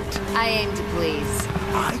improvement. I aim to please.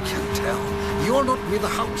 I can tell. You're not with the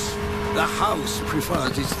house. The house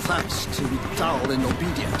prefers its thugs to be dull and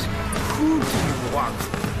obedient. Who do you work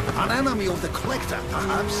for? An enemy of the Collector,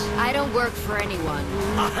 perhaps? I don't work for anyone.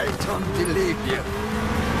 I don't believe you.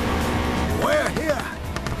 We're here,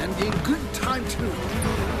 and in good time, too.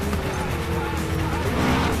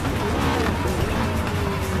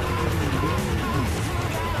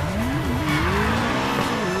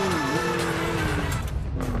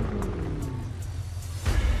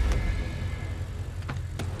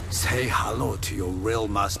 Say hello to your real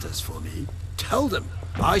masters for me. Tell them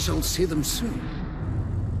I shall see them soon.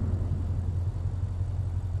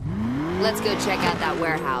 Let's go check out that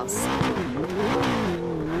warehouse.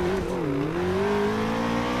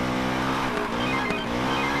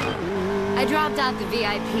 I dropped out the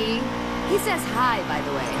VIP. He says hi, by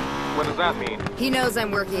the way. What does that mean? He knows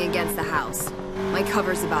I'm working against the house. My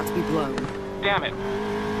cover's about to be blown. Damn it.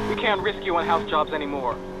 We can't risk you on house jobs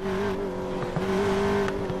anymore.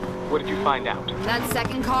 What did you find out? That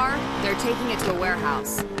second car, they're taking it to a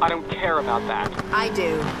warehouse. I don't care about that. I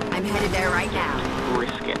do. I'm headed there right now.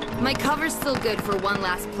 Risk it. My cover's still good for one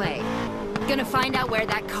last play. Gonna find out where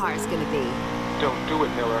that car's gonna be. Don't do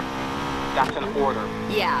it, Miller. That's an order.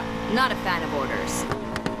 Yeah, not a fan of orders.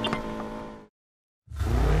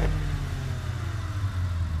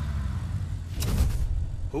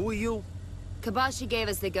 Who are you? Kabashi gave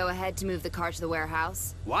us the go-ahead to move the car to the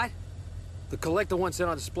warehouse. What? The Collector wants it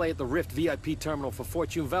on display at the Rift VIP terminal for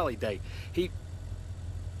Fortune Valley Day.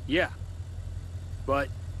 Yeah. But...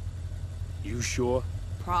 you sure?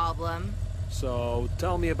 Problem. So,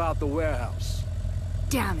 tell me about the warehouse.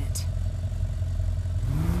 Damn it.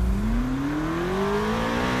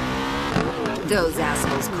 Those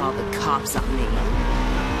assholes called the cops on me.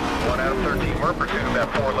 1 Adam 13, we're pursuit of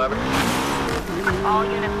that 411. All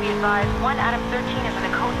units be advised, 1 Adam 13 is in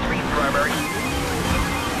a code 3 primary.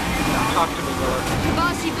 Talk to me, Miller.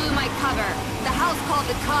 Kabashi blew my cover. The house called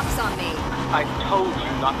the cops on me. I told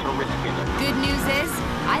you not to risk it. Good news is,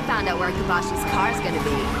 I found out where Kabashi's car's gonna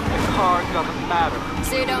be. The car doesn't matter.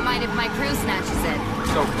 So you don't mind if my crew snatches it?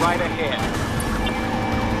 So right ahead.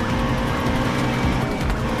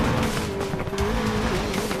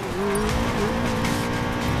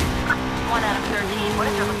 1 Adam 13, what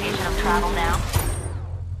is your location of travel now?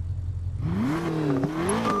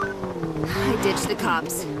 I ditched the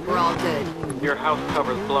cops. We're all good. Your house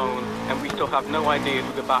cover's blown, and we still have no idea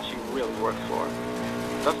who Kabashi really works for.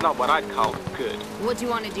 That's not what I'd call good. What do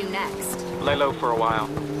you want to do next? Lay low for a while.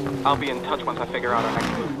 I'll be in touch once I figure out our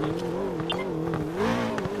next move.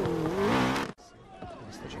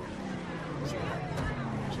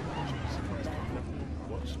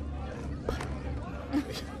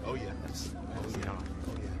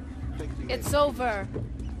 It's over.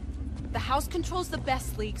 The house controls the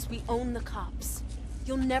best leagues. We own the cops.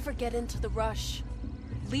 You'll never get into the rush.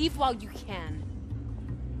 Leave while you can.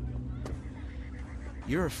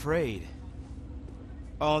 You're afraid.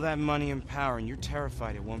 All that money and power, and you're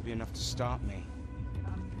terrified it won't be enough to stop me.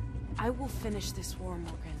 I will finish this war,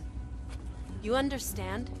 Morgan. You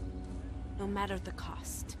understand? No matter the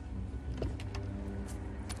cost.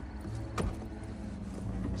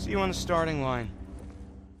 See you on the starting line.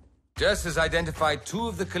 Jess has identified 2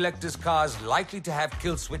 of the Collector's cars likely to have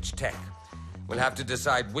kill switch tech. We'll have to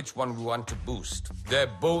decide which one we want to boost. They're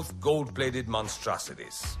both gold-plated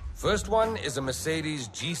monstrosities. First one is a Mercedes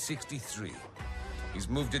G63. He's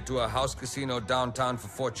moved it to a house casino downtown for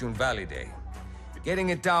Fortune Valley Day. Getting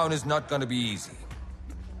it down is not going to be easy.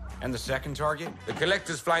 And the second target? The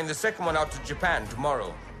Collector's flying the second one out to Japan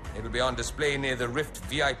tomorrow. It'll be on display near the Rift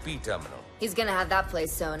VIP terminal. He's gonna have that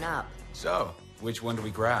place sewn up. So, which one do we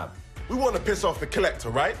grab? We want to piss off the Collector,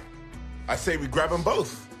 right? I say we grab them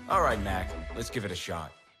both. All right, Mac. Let's give it a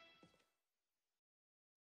shot.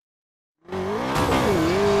 The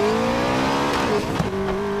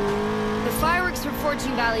fireworks for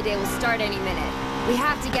Fortune Valley Day will start any minute. We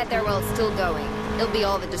have to get there while it's still going. It'll be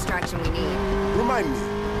all the distraction we need. Remind me,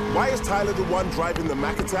 why is Tyler the one driving the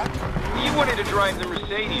Mac attack? You wanted to drive the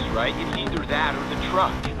Mercedes, right? It's either that or the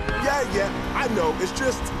truck. Yeah, I know. It's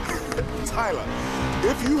just... Tyler,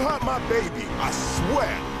 if you hurt my baby, I swear.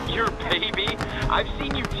 Your baby? I've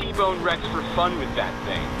seen you T-bone Rex for fun with that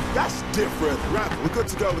thing. That's different. Rap, we're good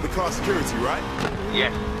to go with the car security, right?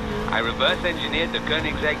 Yes. I reverse engineered the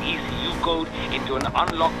Koenigsegg ECU code into an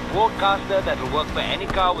unlocked broadcaster that'll work for any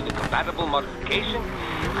car with a compatible modification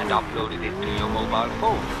and uploaded it to your mobile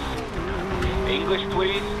phones. English,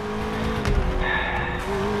 please?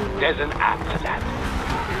 There's an app for that.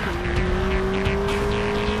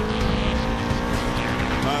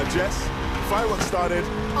 Jess, fireworks started.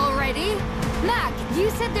 Already? Mac, you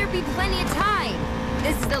said there'd be plenty of time.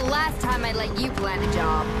 This is the last time I'd let you plan a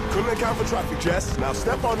job. Couldn't account for traffic, Jess. Now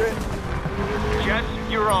step on it. Jess,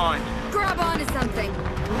 you're on. Grab onto something.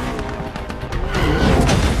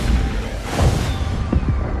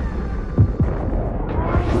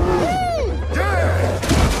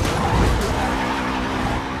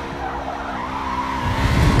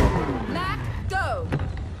 Mac, go!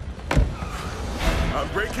 I'm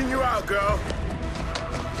breaking you out, girl.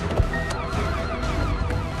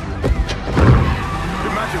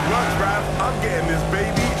 Your magic works, Rav. I'm getting this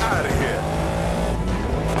baby out of here.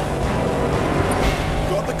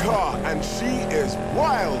 Got the car, and she is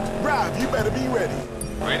wild. Rav, you better be ready.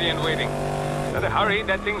 Ready and waiting. Better hurry,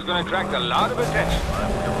 that thing's gonna attract a lot of attention.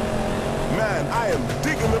 Man, I am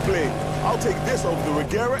digging the bling. I'll take this over the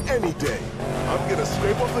Regera any day. I'm gonna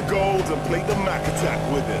scrape off the gold and plate the Mac attack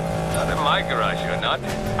with it. Not in my garage, you're not.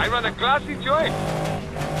 I run a classy joint.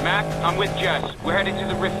 Mac, I'm with Jess. We're headed to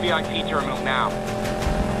the Rift VIP terminal now.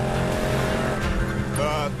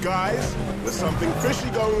 Guys, there's something fishy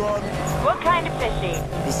going on. What kind of fishy?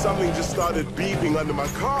 There's something just started beeping under my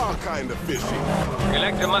car, kind of fishy.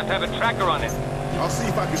 Collector must have a tracker on it. I'll see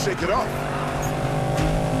if I can shake it off.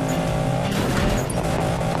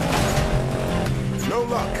 No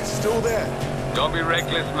luck, still there. Don't be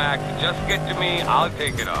reckless, Mac. Just get to me, I'll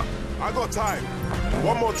take it off. I got time.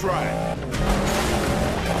 One more try.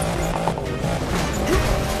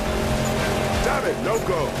 Damn it, no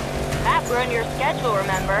go. That ruined your schedule,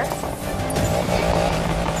 remember?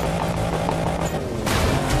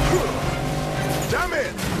 Damn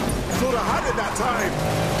it! Thought I had it that time.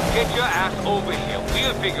 Get your ass over here.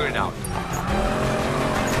 We'll figure it out.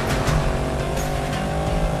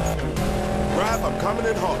 Rav, I'm coming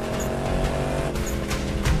in hot.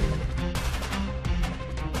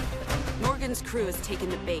 Morgan's crew has taken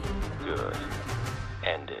the bait. Good.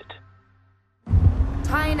 End it.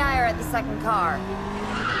 Ty and I are at the second car.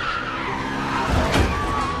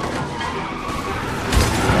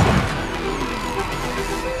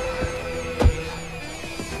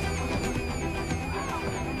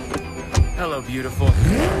 Hello, beautiful.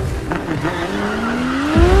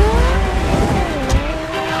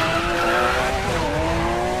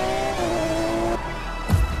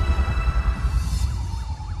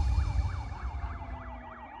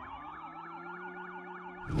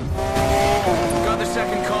 Got the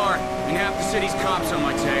second car, and half the city's cops on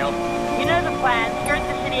my tail. You know the plan. Skirt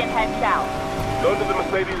the city and head south. Load the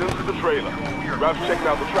Mercedes into the trailer. Ralph's checking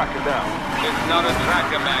out the tracker now. It's not a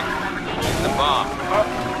tracker, Mac. It's a bomb.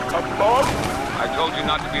 A bomb? I told you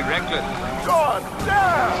not to be reckless. God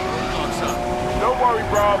damn! Don't worry,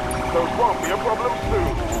 Rob. Those won't be a problem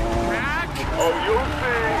soon. Mac! Oh, you'll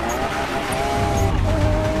see.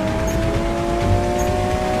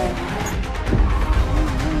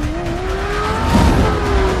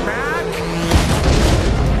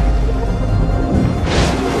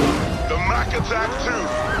 Attack 2.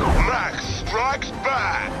 Max strikes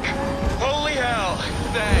back. Holy hell.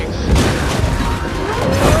 Thanks.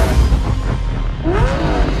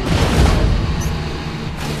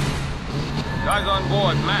 Guys on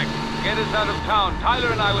board. Mac, get us out of town.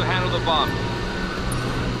 Tyler and I will handle the bomb.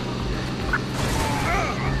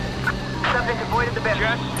 Subject avoided the building.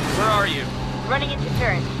 Jess, where are you? Running into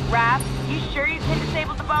turns. Raph, you sure you can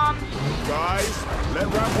disable the bombs? Guys, let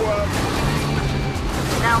Raph work.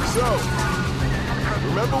 Now. So,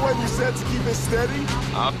 remember when you said to keep it steady?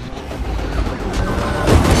 Up.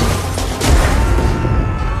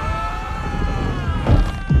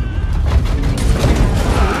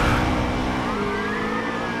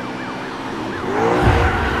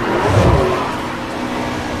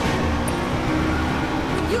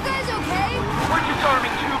 You guys okay? We're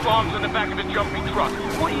disarming 2 bombs on the back of a jumping truck.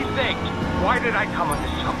 What do you think? Why did I come on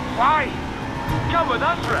this truck? Why? Come with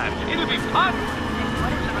us, Raph. It'll be fun.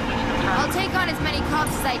 I'll take on as many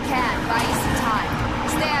cops as I can, buy you some time.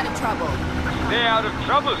 Stay out of trouble. Stay out of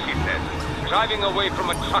trouble, she says. Driving away from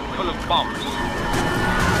a truck full of bombs.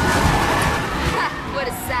 Ha! What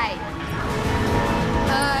a sight.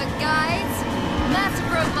 Guys? Massive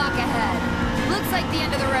roadblock ahead. Looks like the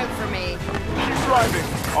end of the road for me. Keep driving.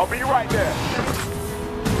 I'll be right there.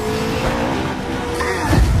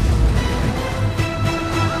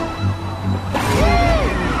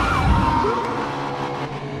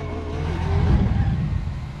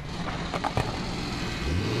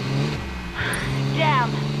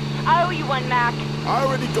 Damn. I owe you one, Mac. I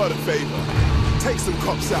already got a favor. Take some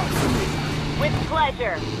cops out for me. With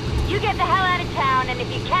pleasure. You get the hell out of town, and if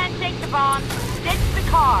you can't take the bombs, ditch the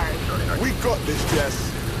cars. We got this,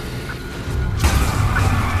 Jess.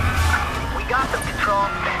 We got them, Control.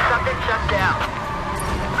 Subject shut down.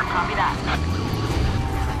 Copy that.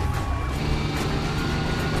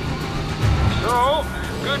 So,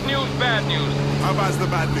 good news, bad news. How bad's the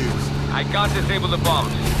bad news? I can't disable the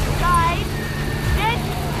bombs. Guys, ditch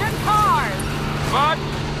the cars. But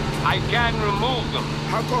I can remove them.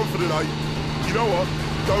 How confident are you? You know what?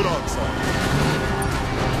 Don't answer.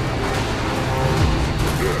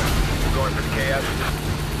 Going for the chaos.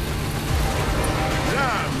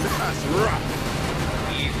 Damn, that's rough.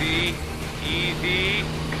 Easy, easy.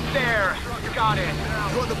 There, got it.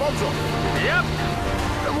 You got the bombs off? Yep.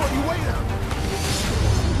 Then what are you waiting at?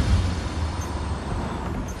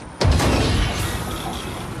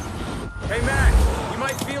 Hey, Mac, you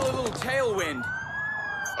might feel a little tailwind.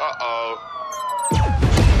 Uh-oh.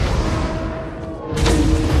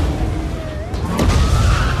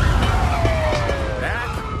 That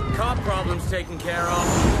cop problem's taken care of.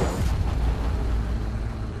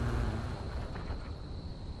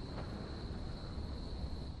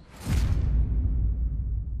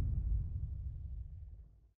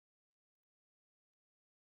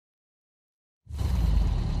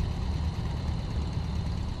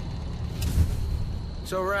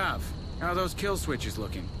 So, Rav, how are those kill switches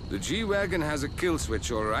looking? The G-Wagon has a kill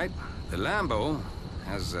switch, all right. The Lambo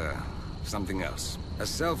has, something else. A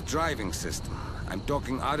self-driving system. I'm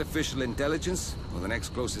talking artificial intelligence, or the next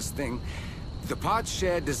closest thing. The parts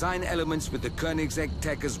share design elements with the Koenigsegg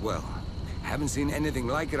tech as well. Haven't seen anything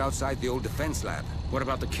like it outside the old defense lab. What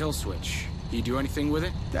about the kill switch? You do anything with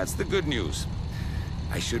it? That's the good news.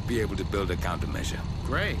 I should be able to build a countermeasure.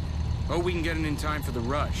 Great. Oh, we can get it in time for the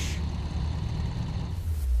rush.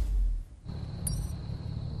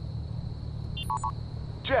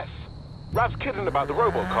 Jess, Rav's kidding about the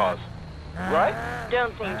robot cars, right?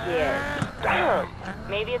 Don't think he is. Damn.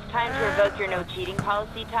 Maybe it's time to revoke your no cheating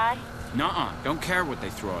policy, Ty? Nuh-uh. Don't care what they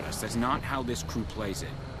throw at us. That's not how this crew plays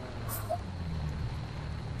it.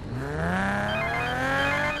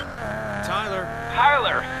 Tyler.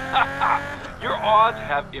 Tyler! Your odds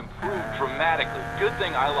have improved dramatically. Good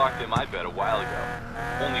thing I locked in my bet a while ago.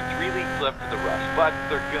 Only 3 leagues left to the rush, but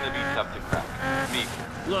they're gonna be tough to crack. Me.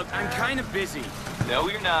 Look, I'm kind of busy. No,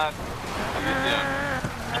 you're not. See you soon.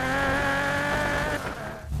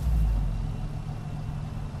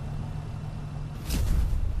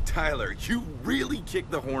 Tyler, you really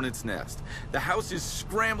kicked the hornet's nest. The house is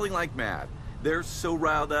scrambling like mad. They're so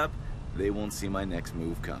riled up, they won't see my next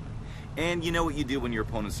move coming. And you know what you do when your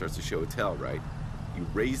opponent starts to show a tell, right? You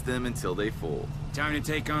raise them until they fold. Time to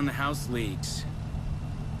take on the house leagues.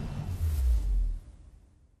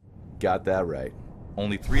 Got that right.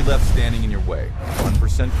 Only 3 left standing in your way.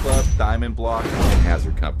 1% Club, Diamond Block, and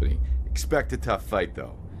Hazard Company. Expect a tough fight,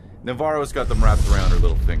 though. Navarro's got them wrapped around her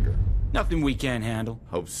little finger. Nothing we can't handle.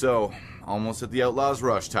 Hope so. Almost at the Outlaws'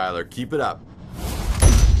 rush, Tyler. Keep it up.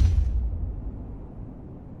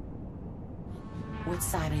 What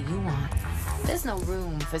side are you on? There's no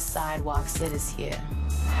room for sidewalk sitters here.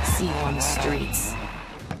 See you on the streets.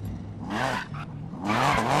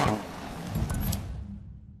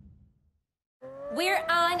 We're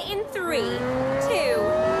on in 3, 2,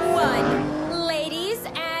 1. Ladies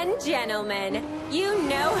and gentlemen, you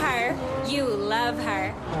know her, you love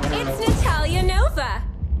her. It's Natalia Nova.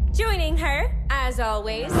 Joining her, as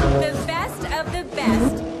always, the best of the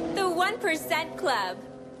best, the 1% Club.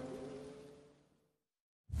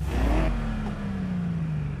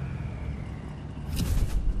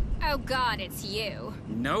 Oh God, it's you.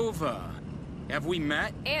 Nova. Have we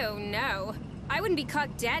met? Ew, no. I wouldn't be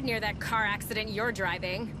caught dead near that car accident you're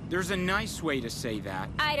driving. There's a nice way to say that.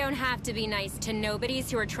 I don't have to be nice to nobodies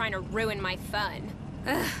who are trying to ruin my fun.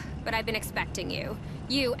 Ugh, but I've been expecting you.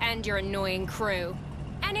 You and your annoying crew.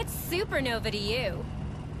 And it's supernova to you.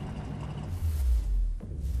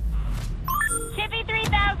 Tippy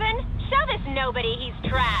 3000, show this nobody he's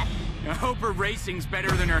trash. I hope her racing's better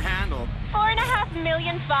than her handle. 4.5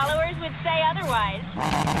 million followers would say otherwise.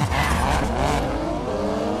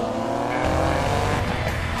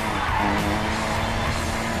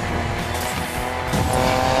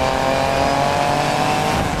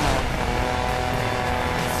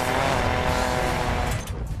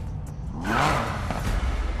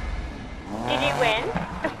 Did you win?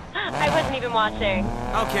 I wasn't even watching.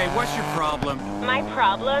 Okay, what's your problem? My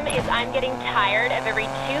problem is I'm getting tired of every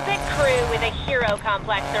two-bit crew with a hero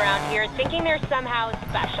complex around here thinking they're somehow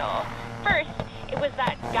special. First, it was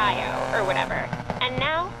that Gaio, or whatever. And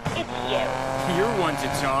now, it's you. You're one to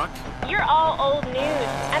talk. You're all old news,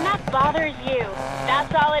 and that bothers you.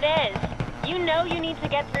 That's all it is. You know you need to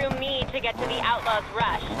get through me to get to the Outlaws'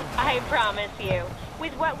 rush. I promise you.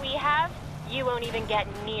 With what we have, you won't even get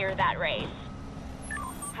near that race.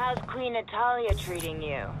 How's Queen Natalia treating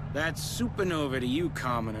you? That's supernova to you,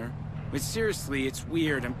 commoner. But seriously, it's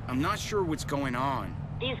weird. I'm not sure what's going on.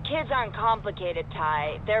 These kids aren't complicated,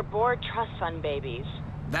 Ty. They're bored trust fund babies.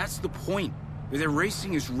 That's the point. Their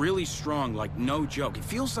racing is really strong, like no joke. It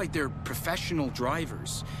feels like they're professional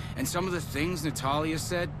drivers. And some of the things Natalia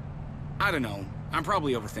said, I don't know. I'm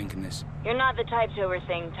probably overthinking this. You're not the type to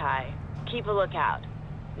overthink, Ty. Keep a lookout.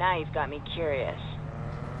 Now you've got me curious.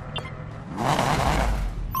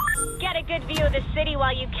 Get a good view of the city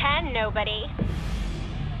while you can, nobody.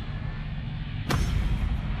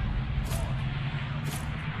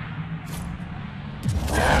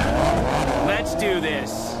 Let's do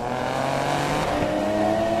this.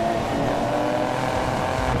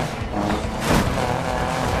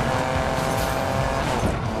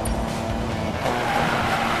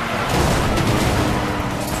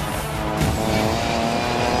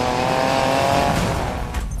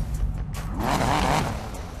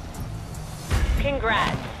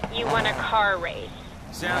 Congrats. You won a car race.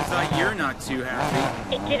 Sounds like you're not too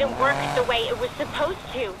happy. It didn't work the way it was supposed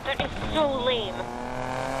to. That is so lame.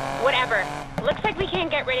 Whatever. Looks like we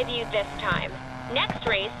can't get rid of you this time. Next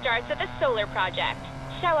race starts at the solar project.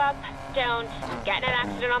 Show up, don't, get in an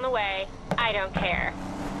accident on the way. I don't care.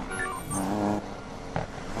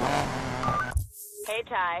 Hey,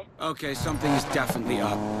 Ty. Okay, something is definitely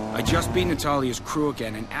up. I just beat Natalia's crew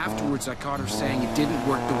again, and afterwards I caught her saying it didn't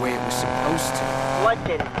work the way it was supposed to. What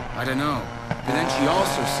didn't? I don't know. But then she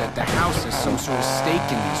also said the house has some sort of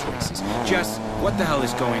stake in these races. Jess, what the hell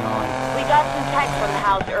is going on? We got some text from the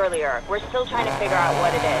house earlier. We're still trying to figure out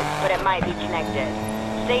what it is, but it might be connected.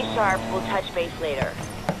 Stay sharp, we'll touch base later.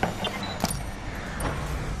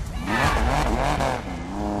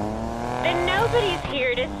 Then nobody's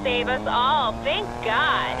here to save us all, thank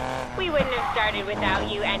God. We wouldn't have started without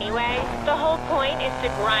you anyway. The whole point is to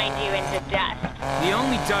grind you into dust. The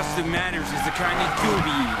only dust that matters is the kind that you'll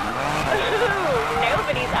be eating. Ooh,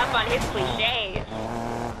 nobody's up on his cliches.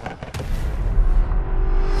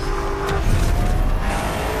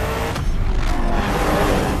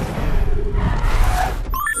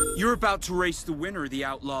 You're about to race the winner of the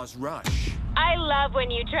Outlaws' Rush. I love when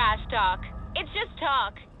you trash talk. It's just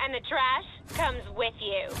talk, and the trash comes with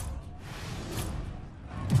you.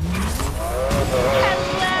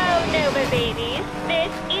 Hello, Nova babies.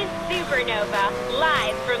 This is Supernova,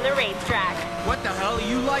 live from the racetrack. What the hell? Are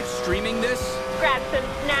you live streaming this? Grab some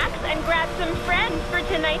snacks and grab some friends for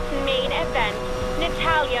tonight's main event.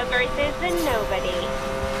 Natalia versus the nobody.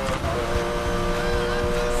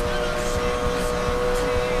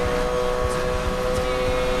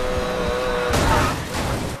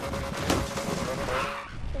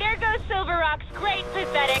 There goes Silver Rock's great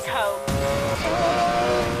pathetic hope.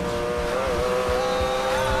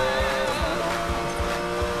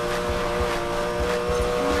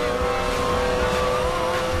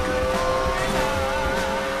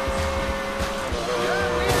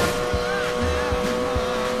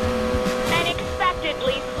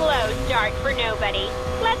 Start for nobody.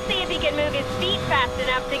 Let's see if he can move his feet fast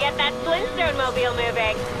enough to get that Flintstone mobile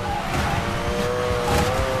moving.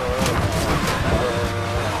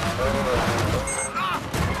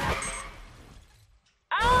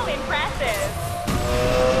 Oh, impressive.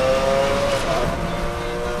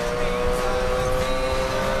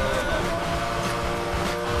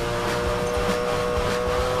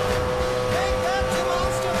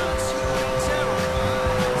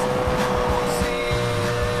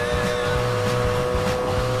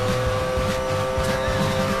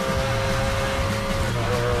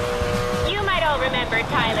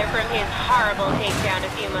 Tyler from his horrible takedown a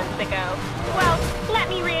few months ago. Well, let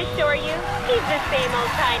me reassure you, he's the same old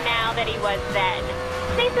kind now that he was then.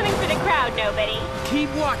 Say something for the crowd, nobody. Keep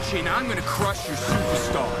watching. I'm gonna crush your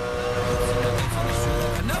superstar.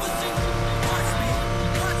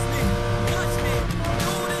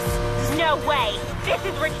 No way. This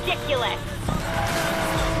is ridiculous.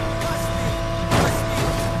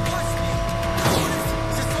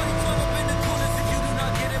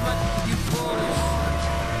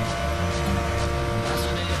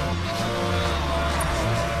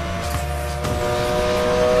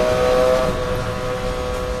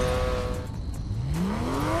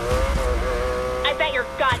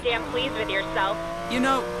 Goddamn pleased with yourself. You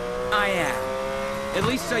know, I am. At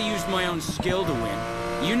least I used my own skill to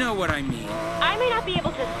win. You know what I mean. I may not be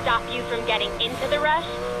able to stop you from getting into the rush,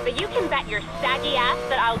 but you can bet your saggy ass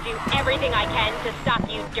that I'll do everything I can to stop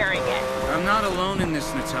you during it. I'm not alone in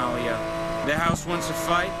this, Natalia. The house wants a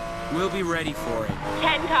fight. We'll be ready for it.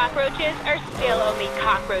 10 cockroaches are still only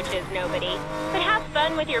cockroaches, nobody. But have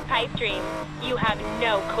fun with your pipe dreams. You have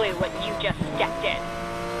no clue what you just stepped in.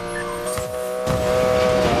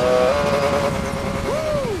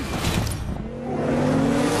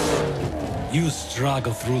 You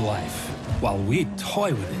struggle through life, while we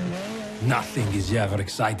toy with it. Nothing is ever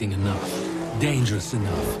exciting enough, dangerous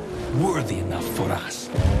enough, worthy enough for us.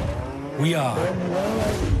 We are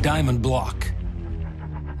Diamond Block.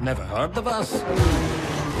 Never heard of us?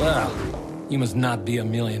 Well, you must not be a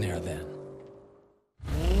millionaire then.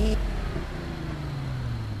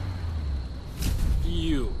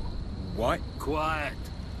 You. What? Quiet.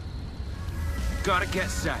 Gotta get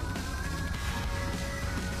set.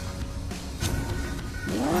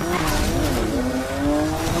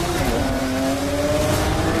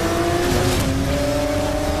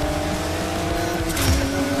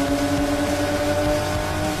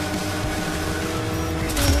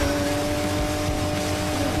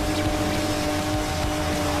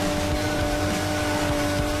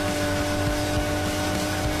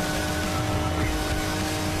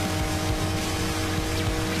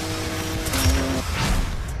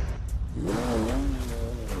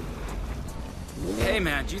 Hey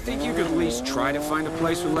man, do you think you could at least try to find a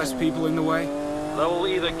place with less people in the way? They will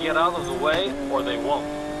either get out of the way, or they won't.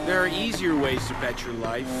 There are easier ways to bet your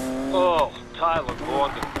life. Oh, Tyler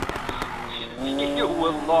Gordon. You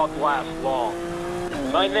will not last long.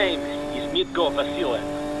 My name is Mitko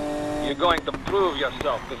Vasilev. You're going to prove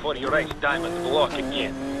yourself before you race Diamond Block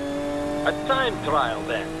again. A time trial,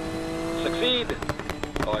 then. Succeed,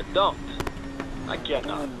 or don't. I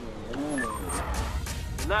cannot.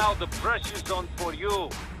 Now the pressure's on for you.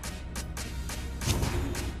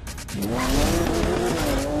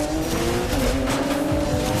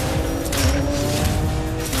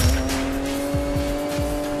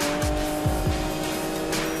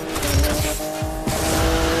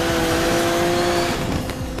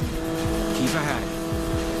 Keep ahead.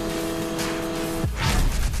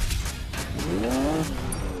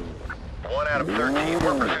 One out of 13.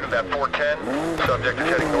 We're in pursuit of that 410. Subject is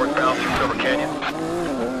heading northbound through Silver Canyon.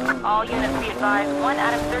 All units be advised, 1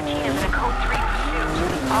 out of 13 is in a code 3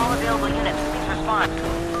 pursuit. All available units, please respond.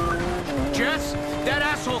 Jess, that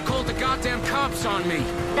asshole called the goddamn cops on me.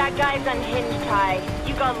 That guy's unhinged, Ty.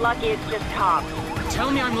 You got lucky, it's just cops.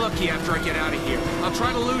 Tell me I'm lucky after I get out of here. I'll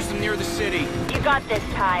try to lose them near the city. You got this,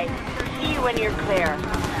 Ty. See you when you're clear.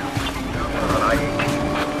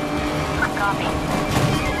 Copy.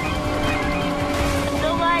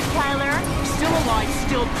 Still alive, Tyler? Still alive,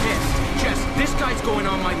 still pissed. Jess, this guy's going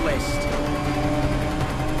on my list.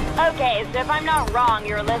 Okay, so if I'm not wrong,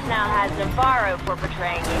 your list now has Navarro for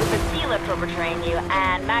betraying you, Vasila for betraying you,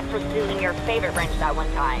 and Mac for stealing your favorite wrench that one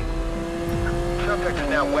time. Subject is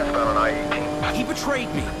now westbound on I-18. He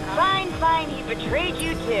betrayed me. Fine, he betrayed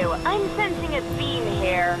you too. I'm sensing a theme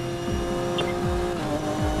here.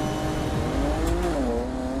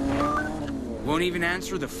 Won't even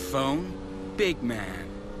answer the phone? Big man.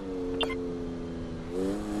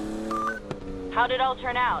 How'd it all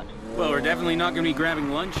turn out? Well, we're definitely not gonna be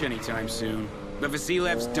grabbing lunch anytime soon. But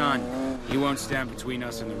Vasilev's done. He won't stand between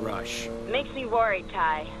us and the rush. Makes me worried,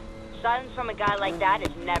 Ty. Silence from a guy like that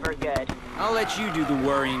is never good. I'll let you do the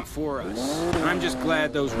worrying for us. I'm just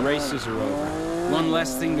glad those races are over. One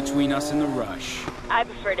less thing between us and the rush. I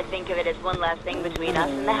prefer to think of it as one less thing between us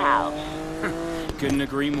and the house. Couldn't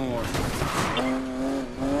agree more.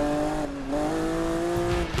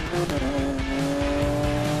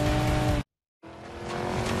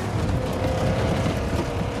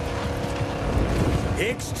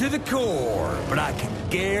 Hicks to the core, but I can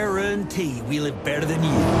guarantee we live better than you.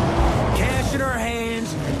 Cash in our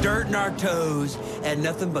hands, dirt in our toes, and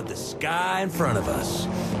nothing but the sky in front of us.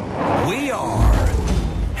 We are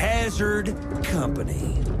Hazard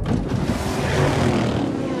Company.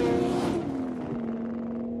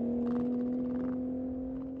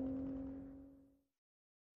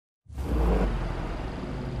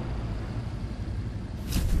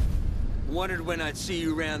 Wondered when I'd see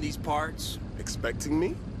you around these parts. Expecting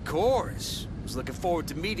me? Of course. Was looking forward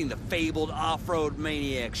to meeting the fabled off-road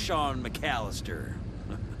maniac Sean McAllister.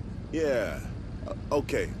 Yeah.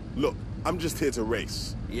 Okay, look, I'm just here to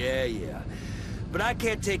race. Yeah. But I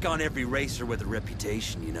can't take on every racer with a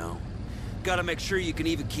reputation, you know. Gotta make sure you can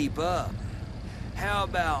even keep up. How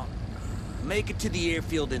about make it to the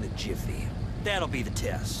airfield in a jiffy? That'll be the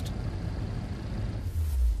test.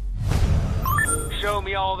 Show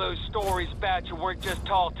me all those stories about you weren't just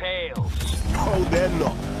tall tales. Oh, they're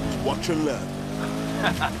not. Watch and learn.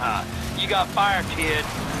 You got fire, kid.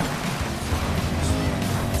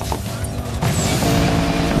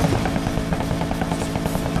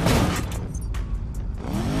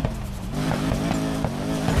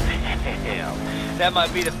 Damn, that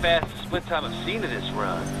might be the fastest split time I've seen in this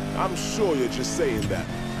run. I'm sure you're just saying that.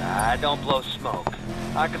 I don't blow smoke.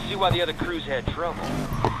 I can see why the other crews had trouble.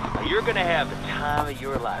 You're gonna have the time of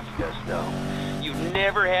your life, Gusto. You've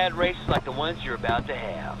never had races like the ones you're about to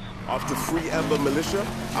have. After Free Ember Militia,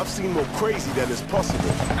 I've seen more crazy than is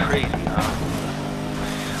possible. Crazy,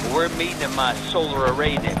 huh? We're meeting at my solar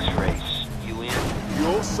array next race. You in?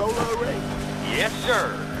 Your solar array? Yes,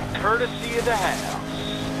 sir. Courtesy of the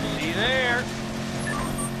house. See you there.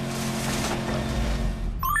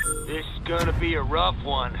 This is gonna be a rough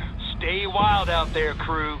one. Stay wild out there,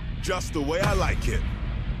 crew. Just the way I like it.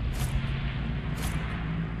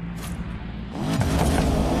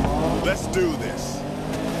 Let's do this.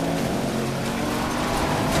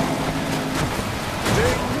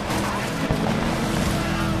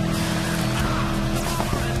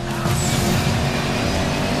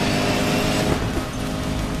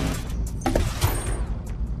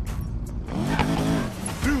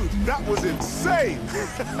 Dude, that was insane!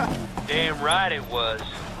 Damn right it was.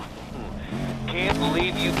 Can't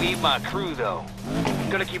believe you beat my crew, though.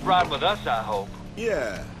 Gonna keep riding with us, I hope.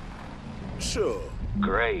 Yeah, sure.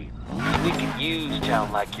 Great. We could use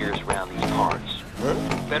talent like yours around these parts. Huh?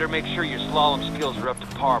 Better make sure your slalom skills are up to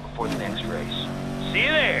par before the next race. See you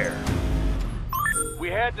there! We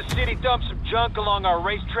had the city dump some junk along our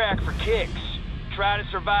racetrack for kicks. Try to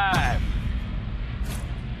survive.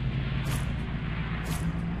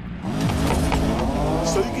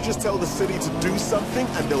 So you can just tell the city to do something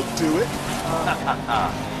and they'll do it?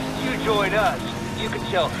 You join us. You can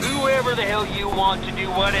tell whoever the hell you want to do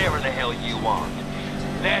whatever the hell you want.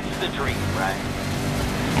 That's the dream, right?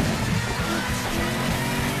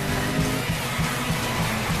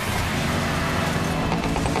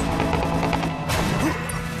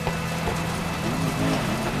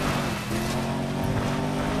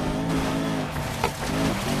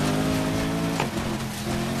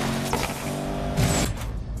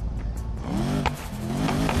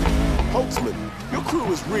 Holtzman, your crew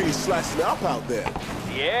was really slicing it up out there.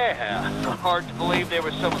 Yeah, hard to believe they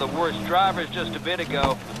were some of the worst drivers just a bit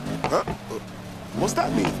ago. Huh? What's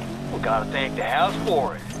that mean? We gotta thank the house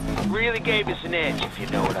for it. Really gave us an edge, if you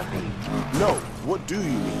know what I mean. No, what do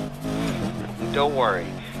you mean? Don't worry,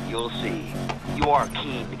 you'll see. You are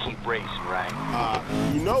keen to keep racing, right?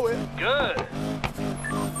 You know it. Good.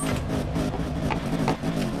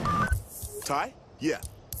 Ty? Yeah.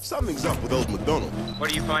 Something's up with old McDonald. What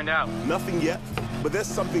do you find out? Nothing yet, but there's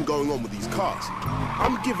something going on with these cars.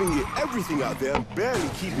 I'm giving it everything out there and barely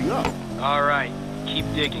keeping up. All right. Keep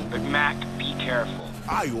digging, but Mac, be careful.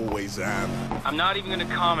 I always am. I'm not even gonna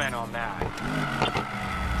comment on that.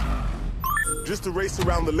 Just a race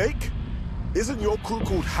around the lake? Isn't your crew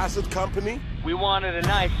called Hazard Company? We wanted a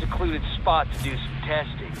nice, secluded spot to do some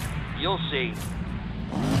testing. You'll see.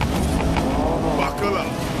 Buckle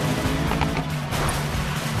up.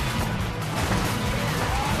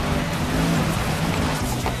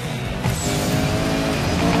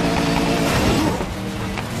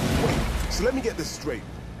 Wait, so let me get this straight.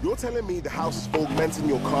 You're telling me the house is augmenting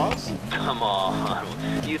your cars? Come on.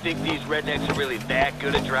 You think these rednecks are really that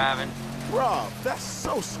good at driving? Rob, that's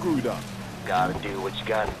so screwed up. Gotta do what you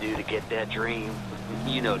gotta do to get that dream.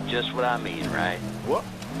 You know just what I mean, right? What?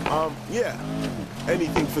 Yeah.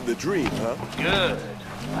 Anything for the dream, huh? Good.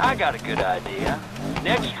 I got a good idea.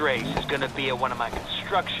 Next race is gonna be at one of my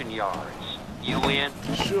construction yards. You in?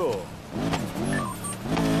 Sure.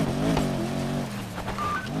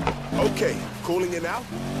 Okay, calling it now?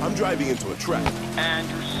 I'm driving into a trap. And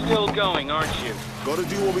you're still going, aren't you? Gotta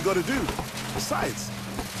do what we gotta do. Besides,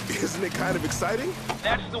 isn't it kind of exciting?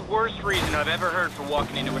 That's the worst reason I've ever heard for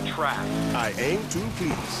walking into a trap. I aim to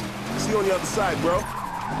please. See you on the other side, bro.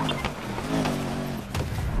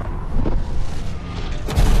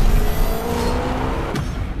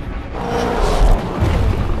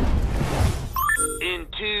 In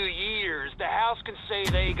 2 years, the house can say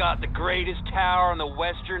they got the greatest tower in the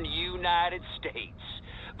western United States.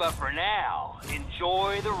 But for now,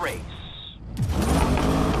 enjoy the race.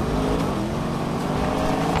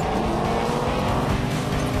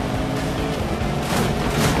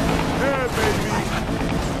 Hey,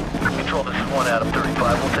 baby. Control, this is 1 out of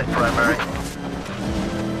 35. We'll take primary.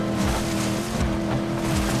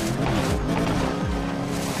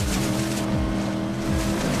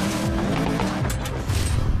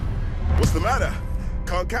 What's the matter?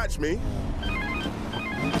 Can't catch me?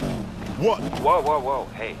 What? Whoa, whoa, whoa.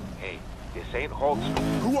 Hey, this ain't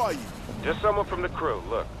Holtzman. Who are you? Just someone from the crew.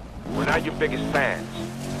 Look, we're not your biggest fans.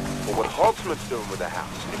 But what Holtzman's doing with the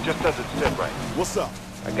house, it just doesn't sit right. What's up?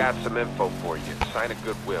 I got some info for you. Sign a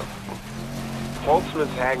goodwill.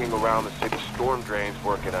 Holtzman's hanging around the city storm drains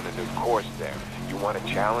working on a new course there. You want to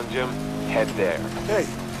challenge him? Head there. Hey,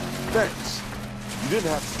 thanks. You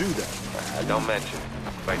didn't have to do that. Don't mention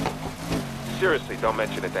it. Like, seriously, don't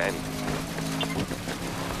mention it to anyone.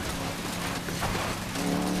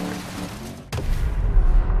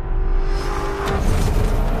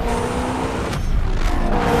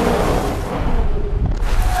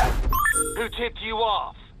 Who tipped you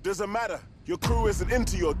off? Doesn't matter. Your crew isn't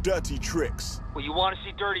into your dirty tricks. Well, you want to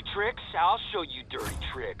see dirty tricks? I'll show you dirty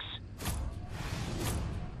tricks.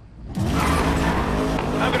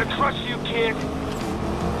 I'm gonna crush you, kid.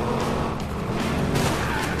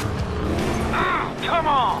 Come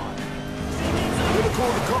on! You gonna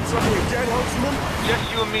call the cops on me again, Holtzman?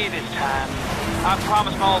 Just you and me this time. I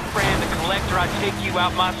promised my old friend, the Collector, I'd take you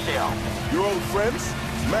out myself. Your old friends?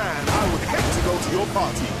 Man, I would hate to go to your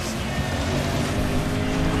parties.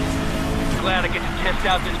 Glad I get to test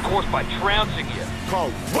out this course by trouncing you.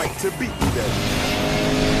 Can't wait to beat you then.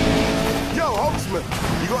 Yo, Holtzman,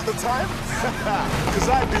 you got the time? Cause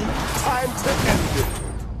I do. Time to end it.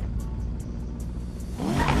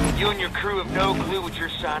 You and your crew have no clue what you're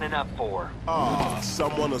signing up for.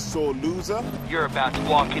 Someone a sore loser? You're about to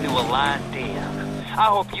walk into a lion's den. I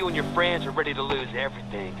hope you and your friends are ready to lose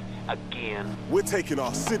everything. Again. We're taking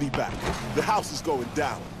our city back. The house is going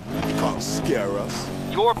down. You can't scare us.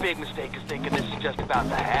 Your big mistake is thinking this is just about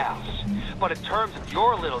the house. But in terms of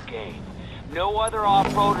your little game, no other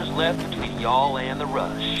off-roaders left between y'all and the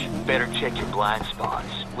rush. Better check your blind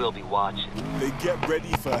spots. We'll be watching. They get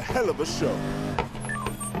ready for a hell of a show.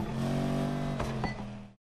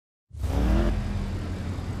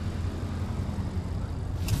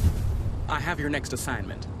 I have your next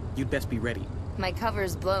assignment. You'd best be ready. My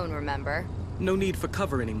cover's blown, remember? No need for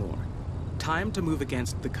cover anymore. Time to move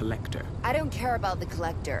against the Collector. I don't care about the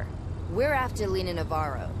Collector. We're after Lena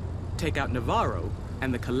Navarro. Take out Navarro,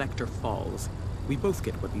 and the Collector falls. We both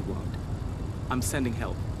get what we want. I'm sending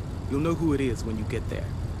help. You'll know who it is when you get there.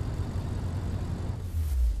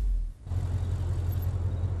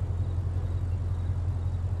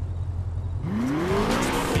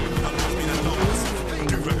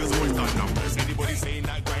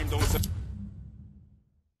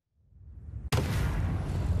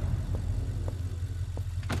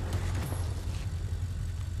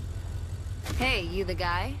 Hey, you the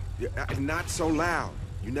guy? Yeah, not so loud.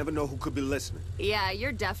 You never know who could be listening. Yeah,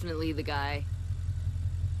 you're definitely the guy.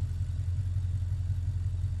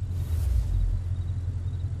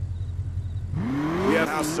 Yeah, have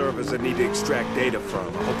house servers I need to extract data from.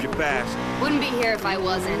 I hope you're fast. Wouldn't be here if I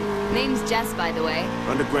wasn't. Name's Jess, by the way.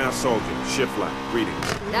 Underground soldier, shift light, greetings.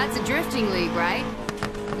 That's a drifting league, right?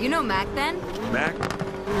 You know Mac, then? Mac?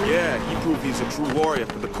 Yeah, he proved he's a true warrior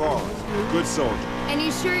for the cause. Good soldier. And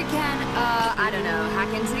you sure you can, I don't know,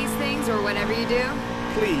 hack into these things or whatever you do?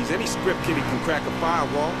 Please, any script kiddie can crack a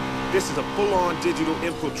firewall. This is a full-on digital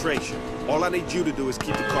infiltration. All I need you to do is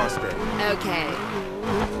keep the car steady. Okay.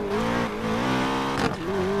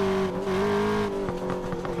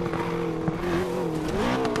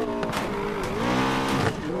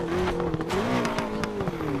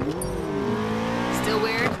 Still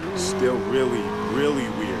weird? Still really, really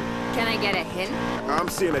weird. Can I get a hint? I'm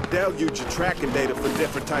seeing a deluge of tracking data for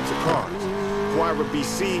different types of cars. Huayra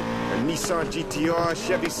BC, a Nissan GTR,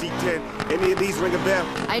 Chevy C10. Any of these ring a bell?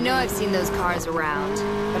 I know I've seen those cars around,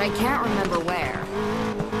 but I can't remember where.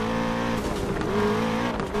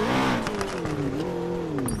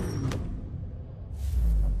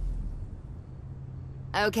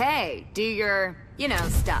 Okay, do your, you know,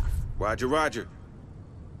 stuff. Roger, roger.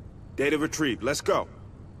 Data retrieved. Let's go.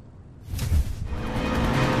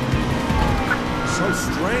 So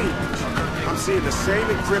strange. I'm seeing the same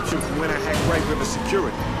encryption from when I hacked Right River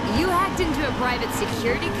Security. You hacked into a private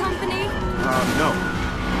security company? No.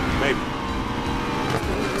 Maybe.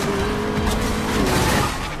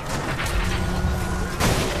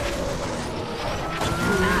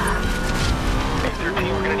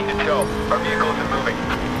 A13, we're gonna need a tow. Our vehicle isn't moving.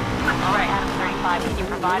 Alright, Adam 35, can you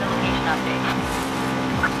provide a location update?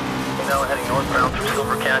 Now heading northbound through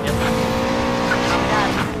Silver Canyon.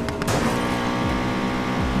 Done.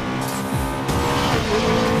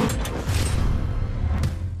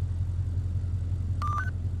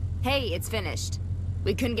 Hey, it's finished.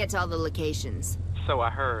 We couldn't get to all the locations. So I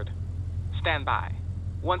heard. Stand by.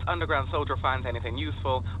 Once Underground Soldier finds anything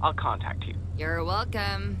useful, I'll contact you. You're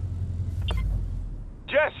welcome.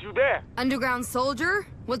 Jess, you there? Underground Soldier?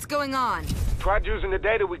 What's going on? Tried using the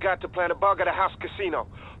data we got to plant a bug at a house casino.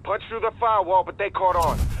 Punched through the firewall, but they caught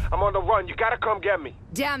on. I'm on the run. You gotta come get me.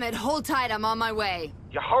 Damn it, hold tight, I'm on my way.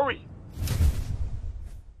 You hurry.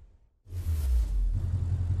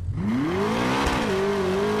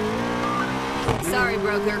 Sorry,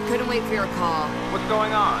 broker. Couldn't wait for your call. What's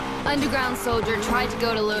going on? Underground Soldier tried to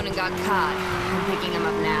go to loan and got caught. I'm picking him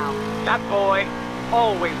up now. That boy,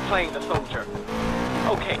 always playing the soldier.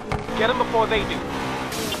 Okay, get him before they do.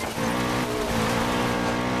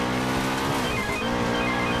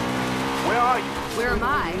 Where are you? Where am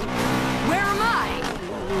I? Where am I?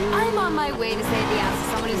 I'm on my way to save the ass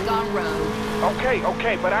of someone who's gone rogue.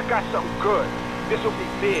 Okay, but I got something good. This'll be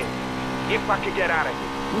big. If I could get out of here.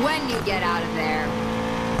 When you get out of there.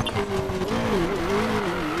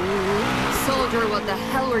 Soldier, what the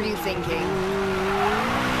hell were you thinking?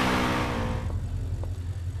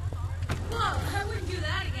 Whoa, I wouldn't do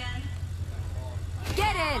that again.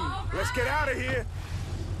 Get in! Let's get out of here.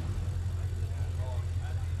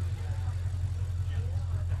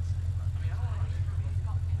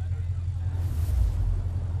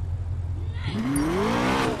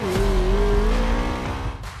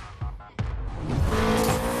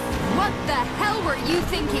 What the hell were you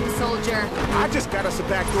thinking, Soldier? I just got us a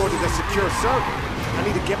back door to the secure server. I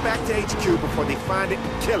need to get back to HQ before they find it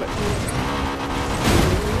and kill it.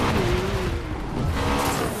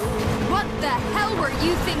 What the hell were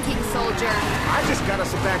you thinking, Soldier? I just got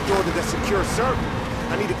us a back door to the secure server.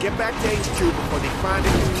 I need to get back to HQ before they find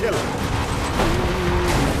it and kill it.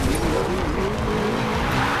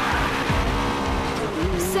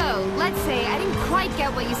 So, let's say I didn't quite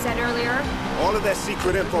get what you said earlier. All of that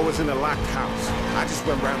secret info was in a locked house. I just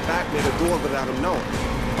went round back near the door without him knowing.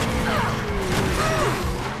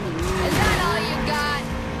 Is that all you got?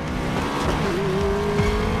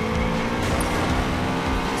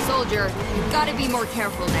 Soldier, you've got to be more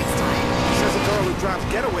careful next time. Says a girl who drives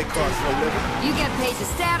getaway cars for a living. You get paid to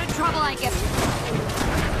stay out of trouble, I get...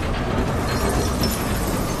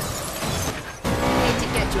 Paid to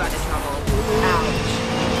get you out of trouble. Ouch.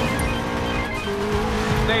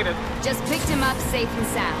 David. Just picked him up safe and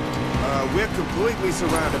sound. We're completely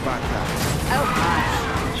surrounded by cops. Oh,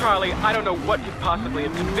 gosh. Charlie, I don't know what could possibly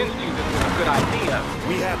have convinced you this was a good idea.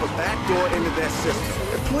 We have a back door into their system.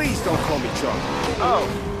 And please don't call me Charlie. Oh,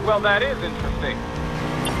 well, that is interesting.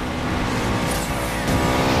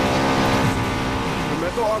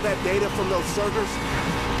 Remember all that data from those servers?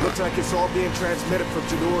 Looks like it's all being transmitted from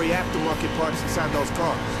Januri aftermarket parts inside those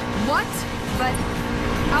cars. What? But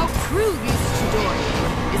our crew uses Chidori.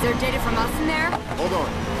 Is there data from us in there? Hold on.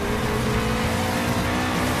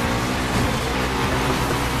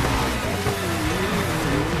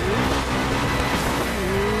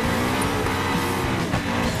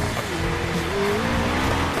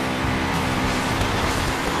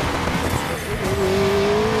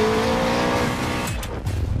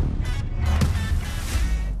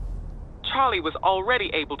 already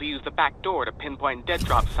able to use the back door to pinpoint dead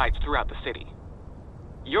drop sites throughout the city.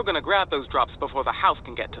 You're gonna grab those drops before the house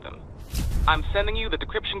can get to them. I'm sending you the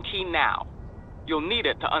decryption key now. You'll need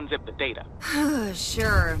it to unzip the data.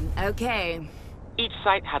 Sure, okay. Each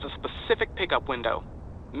site has a specific pickup window.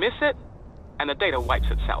 Miss it, and the data wipes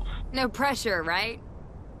itself. No pressure, right?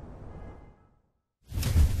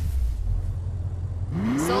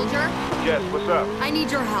 Soldier? Jess, what's up? I need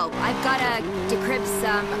your help. I've gotta decrypt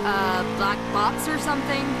some, black box or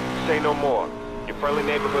something. Say no more. Your friendly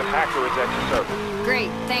neighborhood hacker is at your service.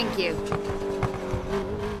 Great, thank you.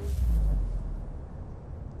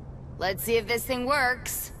 Let's see if this thing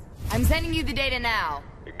works. I'm sending you the data now.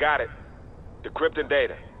 You got it. Decrypting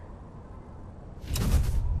data.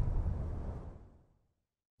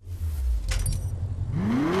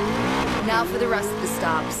 Now for the rest of the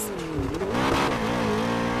stops.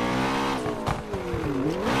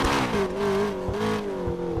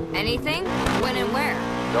 Anything? When and where?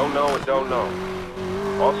 Don't know and don't know.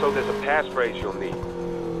 Also, there's a passphrase you'll need.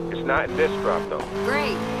 It's not in this drop, though.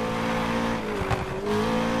 Great.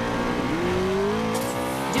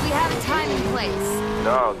 Do we have a time and place?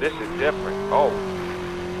 No, this is different. Oh,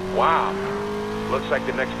 wow. Looks like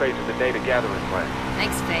the next phase of the data gathering plan.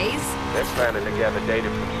 Next phase? They're planning to gather data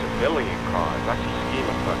from civilian cars. I see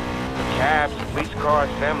schema for cabs, police cars,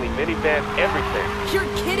 family minivans, everything. You're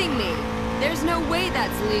kidding me. There's no way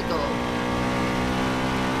that's legal.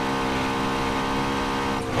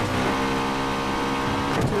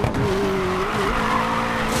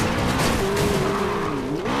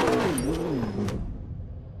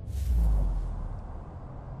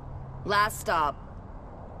 Last stop.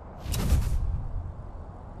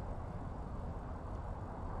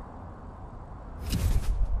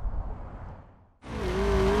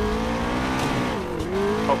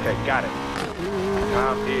 Okay, got it.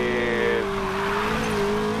 Time is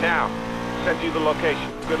now. Send you the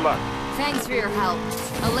location. Good luck. Thanks for your help.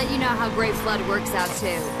 I'll let you know how Great Flood works out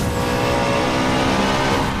too.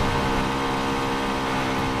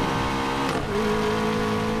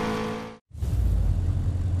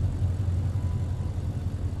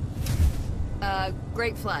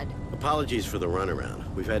 Great Flood. Apologies for the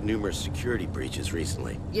runaround. We've had numerous security breaches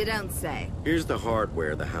recently. You don't say. Here's the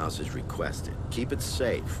hardware the house has requested. Keep it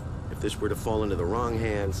safe. If this were to fall into the wrong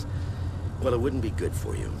hands, well, it wouldn't be good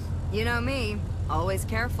for you. You know me. Always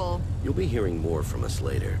careful. You'll be hearing more from us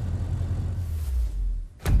later.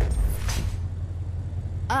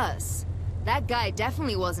 Us? That guy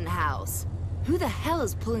definitely wasn't House. Who the hell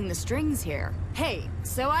is pulling the strings here? Hey,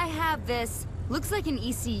 so I have this... looks like an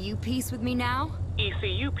ECU piece with me now?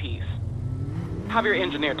 ECU piece? Have your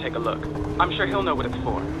engineer take a look. I'm sure he'll know what it's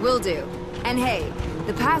for. Will do. And hey,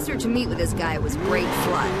 the passer to meet with this guy was Great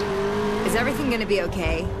Flood. Is everything gonna be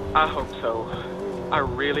okay? I hope so. I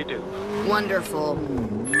really do. Wonderful.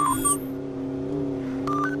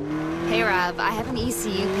 Hey Rav, I have an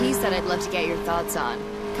ECU piece that I'd love to get your thoughts on.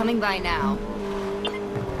 Coming by now.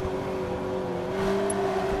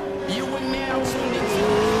 You are now tuned into...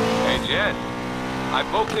 Hey, Jess. I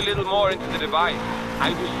poked a little more into the device.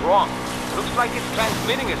 I was wrong. Looks like it's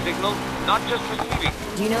transmitting a signal, not just receiving.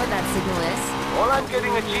 Do you know what that signal is? All I'm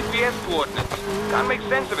getting are GPS coordinates. Can't make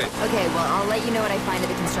sense of it. Okay, well, I'll let you know what I find at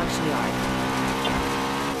the construction yard.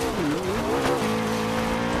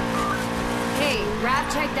 Hey, Rav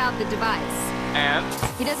checked out the device. And?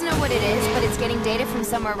 He doesn't know what it is, but it's getting data from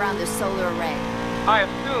somewhere around the solar array. I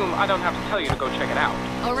assume I don't have to tell you to go check it out.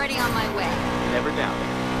 Already on my way. Never doubt it.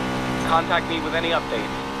 Contact me with any updates.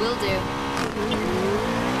 Will do.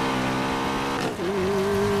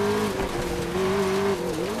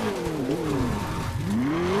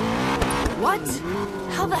 What?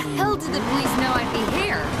 How the hell did the police know I'd be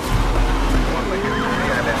here?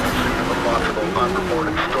 Possible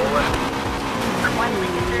unreported stolen. 1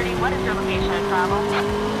 Lincoln 30, what is your location of travel?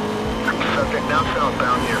 Subject now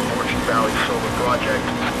southbound near Fortune Valley Solar Project.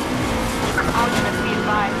 All units be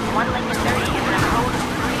advised. 1 Lincoln 30 is in a code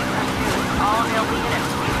 3 pursuit. All available units,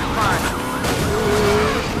 please respond.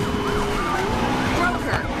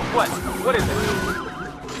 Broker! What? What is it?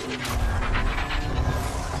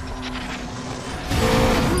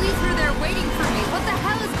 The police were there waiting for me. What the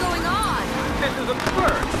hell is going on? This is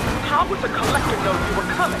absurd. How would the collector know you were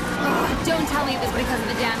coming? Don't tell me it was because of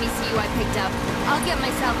the damn ECU I picked up. I'll get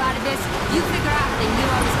myself out of this. You figure out they knew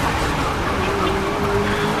I was coming.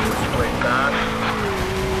 Switchblade path.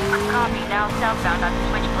 Copy, now southbound on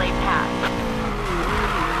Switchblade Path.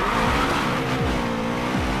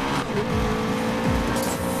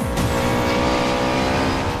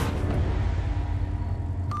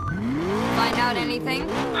 Find out anything?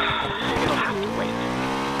 It'll have to wait.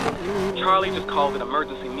 Charlie just called an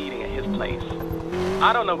emergency meeting at his place.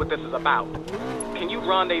 I don't know what this is about. Can you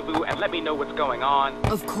rendezvous and let me know what's going on?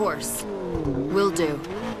 Of course. Will do.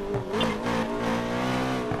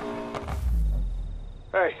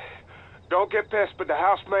 Hey, don't get pissed, but the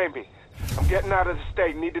house made me. I'm getting out of the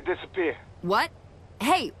state, need to disappear. What?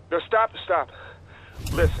 Hey! No, stop.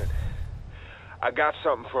 Listen, I got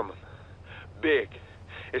something from him. Big.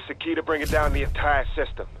 It's the key to bringing down the entire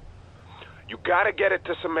system. You gotta get it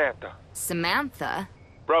to Samantha. Samantha?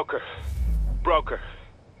 Broker.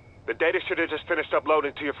 The data should have just finished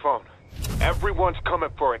uploading to your phone. Everyone's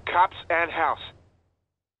coming for it, cops and house.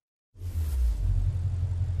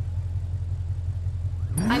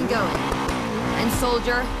 I'm going. And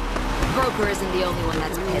soldier, Broker isn't the only one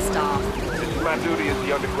that's pissed off. This is my duty as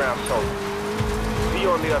the underground soldier. See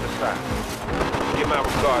you on the other side. Give my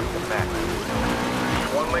regards to Max.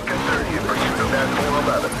 1 Lincoln 30 in pursuit of that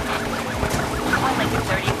 411. 1 Lincoln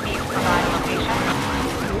 30, please provide location.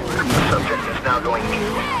 Subject is now going east.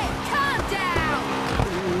 Hey, calm down!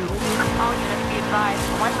 All units be advised,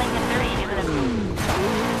 1 Lincoln 30 is in a...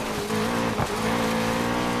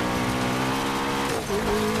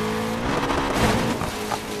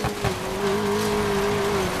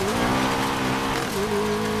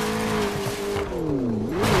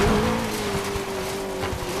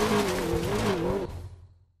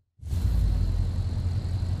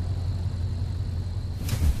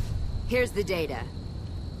 Here's the data.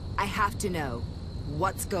 I have to know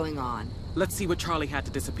what's going on. Let's see what Charlie had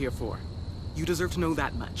to disappear for. You deserve to know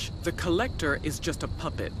that much. The Collector is just a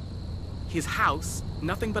puppet. His house,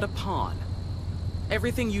 nothing but a pawn.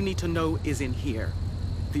 Everything you need to know is in here.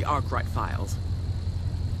 The Arkwright files.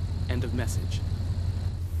 End of message.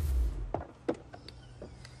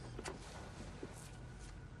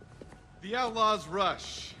 The Outlaws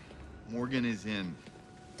rush. Morgan is in.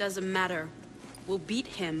 Doesn't matter. We'll beat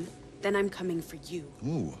him, then I'm coming for you.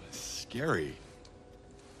 Ooh, scary.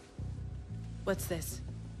 What's this?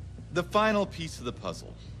 The final piece of the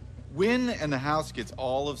puzzle. Win and the house gets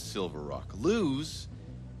all of Silver Rock. Lose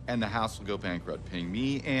and the house will go bankrupt, paying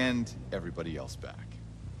me and everybody else back.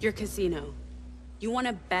 Your casino. You want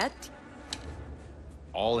to bet?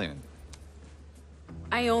 All in.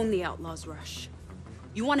 I own the Outlaws Rush.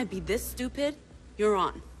 You want to be this stupid? You're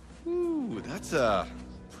on. Ooh, that's a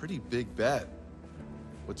pretty big bet.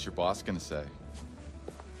 What's your boss gonna say?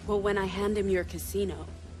 Well, when I hand him your casino,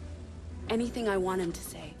 anything I want him to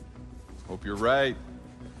say. Hope you're right.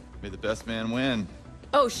 May the best man win.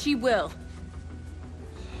 Oh, she will.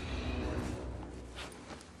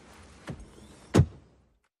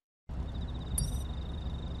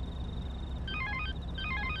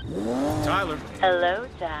 Tyler. Hello,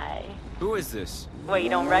 Ty. Who is this? What,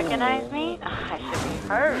 you don't recognize me? I should be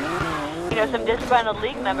hurt. You know, some disgruntled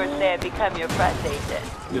league members say I've become your press agent.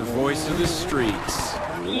 The voice of the streets.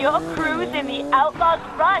 Your crew's in the Outlaws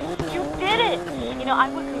Rush. You did it. You know, I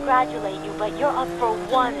would congratulate you, but you're up for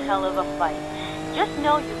one hell of a fight. Just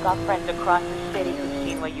know you've got friends across the city who've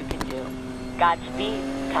seen what you can do. Godspeed,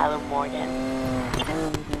 Tyler Morgan.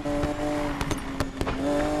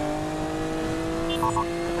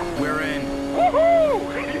 We're in. Woohoo!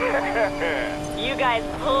 You guys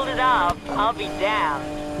pulled it off. I'll be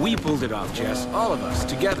damned. We pulled it off, Jess. All of us,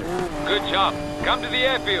 together. Good job. Come to the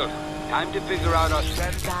airfield. Time to figure out our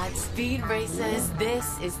strategy. Godspeed, racers.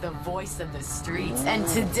 This is the voice of the streets. And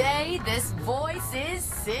today, this voice is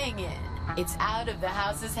singing. It's out of the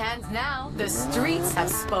house's hands now. The streets have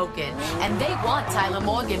spoken, and they want Tyler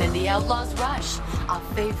Morgan in the Outlaws Rush. Our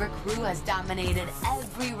favorite crew has dominated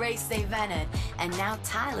every race they've entered, and now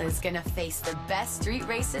Tyler's gonna face the best street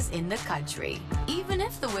racers in the country. Even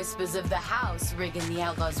if the whispers of the house rigging the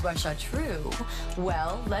Outlaws Rush are true,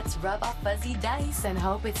 well, let's rub our fuzzy dice and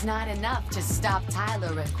hope it's not enough to stop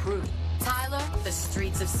Tyler and crew. Tyler, the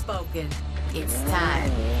streets have spoken. It's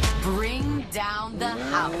time. Bring down the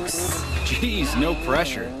house. Jeez, no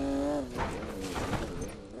pressure.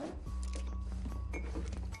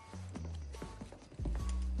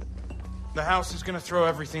 The house is gonna throw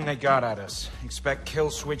everything they got at us. Expect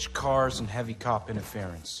kill switch cars and heavy cop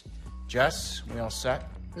interference. Jess, we all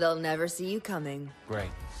set? They'll never see you coming.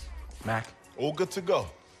 Great. Mac? All good to go.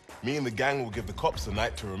 Me and the gang will give the cops a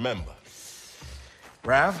night to remember.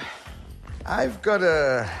 Rav? I've got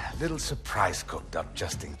a little surprise cooked up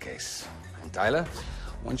just in case. And Tyler,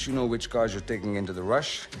 once you know which cars you're taking into the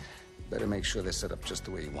rush, better make sure they're set up just the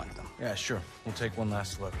way you want them. Yeah, sure. We'll take one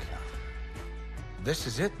last look. This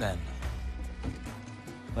is it then.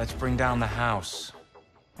 Let's bring down the house.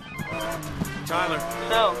 Tyler.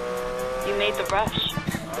 So, you made the rush.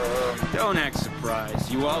 Don't act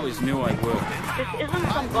surprised. You always knew I would. This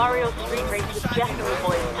isn't some barrio street race with Jess and the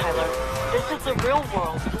boys, Tyler. This is the real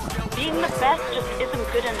world. The Being the best just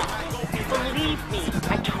isn't good enough. Believe me,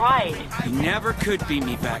 I tried. You never could beat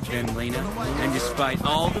me back then, Lena. And despite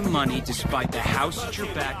all the money, despite the house at your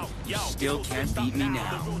back, you still can't beat me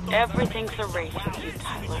now. Everything's a race with you,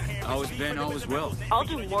 Tyler. Always been, always will. I'll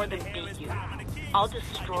do more than beat you. I'll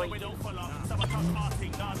destroy you.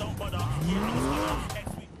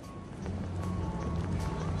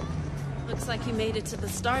 Looks like you made it to the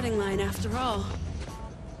starting line after all.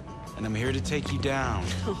 And I'm here to take you down.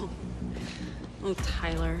 Oh,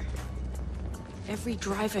 Tyler. Every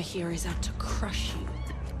driver here is out to crush you.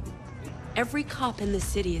 Every cop in the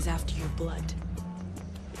city is after your blood.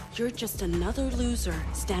 You're just another loser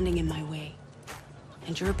standing in my way.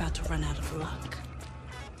 And you're about to run out of luck.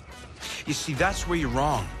 You see, that's where you're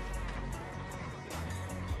wrong.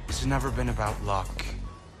 This has never been about luck.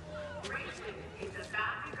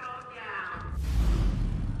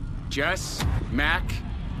 Jess, Mac,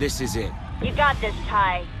 this is it. You got this,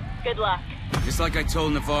 Ty. Good luck. Just like I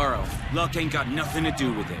told Navarro, luck ain't got nothing to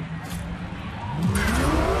do with it.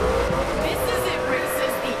 This is it,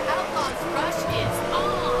 racers. The Outlaws Rush is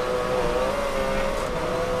on.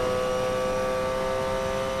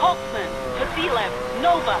 Holtzman, Vasilev,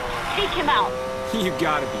 Nova, take him out. You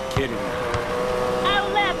gotta be kidding me.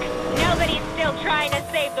 Oh, look! Nobody's still trying to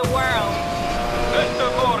save the world.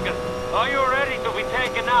 Mr. Morgan, are you ready to be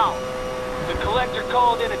taken out? The collector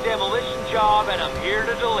called in a demolition job, and I'm here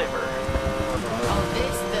to deliver. Oh,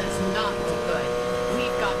 this does not look good.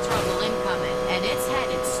 We've got trouble incoming, and it's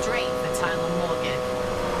headed straight for Tyler Morgan.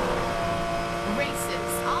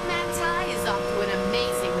 Racers, our man Ty is off to an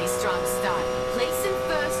amazingly strong start, placing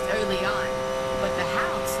first early on. But the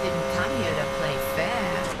house didn't come here to play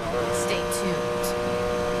fair. Stay tuned.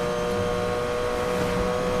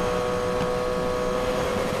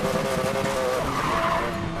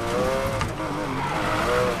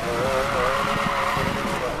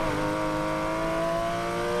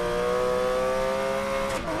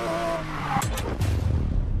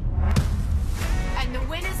 And the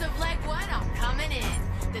winners of leg one are coming in.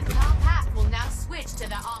 The top half will now switch to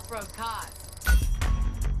the off-road cars.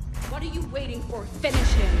 What are you waiting for?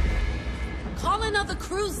 Finish him. Call in other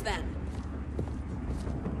crews, then.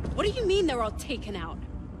 What do you mean they're all taken out?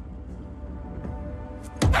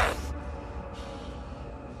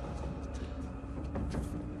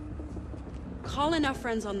 Call in our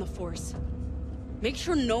friends on the force. Make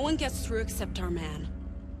sure no one gets through except our man.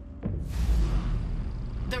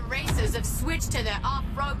 The racers have switched to their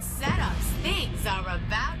off-road setups. Things are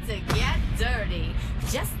about to get dirty,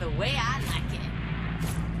 just the way I like it.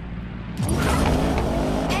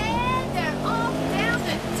 And they're off down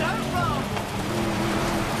the dirt road.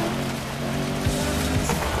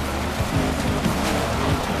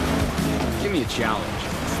 Give me a challenge.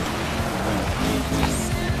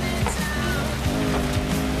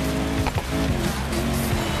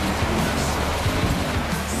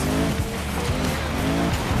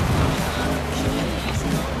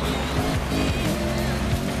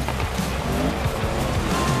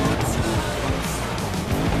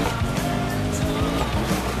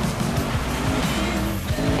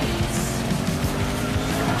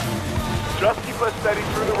 Just keep us steady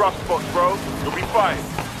through the rough spots, bro. You'll be fine.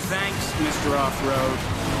 Thanks, Mr. Off-Road.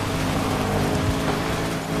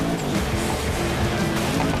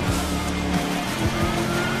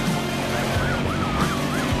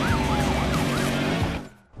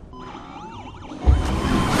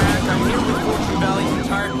 I'm here with Fortune Valley's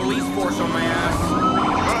entire police force on my ass.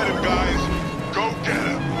 Got him, guys. Go get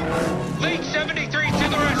him. Lead 73 to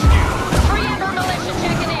the rescue. Free Ember Militia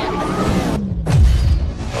checking in.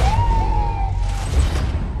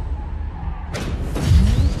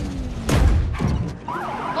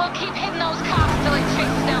 We'll keep hitting those cops till he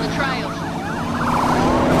chases down the trails.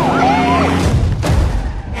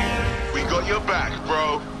 We got your back,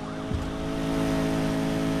 bro.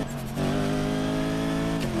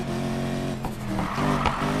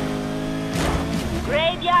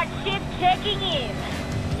 Graveyard shift checking in.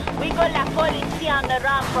 We got La Policia on the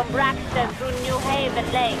run from Braxton through New Haven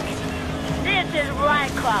Lake. This is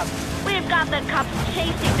Riot Club. We've got the cops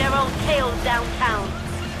chasing their own tails downtown.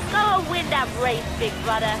 Go win that race, big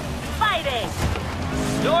brother. Fighting!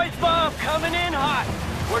 Noise bomb coming in hot.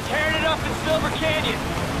 We're tearing it up in Silver Canyon.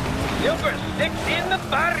 Silver 6 in the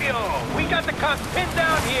barrio. We got the cops pinned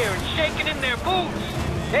down here and shaking in their boots.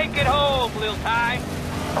 Take it home, Lil Ty.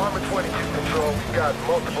 Armor 22 Control, we've got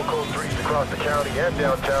multiple code 3s across the county and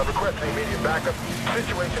downtown. Requesting immediate backup.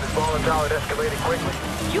 Situation is volatile and escalating quickly.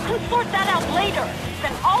 You can sort that out later.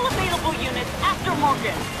 Send all available units after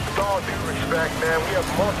Morgan. With all due respect, man, we have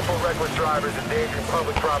multiple reckless drivers endangering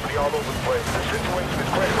public property all over the place. The situation is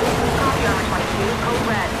critical. Copy, Armor 22. Code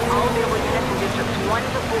red. All available units in districts 1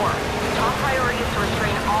 to 4. Top priority is to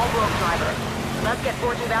restrain all rogue drivers. Let's get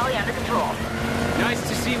Fortune Valley under control. Nice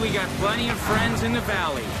to see we got plenty of friends in the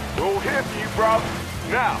valley. We're here for you, bro.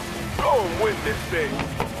 Now, go and win this thing.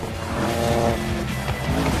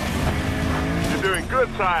 You're doing good,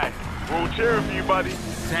 Ty. We're all cheering for you, buddy.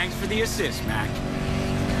 Thanks for the assist, Mac.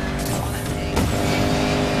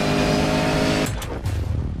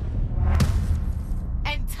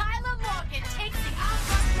 And Tyler Morgan takes the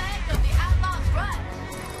outrun leg of the Outlaws Run.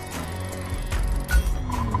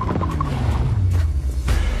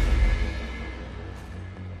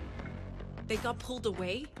 They got pulled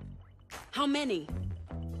away? How many?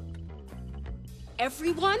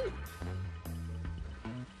 Everyone?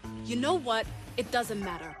 You know what? It doesn't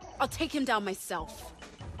matter. I'll take him down myself.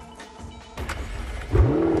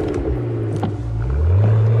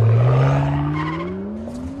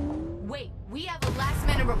 Wait, we have a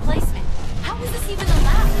last-minute replacement. How is this even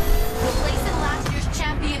allowed? Replacing last year's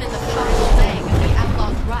champion in the final leg of the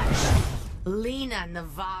Outlaws Rush. Lena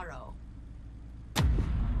Navarro.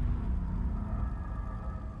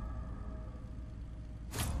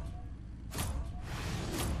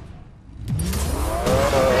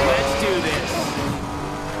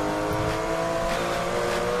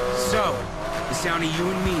 Down to you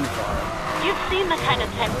and me, Navarro. You've seen the kind of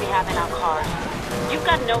tech we have in our cars. You've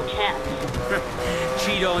got no chance.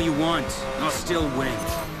 Cheat all you want. I'll still win.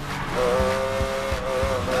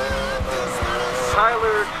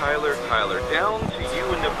 Tyler. Down to you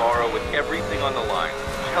and Navarro with everything on the line.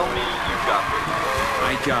 Tell me you got this.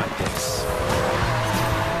 I got this.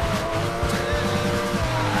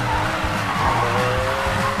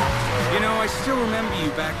 You know, I still remember you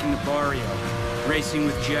back in the barrio. Racing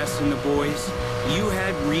with Jess and the boys. You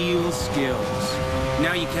had real skills.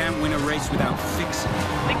 Now you can't win a race without fixing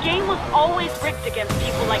it. The game was always rigged against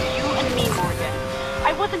people like you and me, Morgan.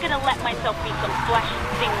 I wasn't gonna let myself be some flashy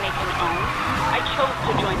thing they can own. I chose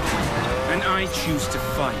to join the winners. And I choose to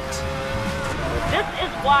fight. This is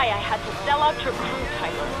why I had to sell out your crew,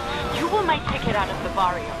 Tyler. You were my ticket out of the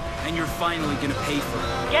barrio. And you're finally gonna pay for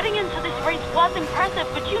it. Getting into this race was impressive,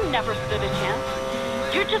 but you never stood a chance.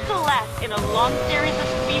 You're just the last in a long series of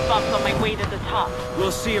speed bumps on my way to the top.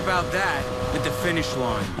 We'll see about that at the finish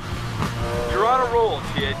line. You're on a roll,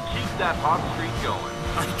 kid. Keep that hot streak going.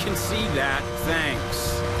 I can see that.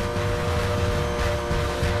 Thanks.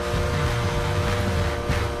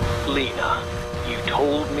 Lena, you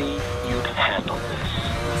told me you'd handle this.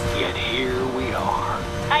 Yet here we are.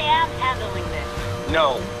 I am handling this.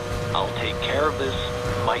 No, I'll take care of this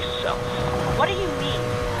myself. What do you mean?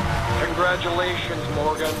 Congratulations,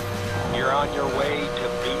 Morgan. You're on your way to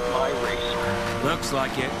beat my racer. Looks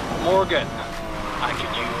like it. Morgan, I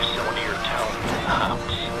could use some of your talent in the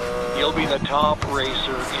house. You'll be the top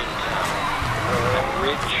racer in town. And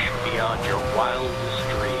rich beyond your wildest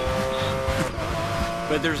dreams.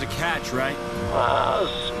 But there's a catch, right? A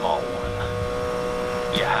small one.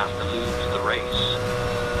 You have to lose the race.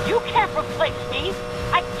 You can't replace me.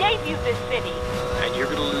 I gave you this city. And you're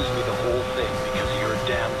gonna lose me the whole thing because of your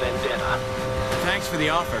damn vendetta. Thanks for the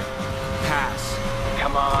offer. Pass.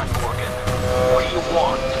 Come on, Morgan. What do you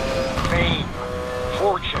want? Fame?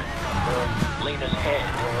 Fortune? Lena's head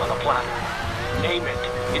on a platter. Name it.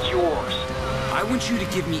 It's yours. I want you to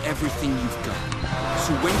give me everything you've got.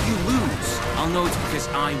 So when you lose, I'll know it's because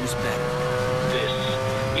I was better. This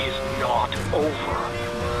is not over.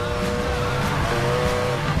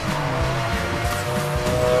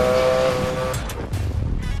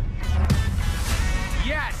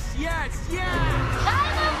 Yes!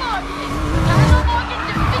 Tyler Morgan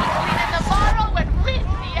defeats Lena Navarro and wins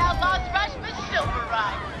the Outlaws Rush for Silver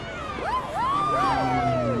Ride.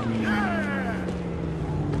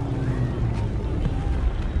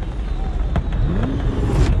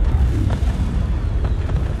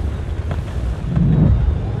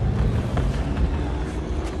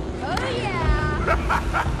 Oh yeah!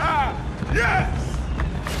 Yes!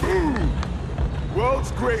 Boom!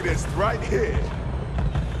 World's greatest right here.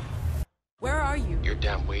 Where are you? Your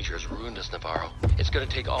damn wagers ruined us, Navarro. It's gonna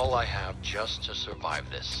take all I have just to survive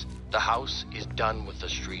this. The house is done with the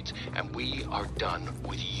streets, and we are done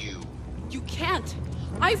with you. You can't.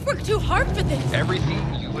 I've worked too hard for this. Everything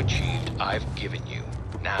you achieved, I've given you.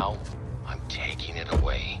 Now, I'm taking it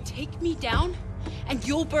away. Take me down, and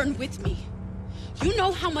you'll burn with me. You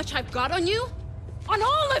know how much I've got on you? On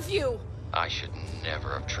all of you! I should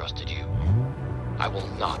never have trusted you. I will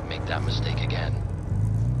not make that mistake again.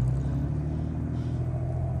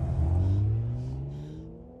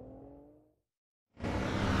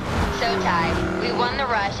 So, Ty, we won the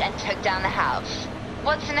rush and took down the house.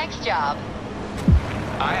 What's the next job?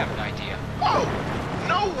 I have an idea. Oh!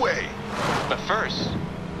 No way! But first,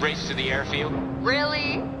 race to the airfield.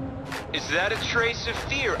 Really? Is that a trace of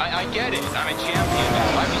fear? I get it. I'm a champion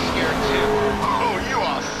now. I'd be scared too. Oh, you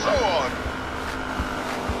are so on!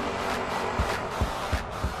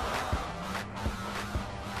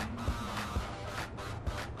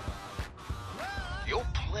 Your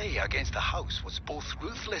play against the house was both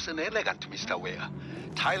ruthless and elegant, Mr. Ware.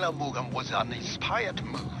 Tyler Morgan was an inspired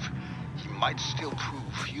move. He might still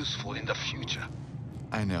prove useful in the future.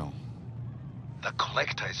 I know. The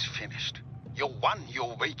collector is finished. You won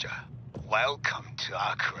your wager. Welcome to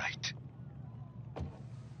Arkwright.